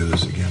before we can do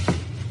this again,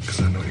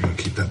 because I know you're going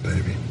to keep that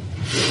baby.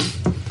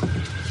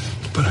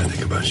 But I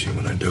think about you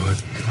when I do it.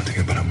 I think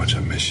about how much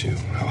I miss you,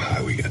 how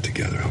high we got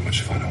together, how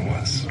much fun it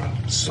was.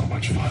 So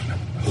much fun.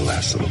 The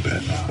last little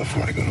bit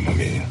before I go to my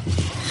meeting.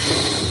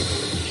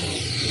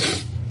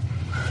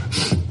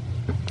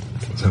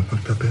 Was that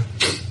fucked up, babe?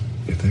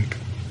 You think?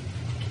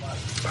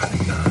 I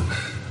think not.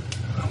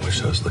 I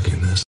wish I was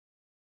looking this.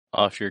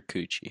 Off your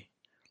coochie.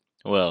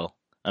 Well,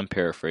 I'm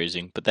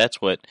paraphrasing, but that's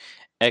what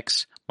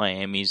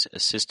ex-Miami's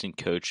assistant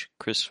coach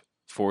Chris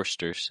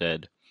Forster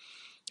said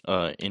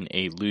in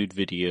a lewd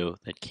video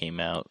that came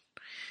out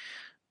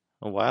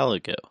a while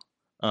ago.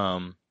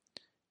 Don't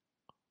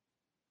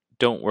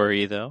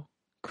worry, though.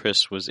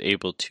 Chris was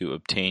able to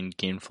obtain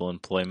gainful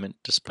employment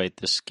despite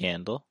this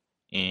scandal.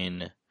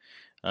 In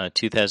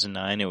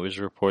 2009, it was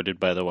reported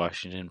by the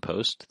Washington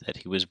Post that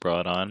he was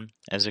brought on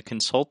as a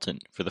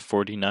consultant for the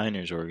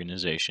 49ers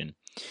organization.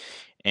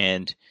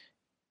 And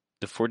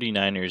the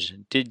 49ers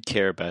did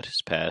care about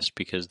his past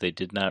because they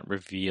did not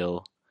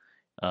reveal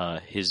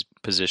his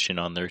position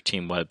on their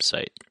team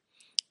website.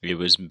 It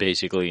was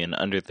basically an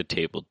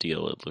under-the-table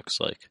deal, it looks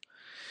like.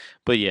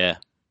 But yeah,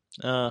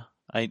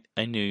 I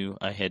knew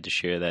I had to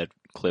share that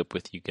clip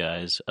with you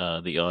guys.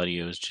 The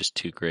audio is just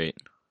too great.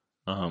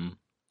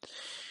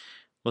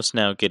 Let's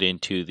now get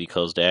into the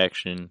calls to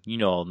action.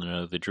 You all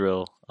know the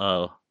drill.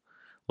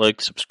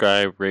 Like,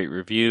 subscribe, rate,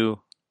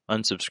 review,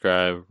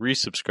 unsubscribe,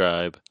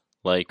 resubscribe,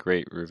 like,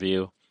 rate,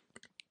 review.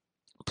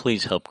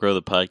 Please help grow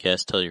the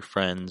podcast. Tell your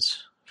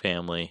friends,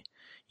 family.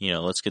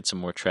 Let's get some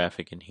more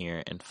traffic in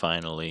here. And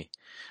finally,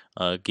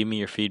 give me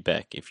your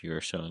feedback if you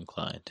are so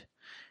inclined.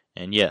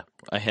 And yeah,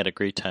 I had a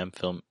great time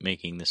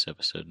making this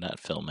episode. Not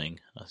filming.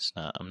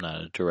 I'm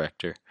not a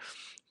director.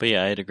 But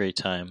yeah, I had a great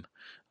time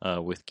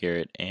with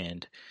Garrett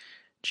and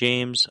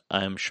James.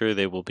 I'm sure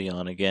they will be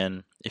on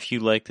again. If you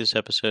like this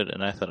episode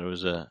and I thought it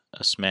was a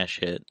smash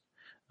hit,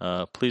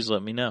 please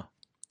let me know.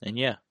 And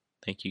yeah,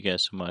 thank you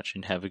guys so much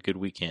and have a good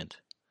weekend.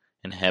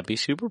 And happy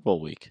Super Bowl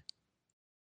week.